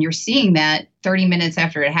shot, and you're seeing that 30 minutes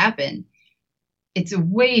after it happened. It's a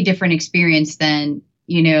way different experience than,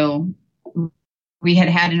 we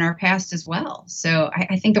had in our past as well. So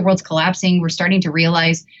I think the world's collapsing. We're starting to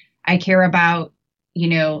realize I care about,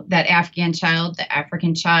 that Afghan child, the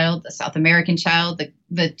African child, the South American child,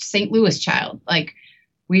 the St. Louis child. Like,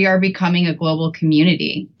 we are becoming a global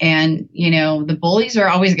community, and, the bullies are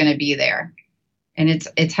always going to be there. And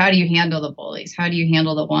it's how do you handle the bullies? How do you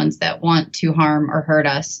handle the ones that want to harm or hurt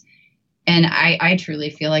us? And I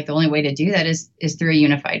truly feel like the only way to do that is through a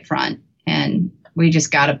unified front, and we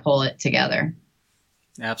just got to pull it together.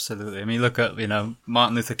 Absolutely. I mean, look at,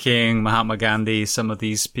 Martin Luther King, Mahatma Gandhi, some of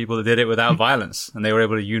these people that did it without violence, and they were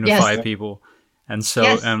able to unify people. And so,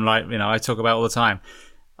 and I talk about all the time.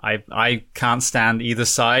 I can't stand either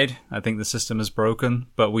side. I think the system is broken,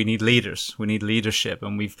 but we need leaders. We need leadership.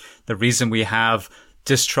 And the reason we have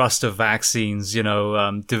distrust of vaccines,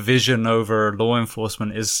 division over law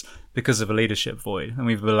enforcement is because of a leadership void. And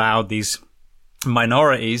we've allowed these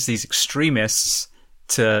minorities, these extremists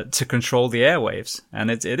to control the airwaves. And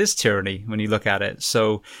it is tyranny when you look at it.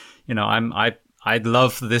 So, I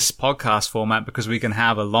love this podcast format because we can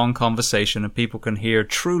have a long conversation and people can hear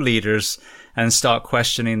true leaders and start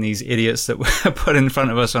questioning these idiots that were put in front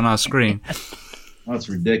of us on our screen. Well, it's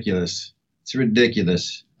ridiculous. It's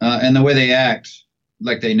ridiculous. And the way they act,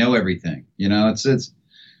 like they know everything. It's.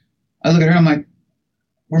 I look at her, I'm like,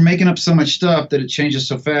 we're making up so much stuff that it changes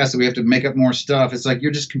so fast that we have to make up more stuff. It's like,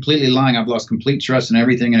 you're just completely lying. I've lost complete trust in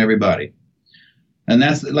everything and everybody. And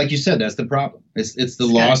that's, like you said, that's the problem. It's the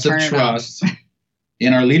loss of trust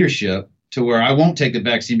in our leadership, to where I won't take the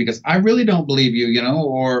vaccine because I really don't believe you,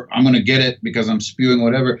 or I'm going to get it because I'm spewing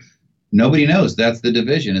whatever. Nobody knows. That's the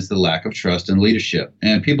division. It's the lack of trust in leadership.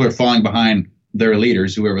 And people are falling behind their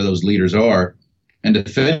leaders, whoever those leaders are, and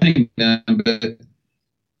defending them. But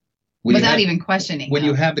without even questioning. When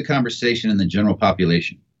you have the conversation in the general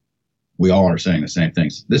population, we all are saying the same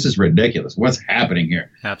things. This is ridiculous. What's happening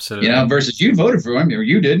here? Absolutely. Versus you voted for him or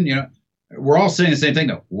you didn't. We're all saying the same thing.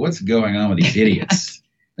 Though, what's going on with these idiots?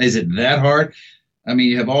 Is it that hard? I mean,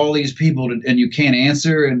 you have all these people and you can't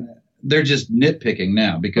answer, and they're just nitpicking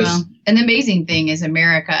now because. And the amazing thing is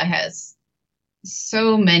America has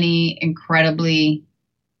so many incredibly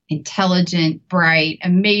intelligent, bright,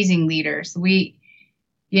 amazing leaders. We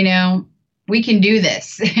can do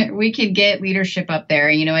this. We can get leadership up there.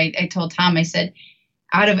 I told Tom, I said,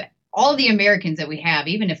 out of all the Americans that we have,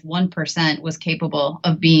 even if 1% was capable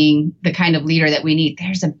of being the kind of leader that we need,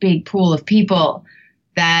 there's a big pool of people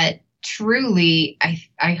that truly,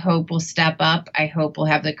 I hope will step up. I hope will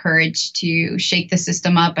have the courage to shake the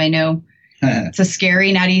system up. I know it's a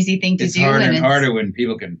scary, not easy thing to do. It's harder and harder when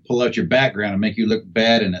people can pull out your background and make you look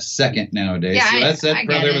bad in a second nowadays. Yeah, so that's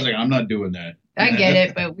probably was like, I'm not doing that. I get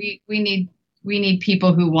it, but we need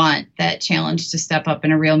people who want that challenge to step up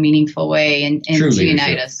in a real meaningful way and to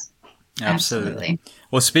unite us. Absolutely.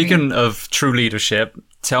 Well, speaking of true leadership,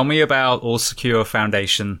 tell me about All Secure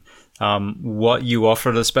Foundation, what you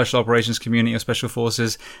offer to the Special Operations community or Special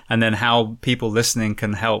Forces, and then how people listening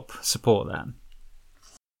can help support that.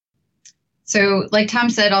 So like Tom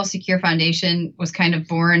said, All Secure Foundation was kind of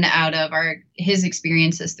born out of his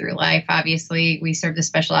experiences through life. Obviously, we serve the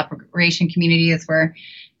Special Operation community. That's where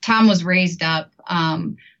Tom was raised up.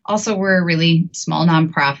 Also, we're a really small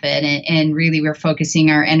nonprofit, and really we're focusing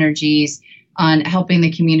our energies on helping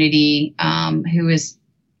the community who is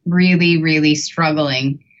really, really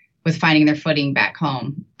struggling with finding their footing back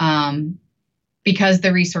home because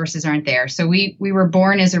the resources aren't there. So we were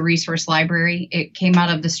born as a resource library. It came out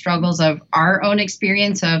of the struggles of our own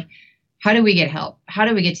experience of how do we get help? How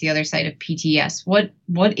do we get to the other side of PTS?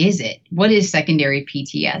 What is it? What is secondary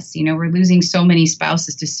PTS? We're losing so many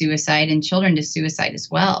spouses to suicide and children to suicide as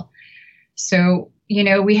well. So,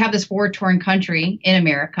 we have this war-torn country in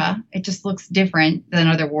America. It just looks different than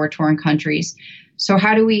other war-torn countries. So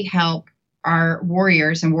how do we help our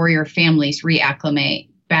warriors and warrior families reacclimate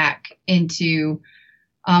back into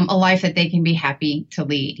a life that they can be happy to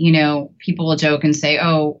lead? People will joke and say,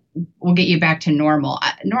 oh, we'll get you back to normal.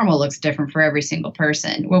 Normal looks different for every single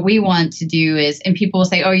person. What we want to do is, and people will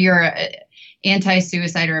say, oh, you're an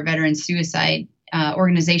anti-suicide or a veteran suicide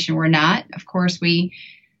organization. We're not. Of course, we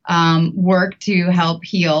work to help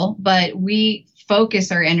heal, but we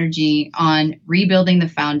focus our energy on rebuilding the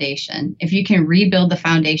foundation. If you can rebuild the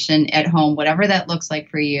foundation at home, whatever that looks like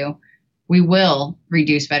for you, we will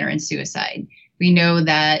reduce veteran suicide. We know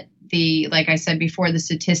that like I said before, the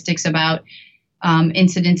statistics about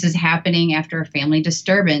incidences happening after a family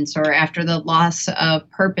disturbance or after the loss of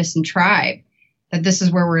purpose and tribe, that this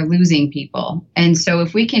is where we're losing people. And so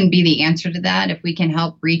if we can be the answer to that, if we can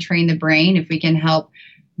help retrain the brain, if we can help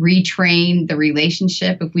retrain the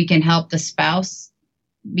relationship, if we can help the spouse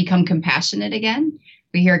become compassionate again.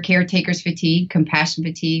 We hear caretaker's fatigue, compassion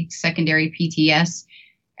fatigue, secondary PTS.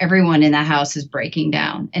 Everyone in the house is breaking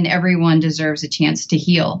down, and everyone deserves a chance to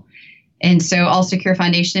heal. And so All Secure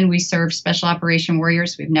Foundation, we serve special operation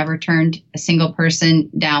warriors. We've never turned a single person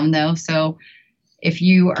down, though. So if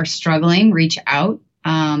you are struggling, reach out.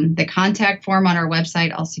 The contact form on our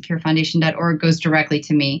website, allsecurefoundation.org, goes directly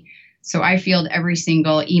to me. So I field every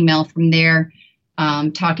single email from there,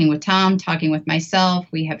 talking with Tom, talking with myself.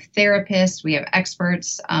 We have therapists, we have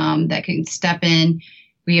experts that can step in.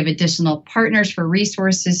 We have additional partners for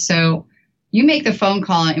resources. So you make the phone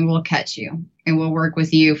call and we'll catch you, and we'll work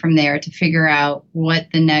with you from there to figure out what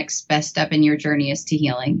the next best step in your journey is to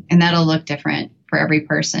healing. And that'll look different for every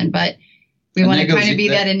person. But we want to kind of be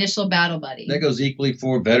that initial battle buddy. That goes equally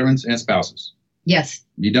for veterans and spouses. Yes.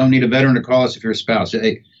 You don't need a veteran to call us if you're a spouse.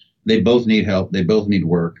 They both need help. They both need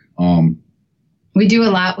work. We do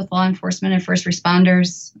a lot with law enforcement and first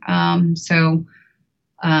responders.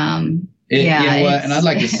 You know what? And I'd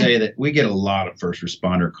like to say that we get a lot of first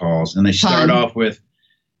responder calls, and they start off with,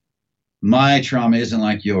 my trauma isn't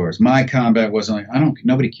like yours. My combat wasn't like,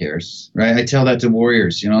 nobody cares, right? I tell that to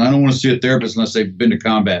warriors. I don't want to see a therapist unless they've been to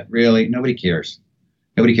combat. Really? Nobody cares.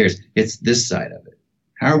 Nobody cares. It's this side of it.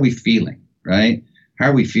 How are we feeling, right?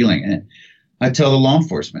 How are we feeling? And I tell the law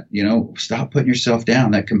enforcement, stop putting yourself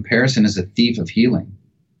down. That comparison is a thief of healing,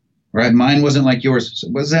 right? Mine wasn't like yours. So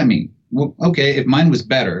what does that mean? Well, okay, if mine was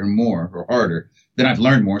better and more or harder, then I've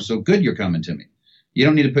learned more. So good, you're coming to me. You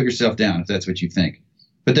don't need to put yourself down if that's what you think.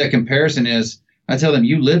 But that comparison is, I tell them,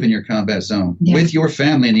 you live in your combat zone with your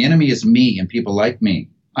family, and the enemy is me and people like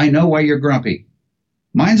me. I know why you're grumpy.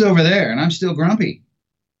 Mine's over there, and I'm still grumpy,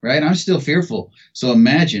 right? I'm still fearful. So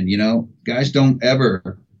imagine, guys don't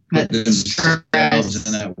ever put themselves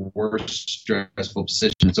in that worst stressful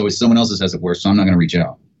position. It's always someone else's has it worse, so I'm not going to reach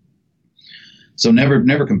out. So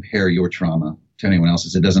never compare your trauma to anyone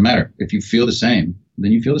else's. It doesn't matter. If you feel the same,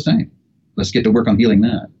 then you feel the same. Let's get to work on healing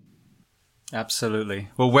that. Absolutely.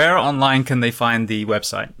 Well, where online can they find the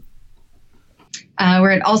website?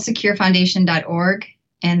 We're at allsecurefoundation.org.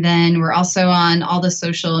 And then we're also on all the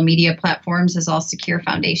social media platforms as All Secure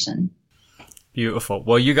Foundation. Beautiful.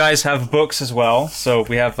 Well, you guys have books as well. So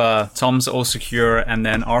we have Tom's All Secure and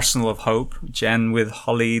then Arsenal of Hope, Jen with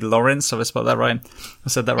Holly Lawrence. Have I spelled that right? I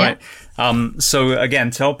said that right. So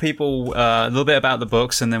again, tell people a little bit about the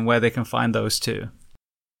books and then where they can find those too.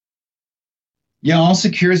 Yeah, All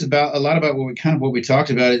Secure is about a lot about what we talked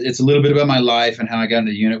about. It's a little bit about my life and how I got into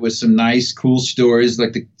the unit with some nice, cool stories,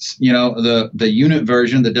 like the unit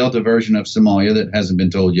version, the Delta version of Somalia that hasn't been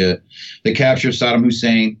told yet. The capture of Saddam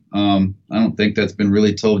Hussein. I don't think that's been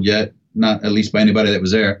really told yet, not at least by anybody that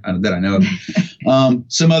was there that I know of.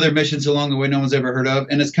 Some other missions along the way no one's ever heard of,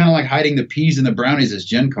 and it's kind of like hiding the peas and the brownies, as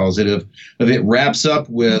Jen calls it. Of it wraps up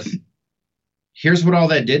with, here's what all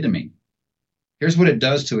that did to me. Here's what it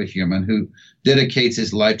does to a human who dedicates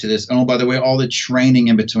his life to this. Oh, by the way, all the training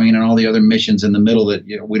in between and all the other missions in the middle that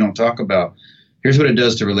we don't talk about. Here's what it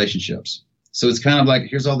does to relationships. So it's kind of like,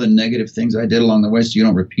 here's all the negative things I did along the way so you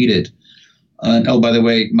don't repeat it. Oh, by the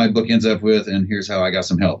way, my book ends up with, and here's how I got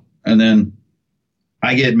some help. And then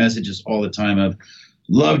I get messages all the time of,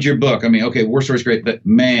 loved your book. I mean, okay, war story's great, but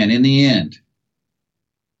man, in the end,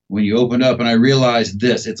 when you opened up and I realized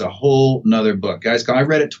this, it's a whole nother book. Guys, I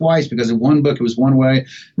read it twice because in one book it was one way.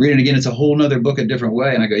 Reading it again, it's a whole nother book a different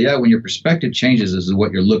way. And I go, yeah, when your perspective changes, this is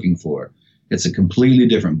what you're looking for. It's a completely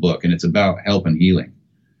different book, and it's about help and healing.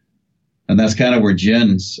 And that's kind of where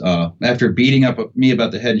Jen's, after beating up me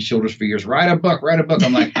about the head and shoulders for years, write a book.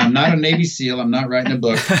 I'm like, I'm not a Navy SEAL. I'm not writing a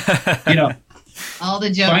book. All the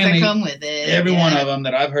jokes that come with it. Every one of them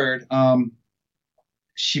that I've heard.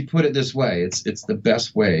 She put it this way, it's the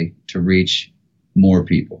best way to reach more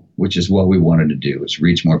people, which is what we wanted to do, is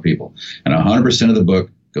reach more people. And 100% of the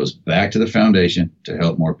book goes back to the foundation to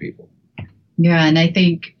help more people. Yeah, and I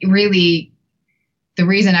think really the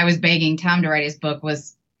reason I was begging Tom to write his book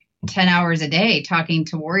was 10 hours a day talking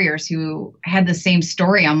to warriors who had the same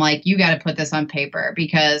story. I'm like, you got to put this on paper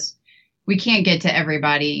because we can't get to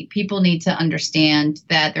everybody. People need to understand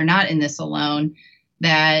that they're not in this alone,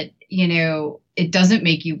 that, it doesn't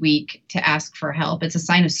make you weak to ask for help. It's a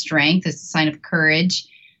sign of strength. It's a sign of courage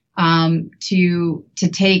to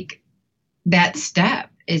take that step,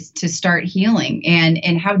 is to start healing,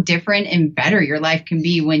 and how different and better your life can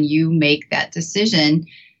be when you make that decision.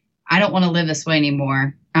 I don't want to live this way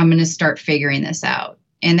anymore. I'm going to start figuring this out.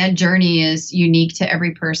 And that journey is unique to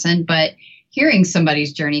every person, but hearing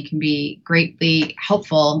somebody's journey can be greatly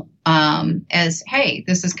helpful as, hey,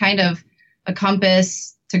 this is kind of a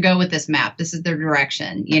compass to go with this map. This is the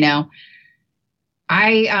direction,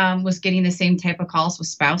 I was getting the same type of calls with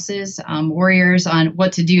spouses, warriors, on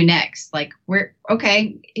what to do next. Like,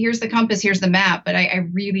 okay, here's the compass, here's the map, but I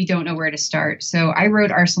really don't know where to start. So I wrote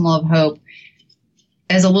Arsenal of Hope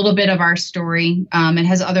as a little bit of our story. It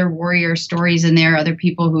has other warrior stories in there, other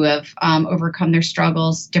people who have overcome their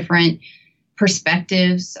struggles, different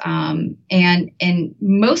perspectives, and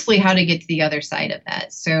mostly how to get to the other side of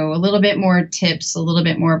that. So a little bit more tips, a little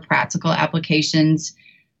bit more practical applications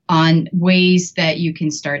on ways that you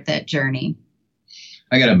can start that journey.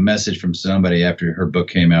 I got a message from somebody after her book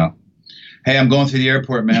came out. Hey, I'm going through the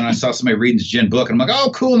airport, man. I saw somebody reading this Jen book, and I'm like,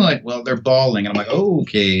 oh, cool. And they're like, well, they're bawling. And I'm like, oh,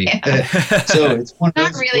 okay. Yeah. So it's one of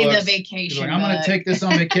not those really books. The vacation. Like, I'm going to take this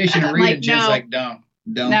on vacation and read like, it. Jen's no. like,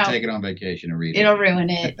 don't take it on vacation and read it. It'll ruin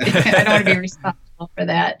it. I don't want to be responsible for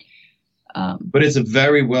that. But it's a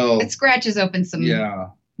very well. It scratches open some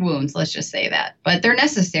wounds, let's just say that. But they're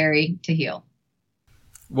necessary to heal.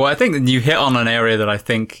 Well, I think that you hit on an area that I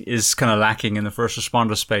think is kind of lacking in the first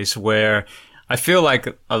responder space, where I feel like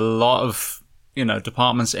a lot of,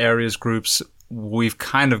 departments, areas, groups, we've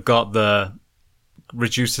kind of got the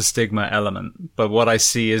reduce the stigma element. But what I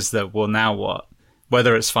see is that, well, now what?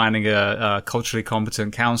 Whether it's finding a culturally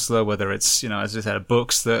competent counselor, whether it's, as I said,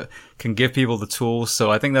 books that can give people the tools. So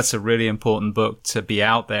I think that's a really important book to be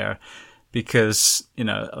out there because,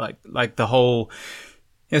 like the whole,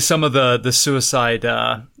 some of the suicide,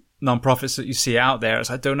 nonprofits that you see out there, it's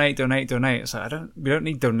like donate. It's like, we don't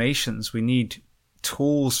need donations. We need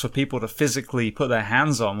tools for people to physically put their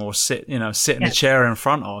hands on or sit in a chair in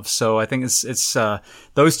front of. So I think it's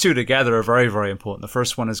those two together are very, very important. The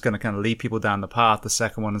first one is going to kind of lead people down the path. The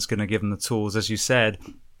second one is going to give them the tools, as you said,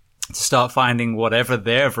 to start finding whatever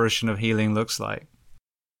their version of healing looks like.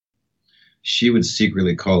 she would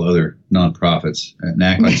secretly call other nonprofits and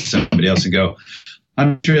act like somebody else and go,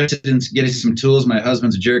 I'm interested in getting some tools. My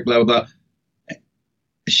husband's a jerk, blah, blah, blah.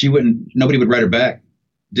 Nobody would write her back.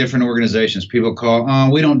 Different organizations. People call, oh,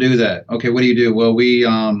 we don't do that. Okay, what do you do? Well, we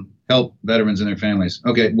help veterans and their families.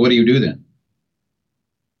 Okay, what do you do then?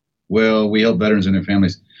 Well, we help veterans and their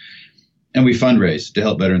families. And we fundraise to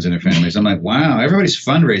help veterans and their families. I'm like, wow, everybody's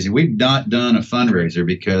fundraising. We've not done a fundraiser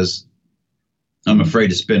because I'm afraid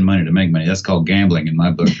to spend money to make money. That's called gambling in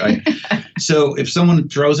my book. So if someone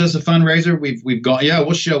throws us a fundraiser, we've gone, yeah,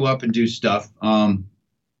 we'll show up and do stuff.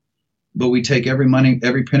 But we take every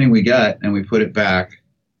penny we got, and we put it back.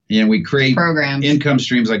 And we create programs, income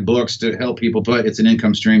streams like books to help people, but it's an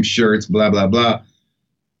income stream, shirts, blah, blah, blah.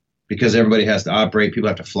 Because everybody has to operate. People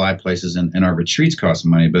have to fly places, and our retreats cost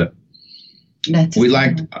money. But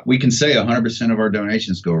we can say 100% of our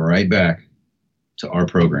donations go right back to our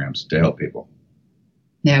programs to help people.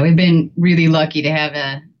 Yeah, we've been really lucky to have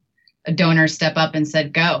a donor step up and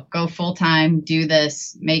said, go full time, do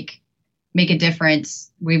this, make a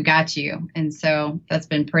difference. We've got you. And so that's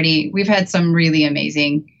been we've had some really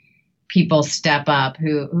amazing people step up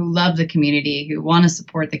who love the community, who want to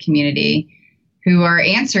support the community, who are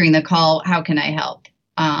answering the call, how can I help?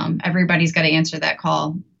 Everybody's got to answer that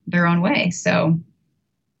call their own way. So,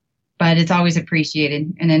 but it's always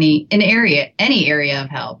appreciated in any area of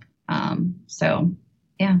help. So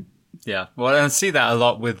yeah. Yeah. Well, I see that a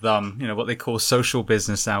lot with, what they call social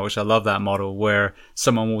business now, which I love that model where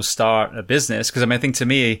someone will start a business. Cause I think to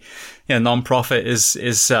me, nonprofit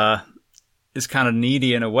is kind of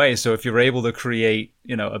needy in a way. So if you're able to create,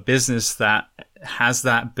 a business that has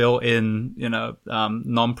that built in,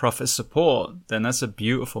 nonprofit support, then that's a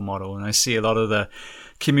beautiful model. And I see a lot of the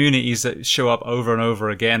communities that show up over and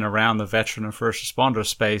over again around the veteran and first responder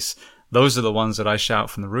space. Those are the ones that I shout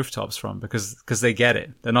from the rooftops from because they get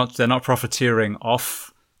it. They're not profiteering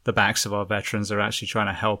off the backs of our veterans. They're actually trying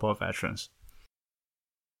to help our veterans.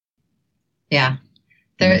 Yeah.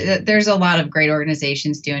 There's a lot of great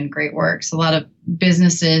organizations doing great work. So a lot of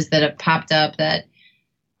businesses that have popped up that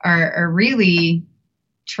are really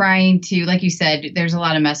trying to, like you said, there's a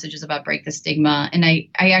lot of messages about break the stigma. And I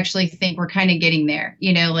actually think we're kind of getting there,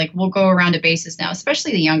 we'll go around a basis now,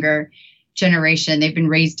 especially the younger generation. They've been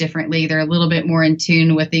raised differently. They're a little bit more in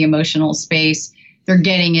tune with the emotional space. They're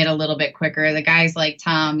getting it a little bit quicker. The guys like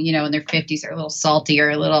Tom, in their 50s are a little saltier,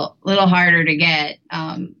 a little harder to get.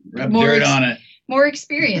 Rub dirt on it. More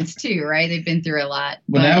experience too, right? They've been through a lot.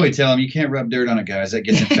 Well, now we tell them you can't rub dirt on it, guys. That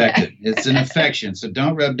gets infected. It's an infection, so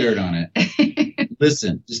don't rub dirt on it.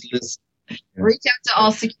 Listen, just listen. Reach out to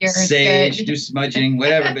All Secure. Sage, do smudging,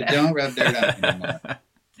 whatever, but don't rub dirt on it anymore.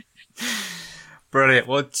 Brilliant.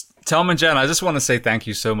 Well, Tom and Jen, I just want to say thank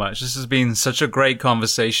you so much. This has been such a great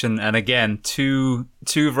conversation. And again, two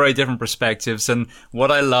very different perspectives. And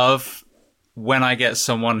what I love when I get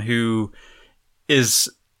someone who is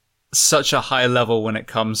such a high level when it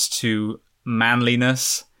comes to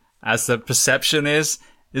manliness, as the perception is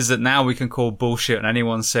that now we can call bullshit on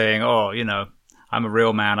anyone saying, oh, I'm a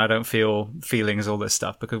real man. I don't feel feelings, all this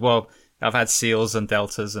stuff. Because, well, I've had SEALs and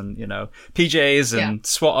Deltas and, PJs and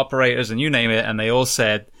SWAT operators and you name it. And they all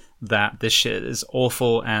said that this shit is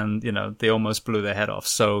awful and, they almost blew their head off.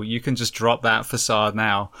 So you can just drop that facade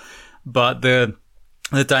now. But the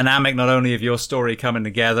dynamic, not only of your story coming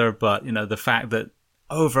together, but, the fact that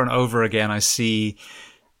over and over again, I see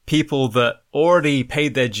people that already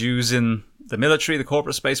paid their dues in the military, the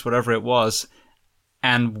corporate space, whatever it was.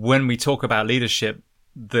 And when we talk about leadership,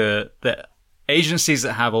 the agencies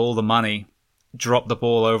that have all the money drop the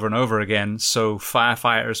ball over and over again. So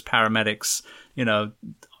firefighters, paramedics,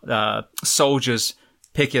 soldiers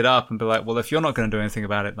pick it up and be like, well, if you're not going to do anything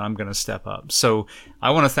about it, then I'm going to step up. So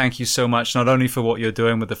I want to thank you so much, not only for what you're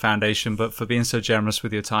doing with the foundation, but for being so generous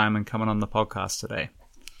with your time and coming on the podcast today.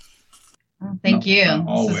 Thank you.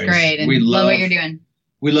 Always. This is great. And we love what you're doing.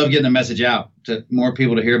 We love getting the message out to more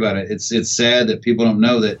people to hear about it. It's sad that people don't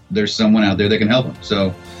know that there's someone out there that can help them.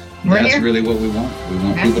 So that's really what we want. We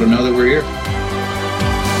want people to know that we're here.